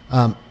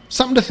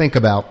something to think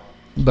about,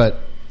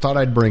 but thought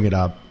I'd bring it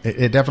up.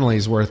 It definitely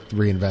is worth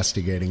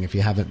reinvestigating if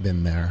you haven't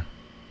been there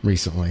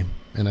recently.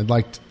 And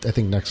I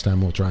think next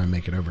time we'll try and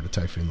make it over to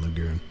Typhoon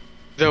Lagoon.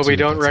 Though we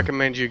don't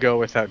recommend you go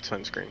without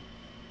sunscreen.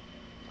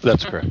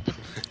 That's correct.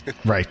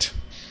 Right.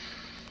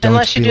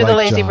 Unless you do the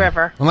Lazy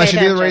River. Unless you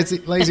do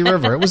the Lazy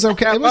River. It was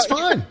okay. It was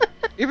fine.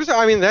 It was.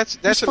 I mean, that's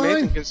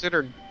amazing fine.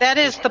 considered. That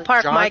is the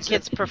park my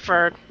kids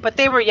preferred, but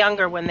they were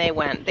younger when they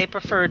went. They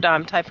preferred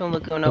Typhoon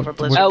Lagoon over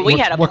Blizzard. we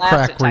had a What blast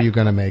crack were you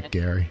going to make,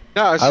 Gary?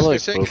 No, I was just like going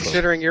to say, both of them.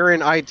 considering you're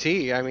in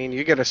IT, I mean,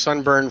 you get a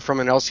sunburn from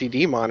an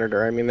LCD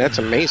monitor. I mean, that's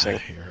amazing.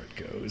 Here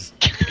it goes.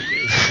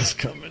 It's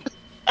coming.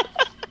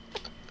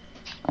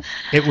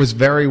 It was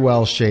very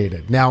well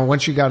shaded. Now,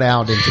 once you got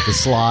out into the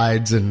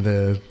slides and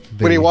the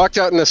When he walked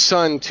out in the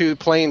sun, 2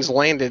 planes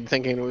landed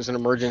thinking it was an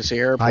emergency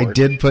airport. I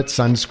did put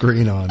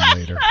sunscreen on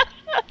later.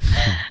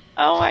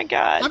 Oh my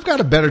God. I've got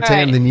a better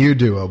tan than you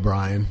do,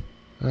 O'Brien.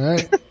 All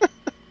right?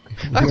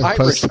 I'm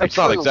Irish. That's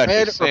not exactly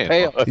Red the or same.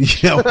 pale.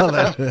 Yeah, well,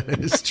 that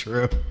is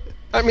true.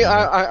 I mean,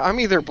 I'm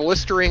either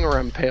blistering or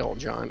I'm pale,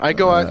 John. I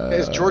go out,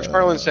 as George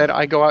Carlin said,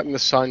 I go out in the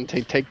sun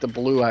to take the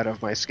blue out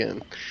of my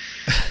skin.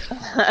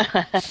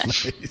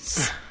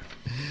 Nice.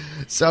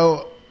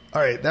 So,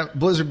 all right, that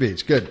Blizzard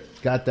Beach, good,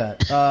 got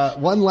that.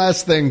 One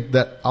last thing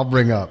that I'll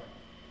bring up,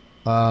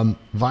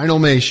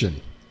 Vinylmation.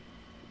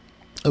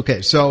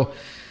 Okay, so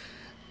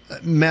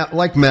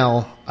like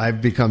Mel,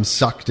 I've become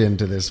sucked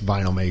into this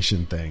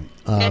Vinylmation thing.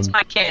 It's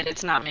my kid.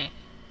 It's not me.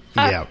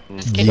 Yeah,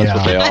 Just kidding. That's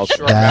what they all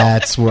say.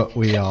 that's what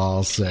we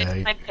all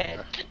say. It's my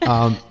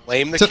kid.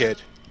 Blame the to,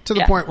 kid. To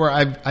the point where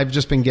I've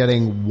just been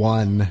getting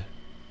one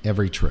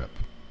every trip,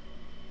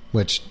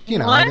 which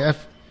What?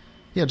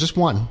 just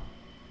one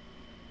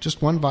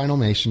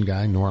Vinylmation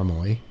guy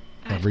normally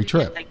every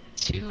trip. Like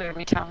 2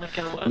 every time we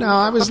go. No,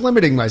 I was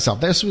limiting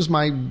myself. This was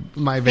my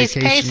He's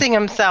vacation. pacing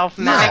himself,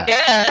 Matt.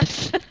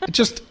 Yes.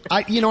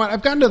 You know what?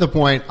 I've gotten to the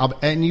point,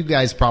 and you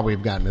guys probably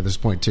have gotten to this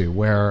point too,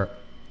 where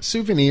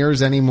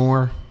souvenirs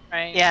anymore.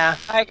 Right. Yeah.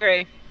 I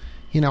agree.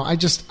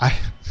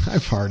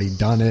 I've already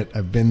done it.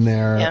 I've been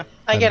there. Yeah.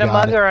 I I've get a got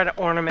mug it. or an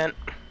ornament.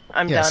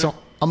 I'm done. So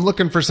I'm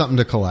looking for something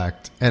to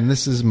collect, and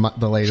this is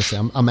the latest.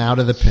 I'm out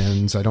of the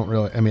pins. I don't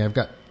really. I mean, I've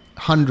got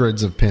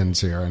hundreds of pins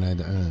here, and I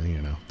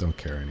don't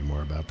care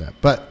anymore about that.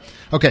 But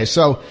okay,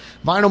 so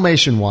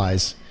Vinylmation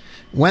wise,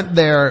 went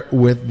there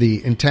with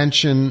the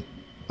intention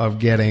of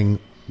getting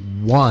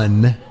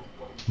one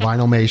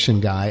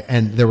Vinylmation guy,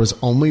 and there was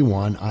only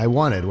one I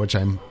wanted, which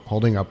I'm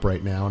holding up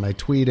right now, and I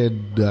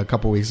tweeted a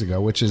couple weeks ago,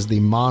 which is the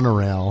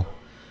monorail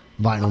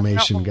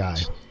Vinylmation guy.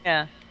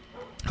 Yeah.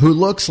 Who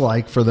looks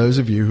like, for those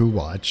of you who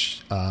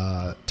watch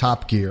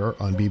Top Gear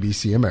on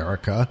BBC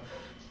America,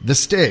 the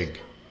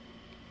Stig,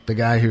 the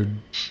guy who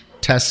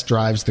test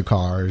drives the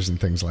cars and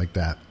things like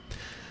that.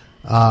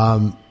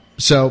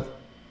 So,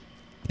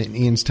 and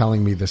Ian's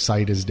telling me the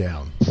site is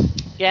down.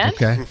 Yeah.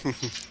 Okay.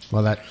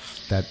 Well, that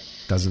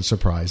doesn't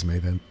surprise me.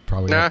 Then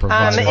probably Nah. not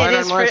provide. Fine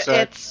on my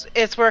side.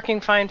 It's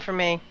working fine for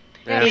me.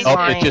 Yeah. He's Oh,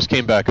 lying. it just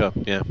came back up.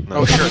 Yeah. No.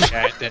 Oh, sure.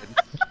 Yeah, it did.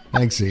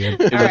 Thanks, Ian. It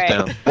was right.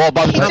 down. Well,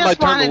 by the He time I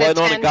just turned the wanted light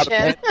on and got the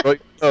attention.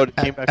 pen, it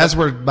came back As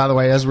up. by the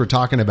way, as we're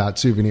talking about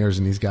souvenirs,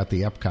 and he's got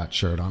the Epcot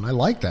shirt on. I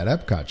like that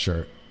Epcot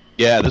shirt.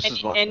 Yeah, this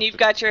is one. And you've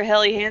got your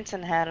Helly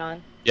Hansen hat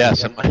on.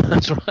 Yes, and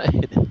that's right.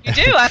 You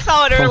do. I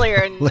saw it earlier,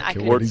 and Look I at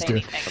couldn't what he's say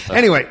doing. anything.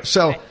 Anyway,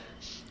 so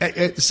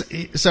Okay.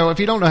 so if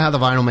you don't know how the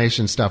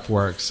Vinylmation stuff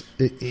works,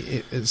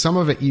 some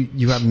of it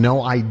you have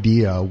no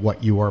idea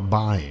what you are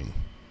buying.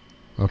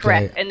 Okay.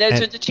 Correct. And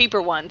those are the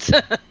cheaper ones.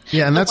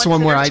 Yeah, and that's the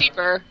one where I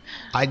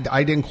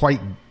I didn't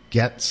quite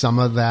get some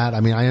of that.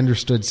 I mean, I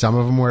understood some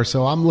of them were,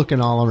 so I'm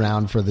looking all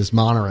around for this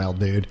monorail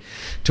dude,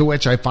 to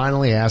which I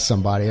finally asked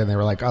somebody, and they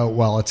were like, oh,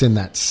 well, it's in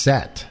that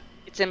set.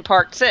 It's in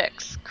Park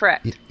 6,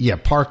 correct. Yeah,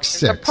 Park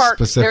 6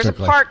 specifically. There's a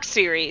park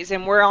series,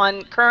 and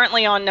we're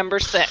currently on number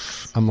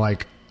 6. I'm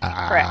like,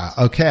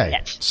 okay.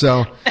 Yes.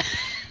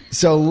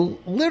 So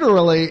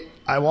literally,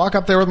 I walk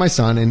up there with my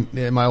son,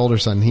 and my older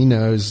son, he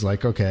knows,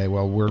 like, okay,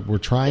 well, we're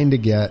trying to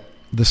get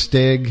the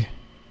Stig,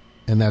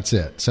 and that's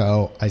it.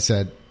 So I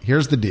said,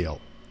 here's the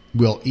deal.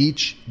 We'll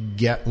each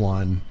get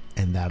one,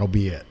 and that'll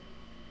be it.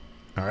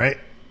 All right?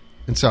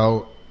 And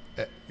so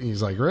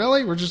he's like,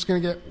 really? We're just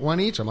going to get one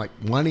each? I'm like,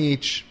 one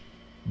each.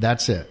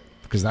 That's it.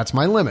 Because that's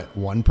my limit.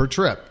 One per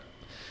trip.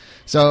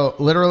 So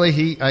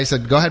literally, I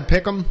said, go ahead,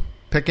 pick them.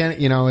 Pick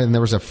any, and there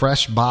was a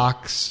fresh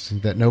box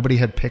that nobody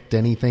had picked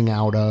anything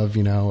out of,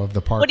 of the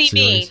park. What do you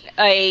series. mean?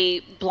 A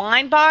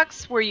blind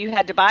box where you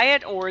had to buy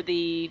it, or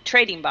the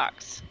trading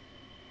box?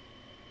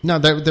 No,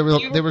 there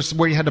was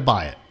where you had to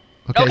buy it.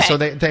 Okay. So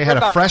they had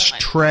a fresh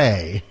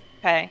tray.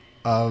 Okay.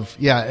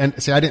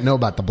 And see, I didn't know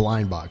about the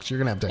blind box. You're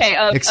gonna have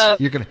to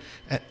you're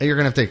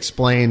gonna have to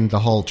explain the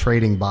whole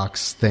trading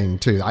box thing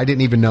too. I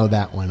didn't even know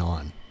that went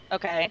on.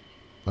 Okay.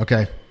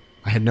 I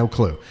had no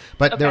clue.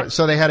 But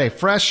so they had a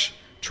fresh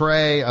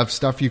tray of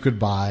stuff you could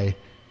buy.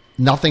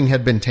 Nothing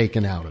had been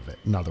taken out of it.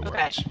 In other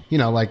words,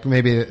 like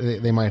maybe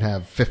they might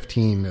have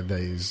 15 of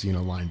these,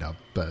 lined up,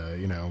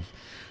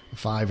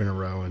 5 in a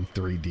row and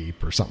 3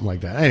 deep or something like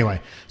that. Anyway,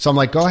 so I'm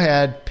like, go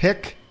ahead,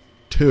 pick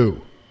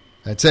 2.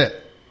 That's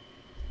it.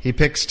 He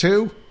picks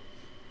 2.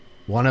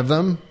 One of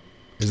them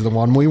is the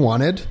one we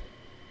wanted,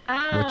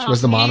 which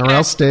was the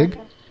monorail Stig.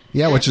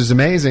 Yeah, which is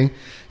amazing.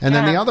 And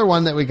then the other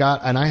one that we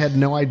got, and I had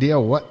no idea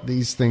what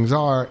these things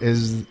are,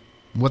 is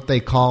what they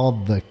call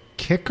the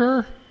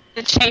kicker.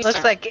 The chaser.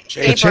 Looks like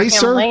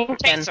chaser?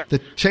 Lincoln. The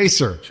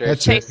chaser.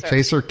 That's it.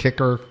 Chaser,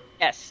 kicker.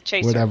 Yes,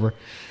 chaser. Whatever.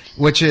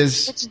 Which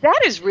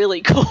that is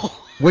really cool.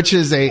 Which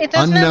is a it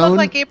doesn't unknown. It look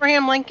like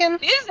Abraham Lincoln?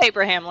 It is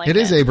Abraham Lincoln.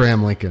 It is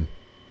Abraham Lincoln.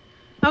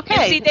 Okay.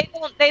 And see,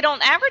 they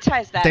don't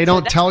advertise that. They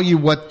don't tell you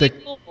what the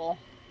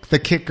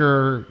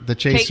kicker, the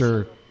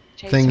chaser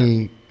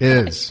thingy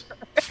is.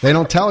 They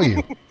don't tell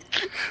you.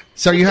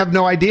 So you have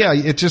no idea.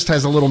 It just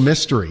has a little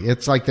mystery.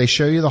 It's like they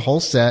show you the whole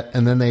set,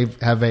 and then they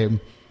have a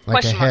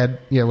head,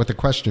 with a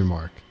question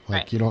mark.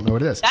 You don't know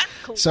what it is. That's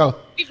cool. So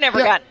we've never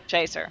gotten a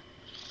chaser.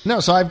 No,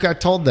 so I've got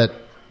told that.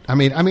 I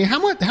mean, how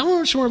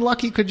much more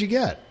lucky could you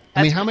get?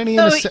 I mean, how many?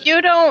 So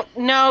you don't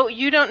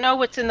know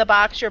what's in the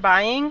box you're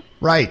buying,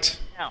 right?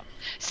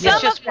 No,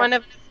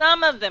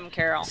 some of them,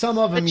 Carol. Some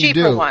of them the you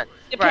cheaper do. Ones.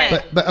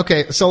 Right. But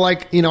okay, so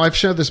I've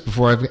showed this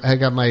before. I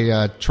got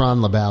my Tron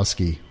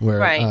Lebowski,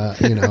 where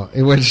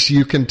in which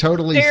you can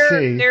totally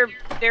see they're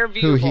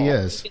who he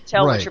is. You can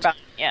tell what you're buying.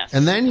 Yes.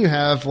 And then you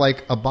have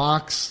like a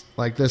box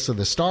like this of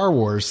the Star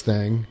Wars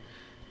thing,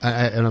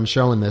 and I'm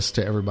showing this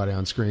to everybody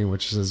on screen,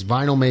 which says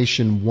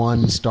Vinylmation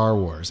 1 Star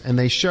Wars, and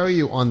they show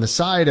you on the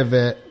side of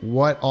it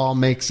what all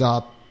makes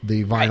up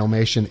the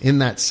Vinylmation in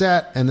that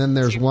set, and then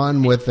there's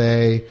one with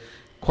a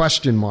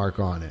question mark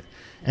on it,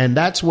 and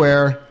that's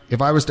where.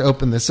 If I was to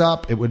open this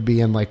up, it would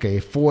be in like a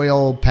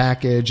foil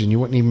package, and you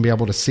wouldn't even be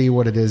able to see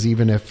what it is,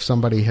 even if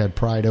somebody had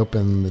pried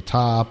open the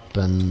top.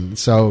 And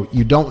so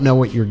you don't know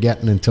what you're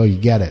getting until you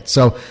get it.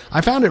 So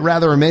I found it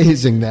rather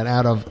amazing that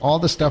out of all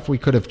the stuff we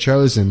could have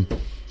chosen,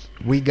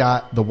 we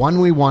got the one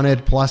we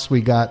wanted, plus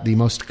we got the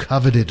most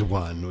coveted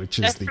one, which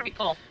is pretty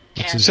cool.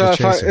 So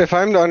if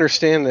I'm to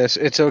understand this,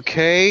 it's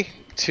okay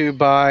to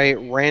buy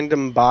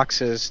random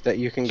boxes that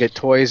you can get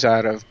toys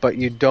out of, but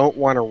you don't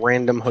want a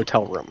random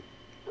hotel room.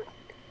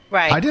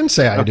 Right. I didn't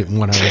say I didn't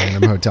want a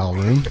random hotel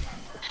room.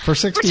 For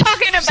 60 We're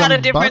talking about a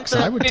difference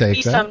I of would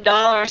take that. $50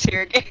 dollars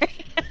here, Gary.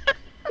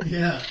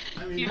 Yeah.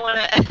 I mean, You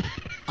wanna...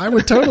 I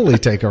would totally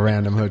take a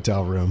random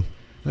hotel room.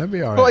 That'd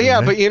be all right. Well,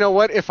 yeah, but you know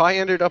what? If I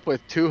ended up with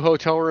 2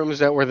 hotel rooms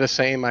that were the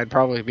same, I'd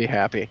probably be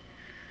happy.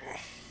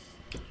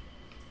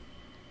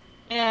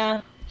 Yeah.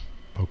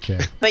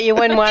 Okay. But you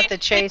wouldn't want the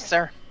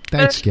chaser.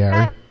 Thanks,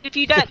 Gary. If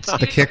you got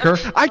The kicker?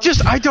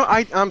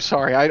 I'm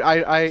sorry.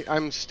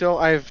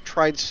 I've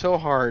tried so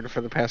hard for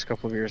the past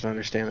couple of years to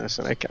understand this,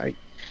 and I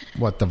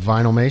What, the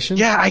Vinylmation?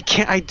 Yeah, I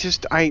can't.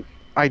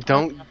 I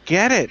don't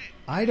get it.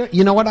 I don't.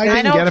 You know what? I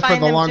didn't get it for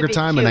find the them longer to be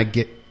time,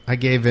 cute. and I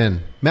gave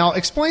in. Mel,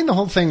 explain the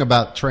whole thing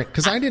about trade,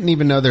 because I didn't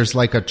even know there's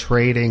like a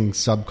trading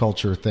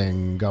subculture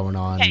thing going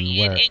on.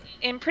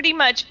 In pretty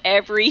much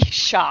every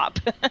shop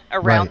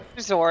around the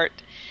resort,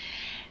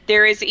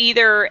 there is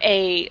either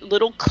a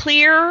little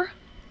clear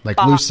like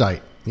box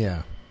Lucite,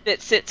 yeah,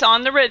 that sits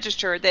on the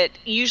register that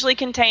usually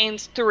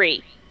contains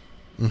 3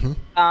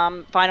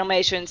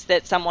 Vinylmations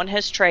that someone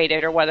has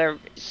traded, or whether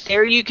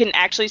there you can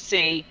actually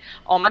see,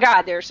 oh my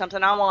God, there's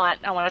something I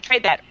want to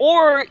trade that.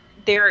 Or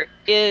there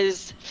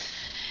is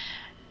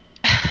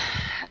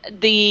I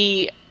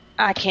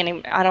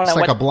don't know. It's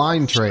like what a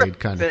blind trade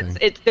kind of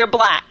thing. They're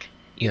black.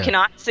 You Yeah.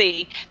 cannot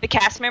see. The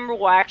cast member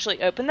will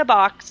actually open the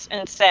box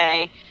and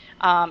say,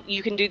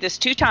 you can do this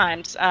 2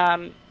 times.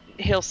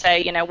 he'll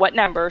say, what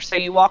number. So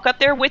you walk up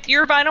there with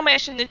your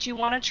Vinylmation that you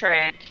want to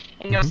trade,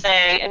 and you'll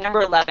say a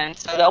number 11.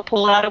 So they'll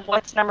pull out of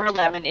what's number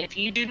 11. If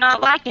you do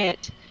not like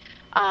it,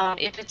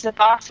 if it's a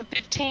box of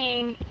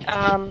 15,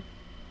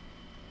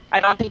 I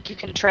don't think you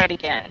can trade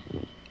again.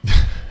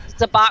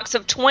 It's a box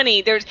of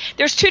 20. There's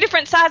 2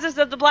 different sizes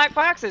of the black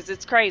boxes.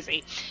 It's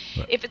crazy.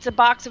 Right. If it's a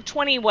box of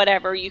 20,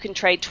 whatever, you can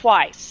trade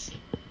twice.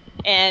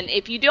 And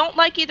if you don't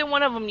like either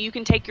one of them, you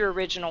can take your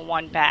original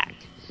one back.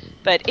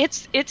 But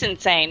it's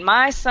insane.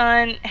 My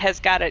son has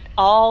got it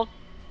all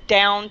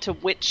down to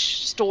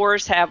which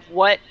stores have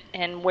what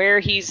and where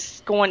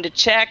he's going to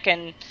check,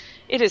 and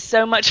it is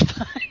so much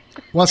fun.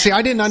 Well, see,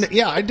 I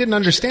didn't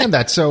understand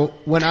that. So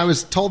when I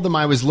told them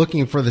I was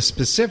looking for the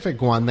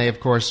specific one, they of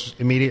course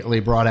immediately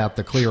brought out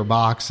the clear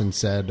box and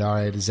said, "All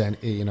right,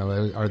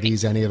 are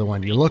these any of the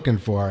one you're looking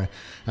for?"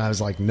 And I was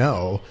like,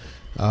 "No."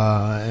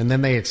 And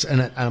then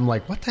and I'm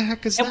like, "What the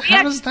heck is that?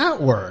 How does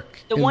that work?"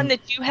 The one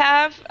that you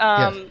have,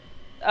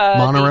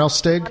 Monorail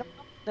Stig.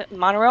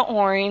 Monorail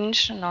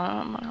Orange, no,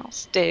 Monorail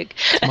Stig.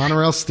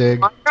 Monorail Stig.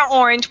 Monorail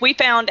Orange we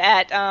found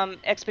at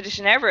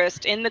Expedition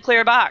Everest in the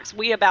clear box.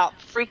 We about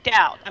freaked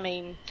out. I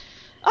mean,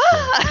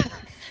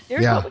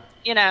 there's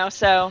what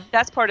so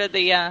that's part of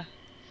the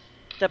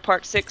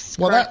Park 6.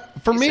 Well,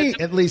 that, for me,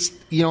 at least,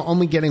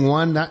 only getting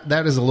one,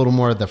 that is a little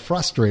more of the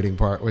frustrating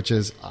part, which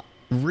is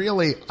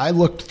really, I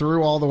looked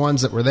through all the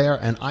ones that were there,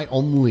 and I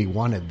only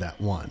wanted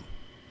that one.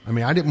 I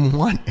mean, I didn't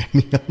want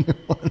any other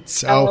one.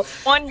 So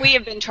one we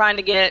have been trying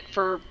to get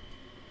for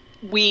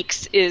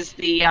weeks is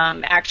the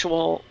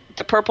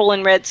the purple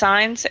and red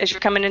signs as you're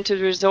coming into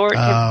the resort.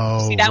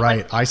 Oh,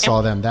 right. I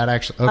saw them. That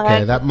actually,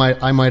 okay,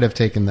 I might have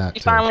taken that.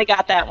 We finally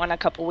got that one a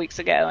couple weeks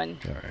ago, and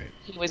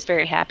he was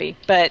very happy.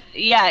 But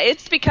yeah,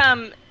 it's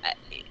become.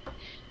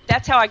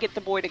 That's how I get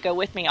the boy to go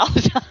with me all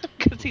the time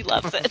because he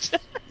loves it.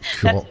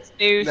 Cool. That's his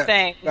new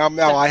thing.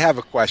 Now, I have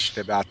a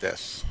question about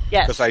this.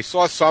 Yes. Because I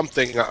saw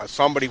something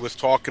somebody was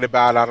talking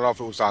about. I don't know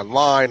if it was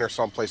online or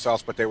someplace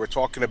else, but they were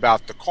talking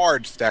about the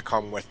cards that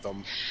come with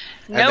them,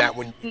 and that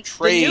when you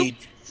trade,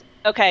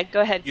 okay, go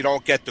ahead. You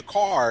don't get the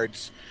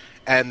cards,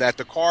 and that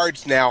the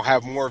cards now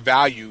have more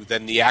value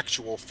than the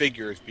actual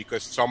figures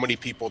because so many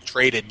people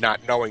traded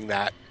not knowing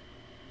that.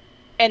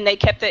 And they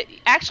kept it.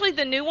 Actually,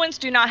 the new ones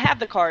do not have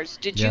the cards.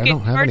 Did you get I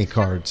don't have cards? any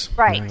cards.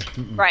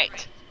 Right,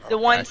 right. The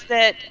ones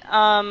that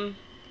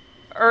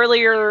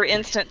earlier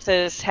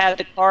instances had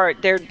the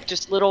card. They're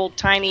just little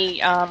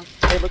tiny.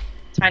 They look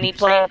tiny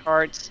playing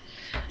cards.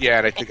 Yeah,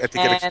 and I think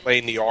it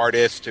explained the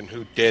artist and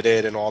who did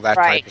it and all that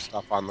type of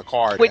stuff on the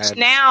card. Which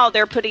now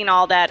they're putting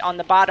all that on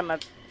the bottom of.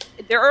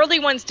 The early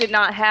ones did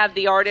not have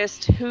the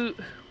artist,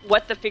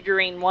 what the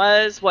figurine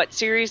was, what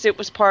series it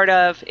was part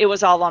of. It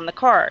was all on the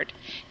card.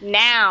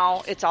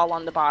 Now it's all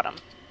on the bottom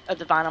of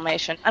the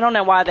Vinylmation. I don't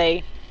know why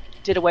they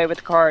did away with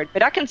the card,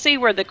 but I can see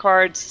where the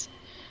cards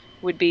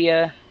would be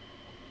a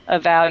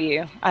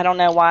value. I don't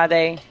know why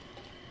they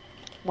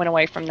went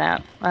away from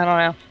that. I don't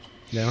know.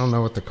 Yeah, I don't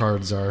know what the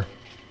cards are.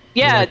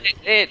 Yeah,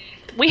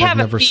 I've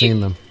never seen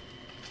them.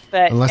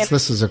 But, unless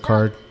this is a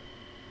card.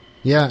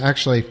 Yeah,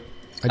 actually,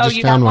 I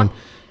just found one.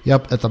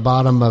 Yep, at the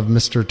bottom of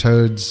Mr.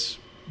 Toad's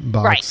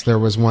box, there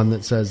was one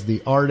that says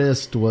the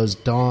artist was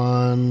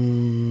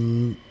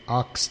Don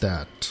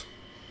Oxtat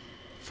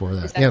for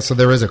that. Yeah, so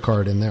there is a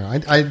card in there.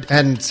 I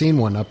hadn't seen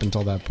one up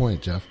until that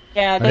point, Jeff.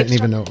 Yeah, I didn't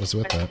even know it was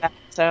with that.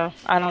 So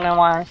I don't know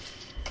why.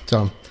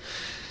 So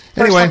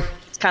anyway,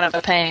 it's kind of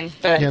a pain.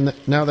 But yeah,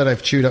 now that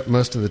I've chewed up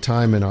most of the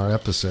time in our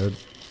episode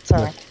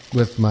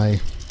with my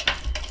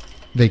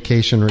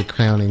vacation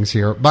recountings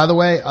here. By the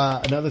way,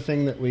 another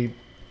thing that we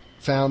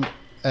found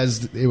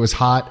as it was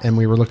hot and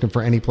we were looking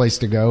for any place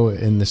to go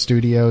in the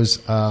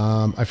studios,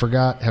 I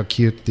forgot how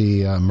cute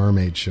the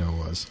mermaid show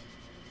was.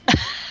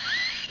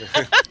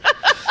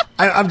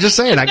 I'm just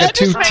saying, I got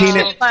two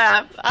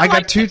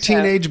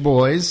teenage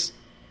boys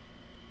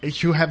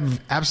who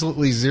have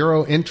absolutely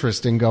zero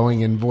interest in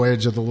going in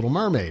Voyage of the Little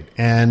Mermaid,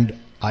 and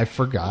I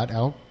forgot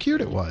how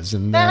cute it was.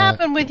 And that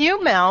happened with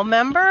you, Mel.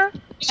 Remember?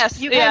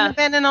 Yes, you hadn't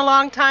been in a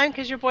long time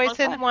because your boys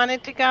hadn't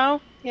wanted to go.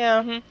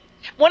 Yeah. Mm-hmm.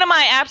 One of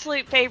my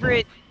absolute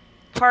favorite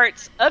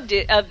parts of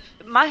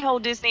my whole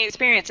Disney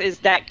experience is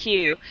that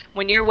queue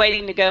when you're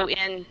waiting to go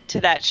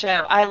into that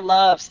show. I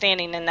love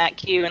standing in that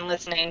queue and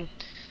listening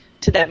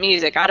to that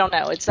music. I don't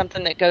know. It's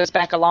something that goes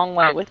back a long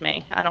way with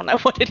me. I don't know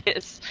what it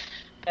is.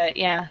 But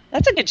yeah,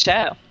 that's a good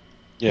show.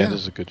 Yeah, it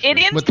is a good show. It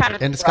is kind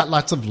of and it's got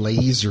lots of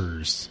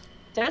lasers.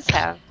 It does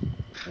have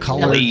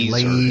colored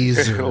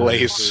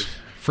lasers.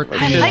 Frickin'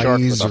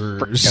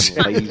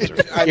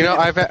 lasers. You know,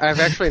 I've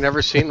actually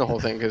never seen the whole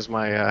thing because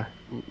my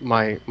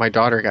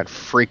daughter got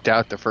freaked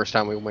out the first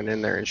time we went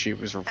in there, and she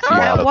was refused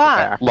to go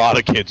back. A lot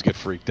of kids get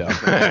freaked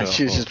out.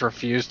 She just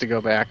refused to go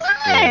back.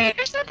 Hey,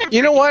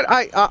 you know what?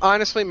 I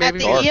honestly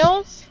maybe at the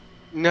eels.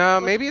 No,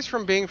 maybe it's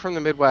from being from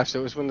the Midwest. It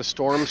was when the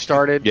storm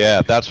started.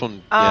 Yeah, that's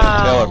when.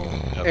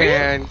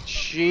 And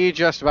she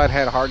just about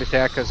had a heart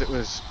attack because it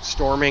was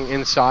storming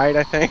inside,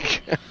 I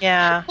think.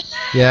 Yeah.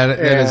 Yeah,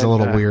 it is a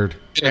little weird.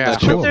 Yeah.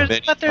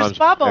 But there's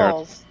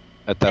bubbles.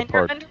 At that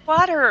part.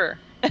 Underwater.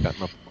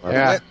 Gotten up.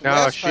 Yeah, no,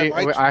 Last time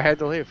I had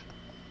to leave.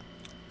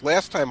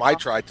 Last time I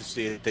tried to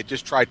see it, they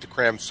just tried to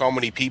cram so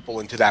many people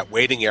into that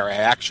waiting area.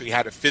 I actually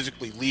had to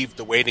physically leave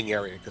the waiting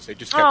area because they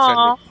just kept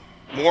sending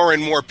more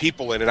and more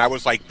people in, and I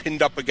was like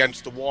pinned up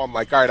against the wall. I'm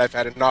like, all right, I've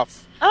had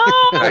enough.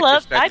 Oh,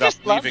 I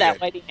just love leaving that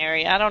it. waiting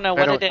area. I don't know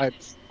what it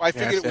is. I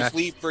figured it was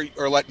leave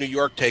or let New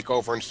York take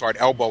over and start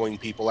elbowing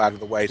people out of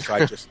the way, so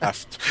I just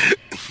left.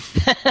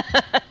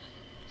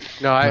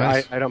 No,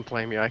 I don't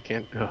blame you. I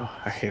can't. Oh,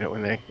 I hate it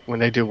when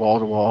they do wall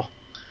to wall.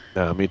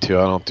 No, me too.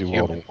 I don't do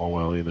wall to wall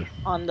well either.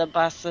 On the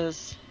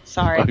buses.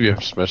 Sorry. Yeah,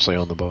 especially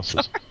on the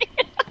buses.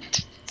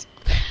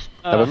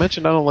 Have I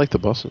mentioned I don't like the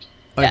buses?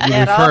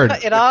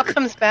 It all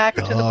comes back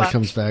to the buses. It all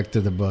comes back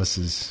to the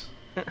buses.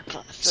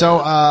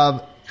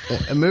 So,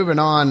 moving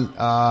on,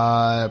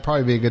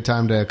 probably be a good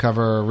time to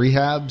cover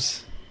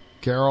rehabs.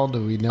 Carol,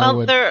 do we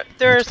know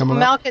there's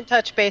Mel can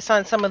touch base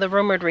on some of the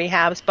rumored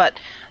rehabs, but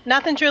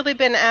nothing's really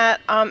been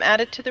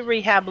added to the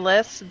rehab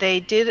list. They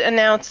did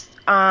announce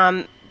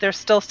there's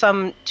still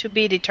some to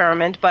be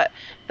determined, but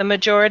the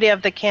majority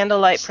of the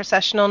candlelight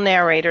processional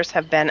narrators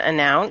have been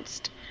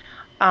announced.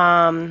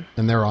 And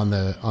they're on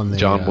the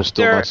John will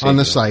still on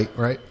the site,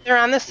 right? They're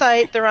on the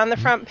site. They're on the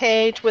front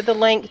page with a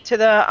link to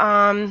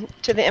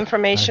the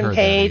information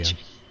page.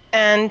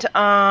 And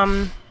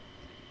I'm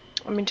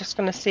just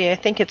going to see. I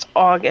think it's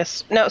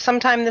August. No,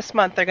 sometime this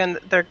month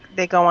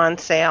they go on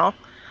sale.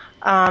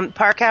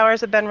 Park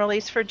hours have been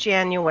released for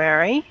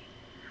January.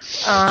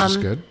 That's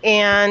good.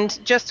 And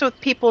just so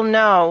people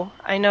know,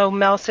 I know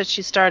Mel said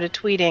she started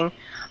tweeting.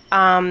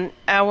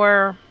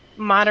 Our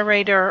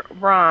moderator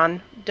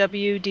Ron,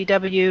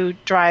 WDW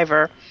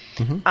driver,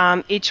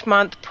 each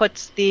month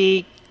puts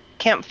the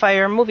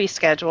campfire movie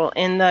schedule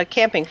in the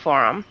camping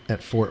forum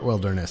at Fort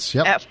Wilderness.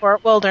 Yep. At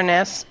Fort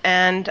Wilderness,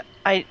 and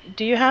I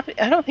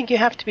don't think you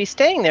have to be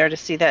staying there to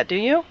see that, do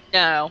you?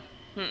 No.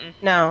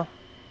 No.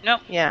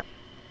 Nope. Yeah.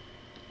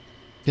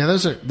 Yeah,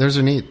 those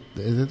are neat.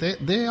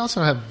 They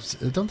also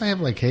have, don't they have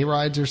like hay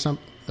rides or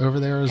something over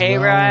there as well? Hay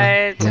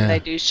rides, and they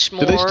do s'mores.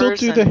 Do they still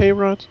do the hay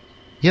rides?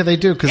 Yeah, they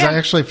do, because I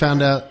actually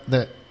found out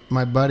that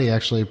my buddy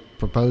actually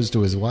proposed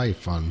to his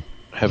wife on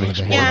having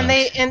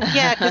s'mores.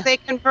 Yeah, because they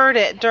convert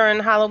it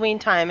during Halloween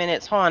time, and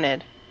it's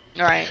haunted.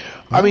 Right.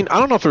 I mean, I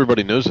don't know if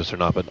everybody knows this or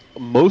not, but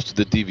most of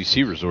the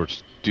DVC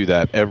resorts do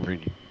that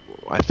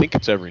I think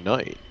it's every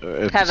night.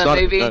 If have it's a not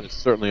movie? Every night, it's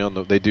certainly on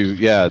the. They do,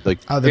 yeah,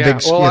 like the big,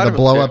 the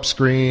blow up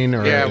screen,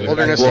 or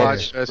Wilderness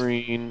Lodge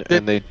screen,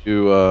 and they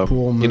do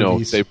pool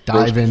movies, they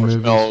dive-in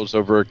movies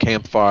over a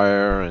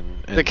campfire,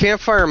 and the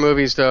campfire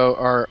movies though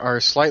are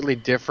slightly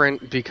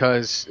different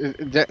because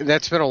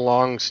that's been a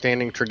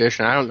long-standing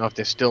tradition. I don't know if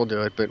they still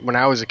do it, but when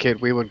I was a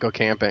kid, we would go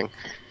camping,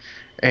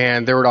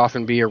 and there would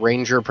often be a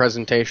ranger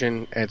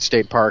presentation at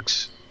state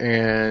parks,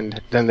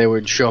 and then they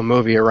would show a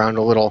movie around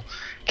a little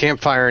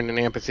campfire in an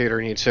amphitheater,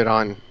 and you'd sit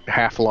on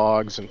half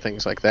logs and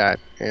things like that.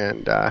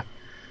 And I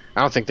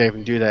don't think they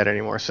even do that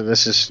anymore. So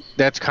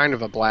that's kind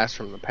of a blast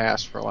from the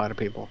past for a lot of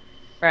people.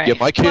 Right. Yeah,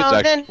 my kids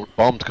actually were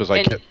bummed because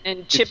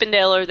and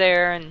Chippendale are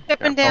there, and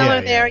and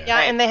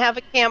they have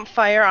a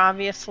campfire,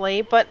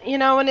 obviously. But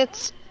and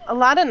it's a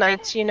lot of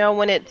nights.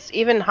 When it's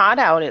even hot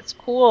out, it's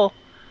cool.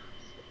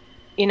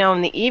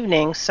 In the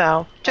evening.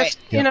 So just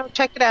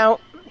check it out.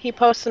 He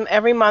posts them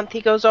every month.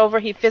 He goes over.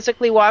 He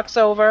physically walks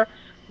over.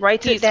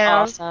 Writes it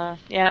down. Awesome.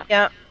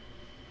 Yeah.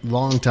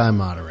 Long-time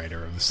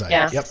moderator of the site.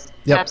 Yes.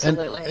 Yep.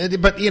 Absolutely.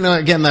 But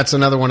again, that's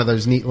another one of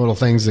those neat little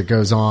things that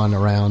goes on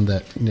around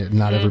that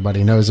not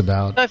everybody knows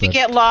about. So if you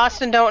get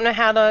lost and don't know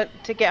how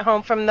to get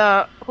home from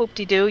the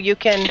hoop-de-doo, you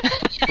can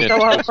go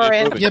over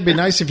and... Yeah, it'd be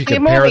nice if you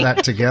could pair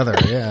that together.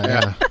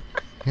 Yeah.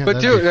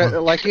 But dude,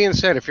 like Ian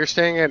said, if you're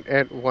staying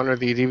at one of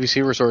the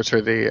DVC resorts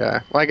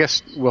or I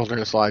guess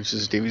Wilderness Lodge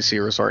is a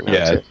DVC resort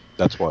now too.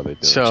 That's why they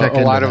do. So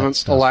a lot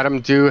of them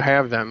do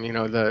have them.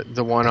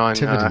 The one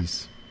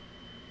activities.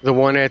 The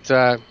one at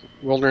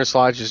Wilderness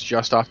Lodge is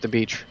just off the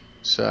beach.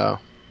 So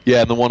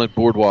yeah, and the one at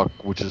Boardwalk,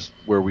 which is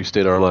where we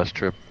stayed our last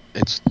trip,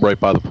 it's right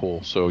by the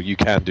pool, so you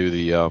can do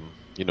the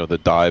the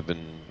dive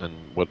and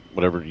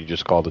whatever you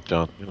just called it,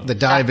 John. The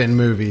dive-in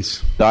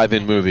movies.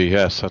 Dive-in movie,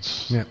 yes,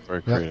 that's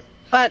very creative.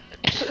 But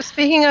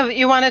speaking of,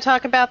 you want to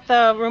talk about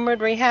the rumored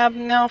rehab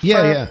now?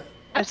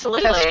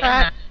 Absolutely. Test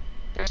track?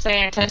 They're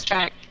saying test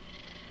track.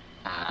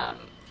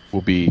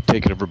 Will be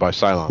taken over by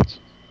Cylons.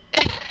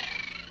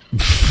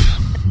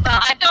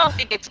 I don't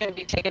think it's going to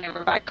be taken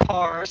over by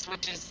cars,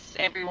 which is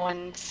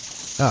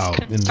everyone's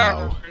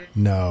concern.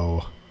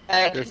 No.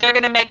 They're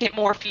going to make it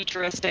more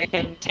futuristic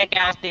and take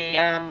out the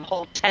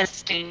whole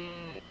testing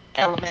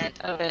element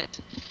of it.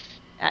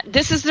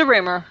 This is the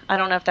rumor. I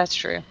don't know if that's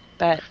true.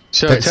 But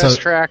test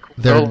track.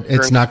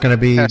 It's not going to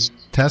be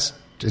test.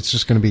 It's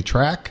just going to be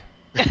track.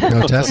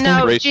 No testing.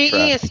 No, GE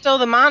is still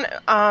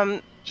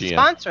the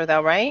sponsor,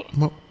 though, right?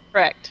 Well,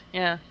 correct.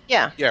 Yeah.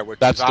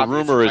 That's the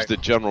rumor is that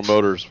General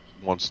Motors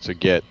wants to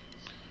get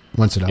it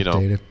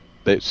updated.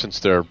 Since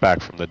they're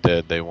back from the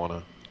dead, they want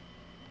to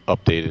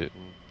update it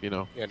and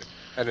And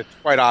it's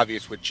quite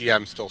obvious with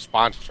GM still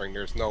sponsoring.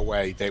 There's no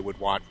way they would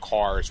want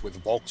cars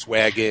with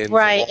Volkswagen,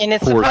 right? And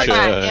it's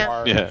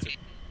Porsche,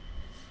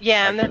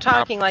 yeah, and they're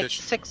talking like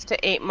 6 to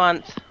 8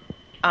 month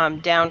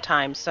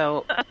downtime.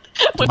 So,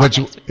 which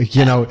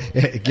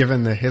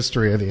given the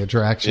history of the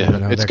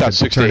attraction, it's got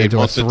 6 to 8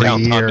 months of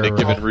downtime in a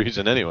given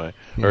reason anyway.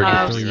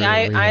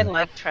 I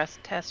like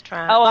Test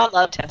Track. Oh, I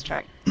love Test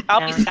Track.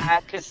 I'll be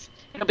sad because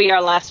it'll be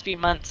our last few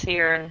months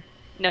here.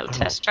 No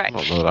Test Track. I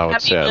don't know that I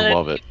would say I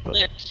love it.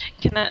 But.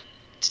 Cannot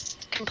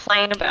just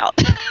complain about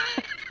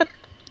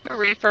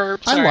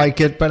refurb. I like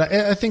it, but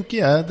I think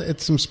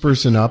it's some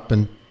sprucing up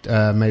and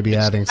maybe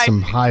adding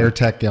some higher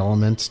tech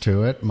elements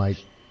to it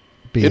might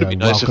be It'd a be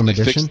nice welcome if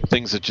they addition. fix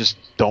things that just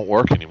don't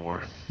work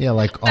anymore. Yeah,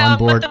 like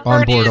onboard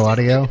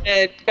audio.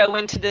 Go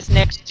into this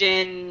next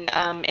gen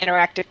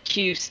interactive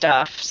queue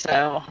stuff.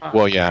 So.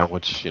 Well, yeah,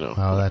 which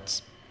Oh,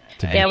 that's.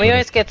 Yeah, we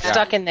always get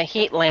stuck in the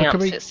heat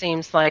lamps. It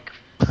seems like.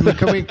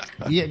 Could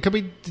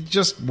we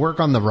just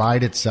work on the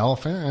ride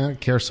itself? I don't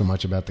care so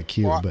much about the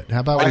queue, but how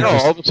about we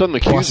just all of a sudden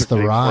the queues the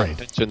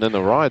ride? And then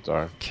the rides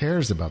are. Who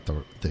cares about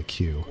the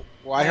queue?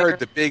 Well, I heard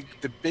the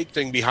big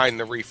thing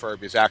behind the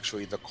refurb is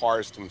actually the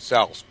cars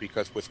themselves,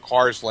 because with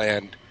Cars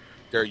Land,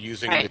 they're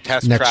using the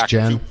Test Next Track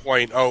gen?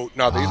 2.0.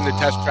 No, they're using the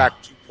Test Track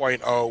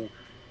 2.0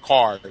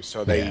 cars,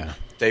 so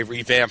they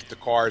revamped the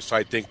cars. So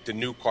I think the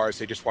new cars,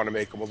 they just want to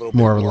make them a little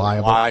More bit more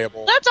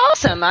reliable. That's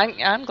awesome.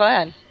 I'm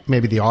glad.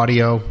 Maybe the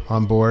audio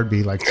on board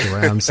be like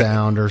surround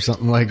sound or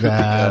something like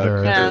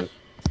that,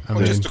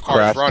 Just the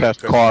cars running.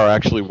 Test car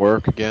actually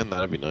work again.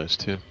 That'd be nice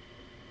too.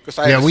 Because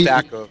I have a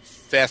stack of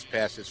fast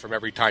passes from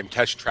every time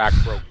Test Track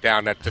broke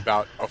down. That's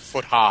about a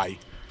foot high.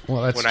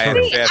 Well, that's when true. I had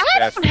a fast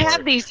pass. I don't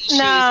have these issues.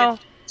 No,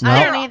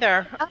 I don't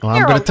either. Well,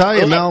 I'm going to tell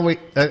you, Mel.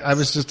 I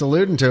was just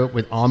alluding to it.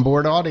 With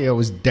onboard audio,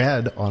 was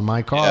dead on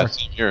my car.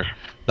 Yeah,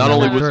 Not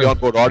only was the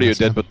onboard audio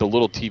dead, but the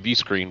little TV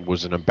screen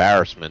was an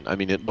embarrassment. I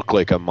mean, it looked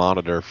like a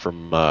monitor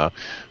from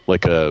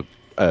like a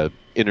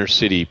inner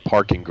city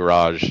parking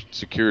garage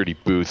security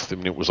booth. I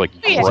mean, it was like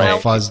gray. All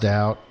fuzzed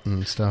out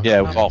and stuff. Yeah,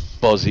 it was all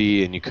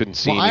fuzzy, and you couldn't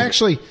see. Well,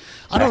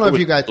 I don't know if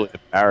you guys. Really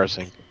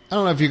embarrassing. I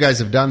don't know if you guys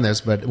have done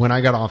this, but when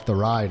I got off the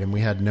ride and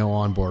we had no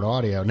onboard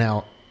audio,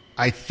 now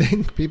I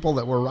think people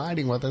that were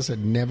riding with us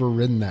had never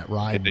ridden that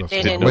ride before.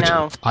 They didn't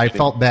know. I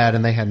felt bad,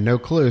 and they had no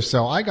clue.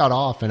 So I got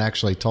off and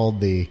actually told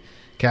the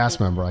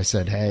cast member, I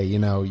said, hey,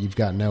 you've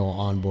got no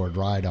onboard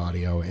ride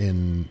audio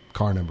in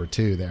car number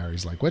 2 there.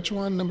 He's like, which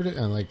one, number 2?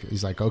 And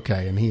he's like,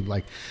 okay. And he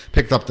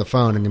picked up the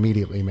phone and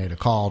immediately made a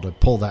call to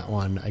pull that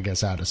one, I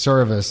guess, out of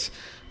service.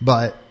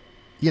 But,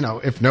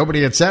 if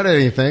nobody had said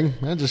anything,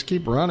 I'd just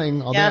keep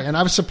running all day. And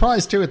I was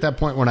surprised, too, at that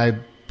point when I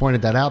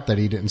pointed that out, that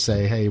he didn't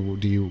say, hey,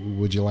 would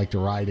you like to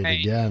ride it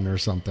again or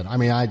something? I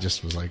mean, I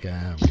just was like,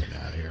 I'm getting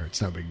out of here.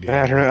 It's no big deal.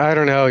 I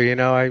don't know.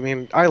 I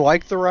mean, I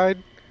like the ride.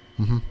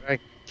 Mm-hmm. I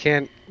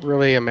can't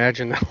really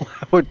imagine that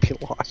I would be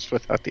lost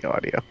without the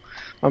audio.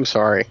 I'm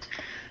sorry.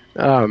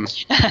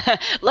 Let's try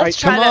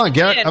come on,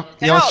 that.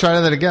 let's try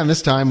that again.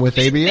 This time with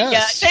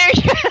ABS. Yeah, there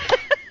you go.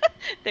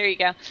 There you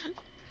go.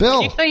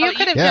 Bill. So you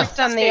could have just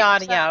done the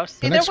audio.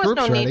 See, there was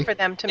no ready. need for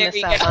them to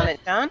miss out on it,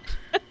 John.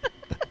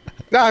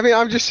 No, I mean,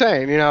 I'm just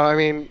saying.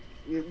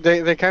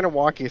 They kind of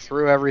walk you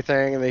through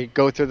everything, and they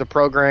go through the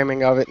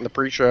programming of it in the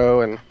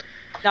pre-show, and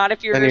not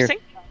if you're a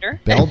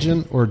singer.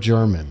 Belgian or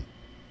German.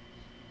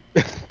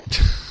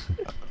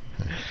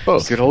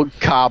 Both. Good old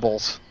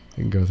cobbles.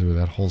 You can go through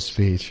that whole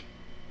speech.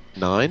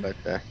 9?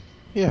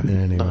 Yeah.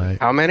 Anyway.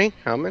 How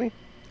many?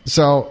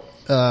 So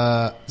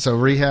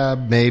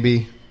rehab,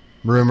 maybe.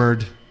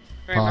 Rumored.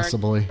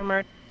 Possibly.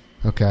 Rumored.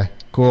 Okay.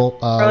 Cool.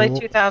 Early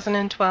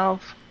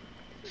 2012.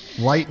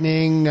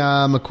 Lightning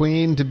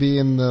McQueen to be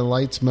in the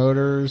Lights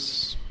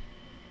Motors.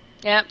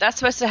 Yeah, that's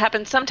supposed to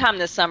happen sometime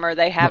this summer.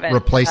 They haven't.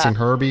 Replacing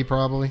Herbie,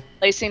 probably.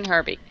 Replacing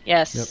Herbie,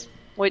 yes. Yep.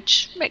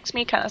 Which makes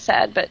me kind of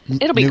sad, but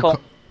it'll be cool.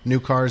 New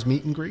Cars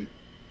meet and greet?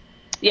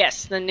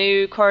 Yes, the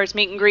new Cars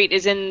meet and greet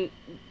is in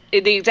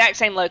the exact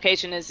same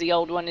location as the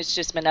old one. It's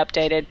just been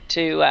updated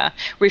to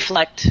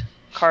reflect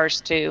Cars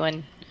 2,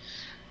 and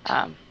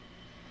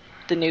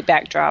the new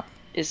backdrop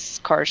is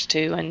Cars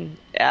 2,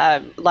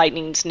 and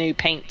Lightning's new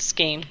paint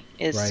scheme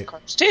is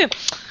Cars 2.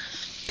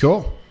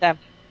 Cool. So,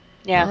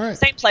 yeah, right.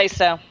 Same place,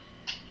 though,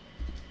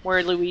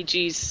 where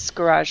Luigi's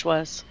garage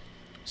was.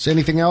 So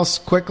anything else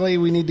quickly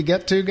we need to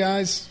get to,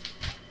 guys?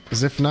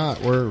 Because if not,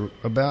 we're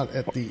about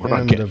at the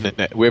end of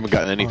we haven't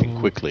gotten anything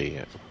quickly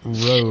yet.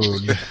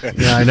 Road.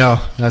 Yeah, I know.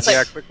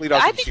 Quickly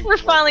doesn't I think we're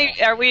finally.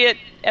 Are we at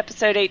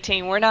episode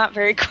 18? We're not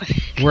very quick.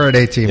 We're at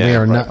 18. Yeah, we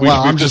are not.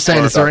 Well, I'm just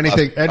saying. Is there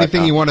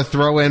anything you want to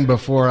throw in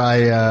before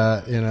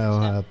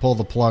I pull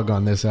the plug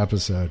on this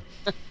episode?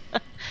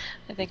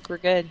 I think we're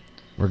good.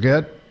 We're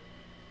good.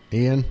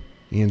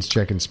 Ian's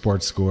checking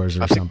sports scores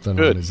or something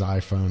on his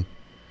iPhone.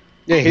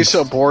 Yeah, he's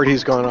so bored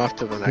he's going off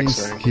to the next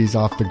thing. He's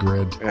off the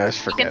grid. Yeah,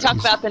 we can talk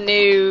about the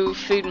new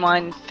Food and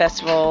Wine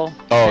Festival.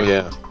 Oh,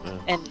 yeah.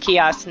 And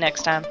kiosks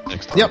next time.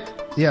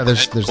 Yep. Yeah,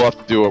 there's we'll have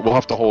to do it. We'll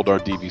have to hold our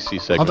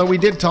DVC segment. Although we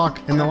did talk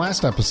in the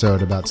last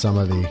episode about some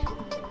of the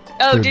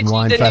Oh, Food did and you?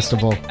 Wine Did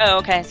Festival Oh,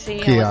 okay. See,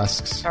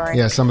 kiosks. Sorry.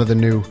 Yeah, some of the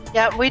new.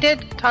 Yeah, we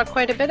did talk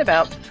quite a bit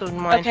about food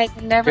and wine. Okay,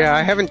 never. Yeah,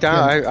 I haven't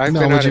done. I've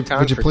been out of town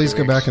would you for please 2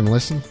 go weeks. back and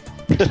listen?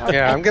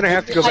 Yeah, I'm gonna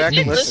have to go back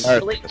and listen.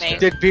 Believe me.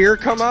 Did beer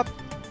come up?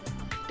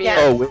 Yeah.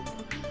 Oh,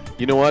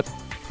 you know what?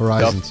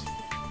 Horizons.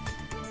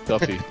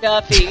 Duffy.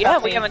 Duffy. Yeah,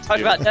 we haven't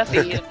talked about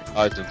Duffy.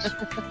 Horizons.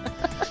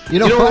 You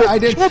know what? I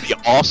did. It would be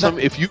awesome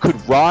if you could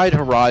ride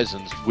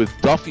Horizons with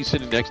Duffy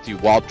sitting next to you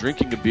while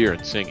drinking a beer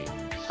and singing.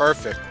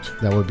 Perfect.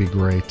 That would be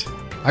great.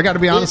 I got to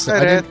be honest.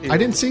 that I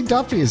didn't see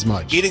Duffy as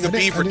much. Eating a I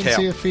didn't- beaver I didn't tail.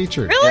 see it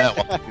featured. Really? Yeah,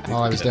 well,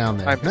 While I was down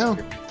there. No,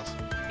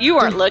 You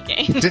weren't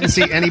looking. didn't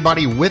see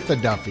anybody with a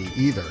Duffy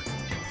either.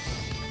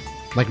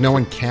 Like no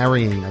one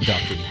carrying a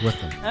Duffy with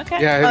them.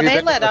 Okay. Yeah, Oh, have you they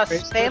been to let the us.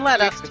 Facebook They let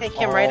page? us take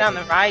him right on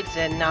the rides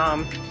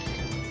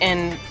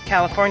in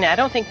California. I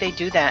don't think they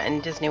do that in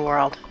Disney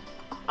World.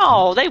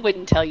 Oh, they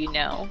wouldn't tell you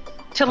no.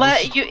 To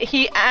let you,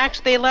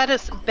 they let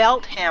us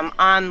belt him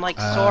on like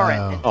Soarin'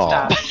 and Oh.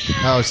 stuff.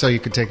 Oh, so you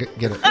could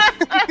get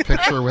a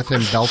picture with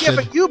him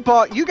belted. Yeah,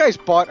 but you guys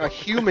bought a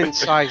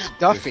human-sized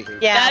Duffy.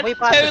 Yeah, That's we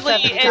bought totally.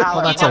 it for And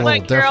Well, that's you a know little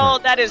what, girl?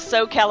 different. That is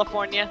so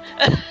California.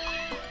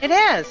 It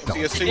is. Is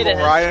he a It single is.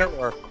 rider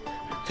or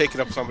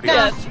taking up somebody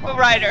Yeah, else's single spot?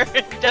 rider.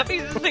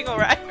 Duffy's a single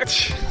rider.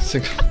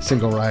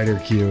 Single rider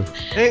queue.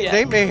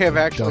 They may have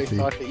actually Duffy.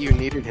 thought that you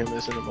needed him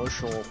as an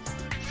emotional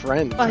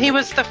friend. Well, he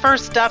was the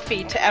first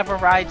Duffy to ever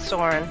ride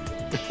Soarin',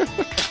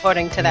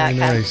 according to that Very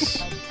guy.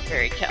 nice.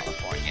 Very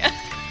California.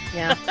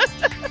 Yeah.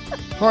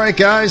 All right,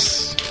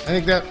 guys. I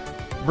think that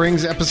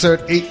brings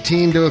episode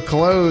 18 to a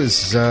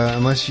close.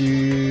 Unless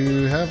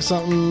you have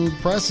something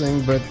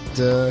pressing, but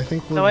I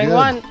think we're Going good.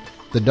 one.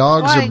 The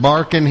dogs are Right.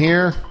 barking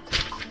here,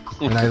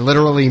 and I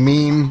literally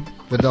mean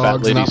the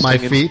dogs, lady not my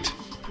singing. feet.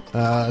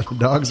 The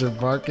dogs are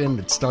barking.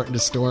 It's starting to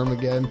storm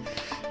again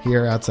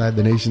here outside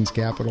the nation's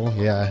capital.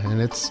 Yeah, and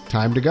it's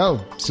time to go.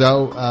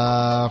 So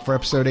for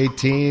episode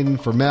 18,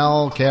 for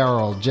Mel,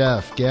 Carol,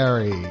 Jeff,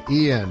 Gary,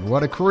 Ian,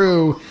 what a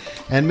crew,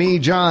 and me,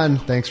 John,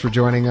 thanks for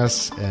joining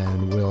us,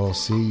 and we'll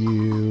see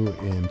you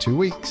in 2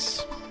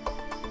 weeks.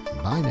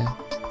 Bye now.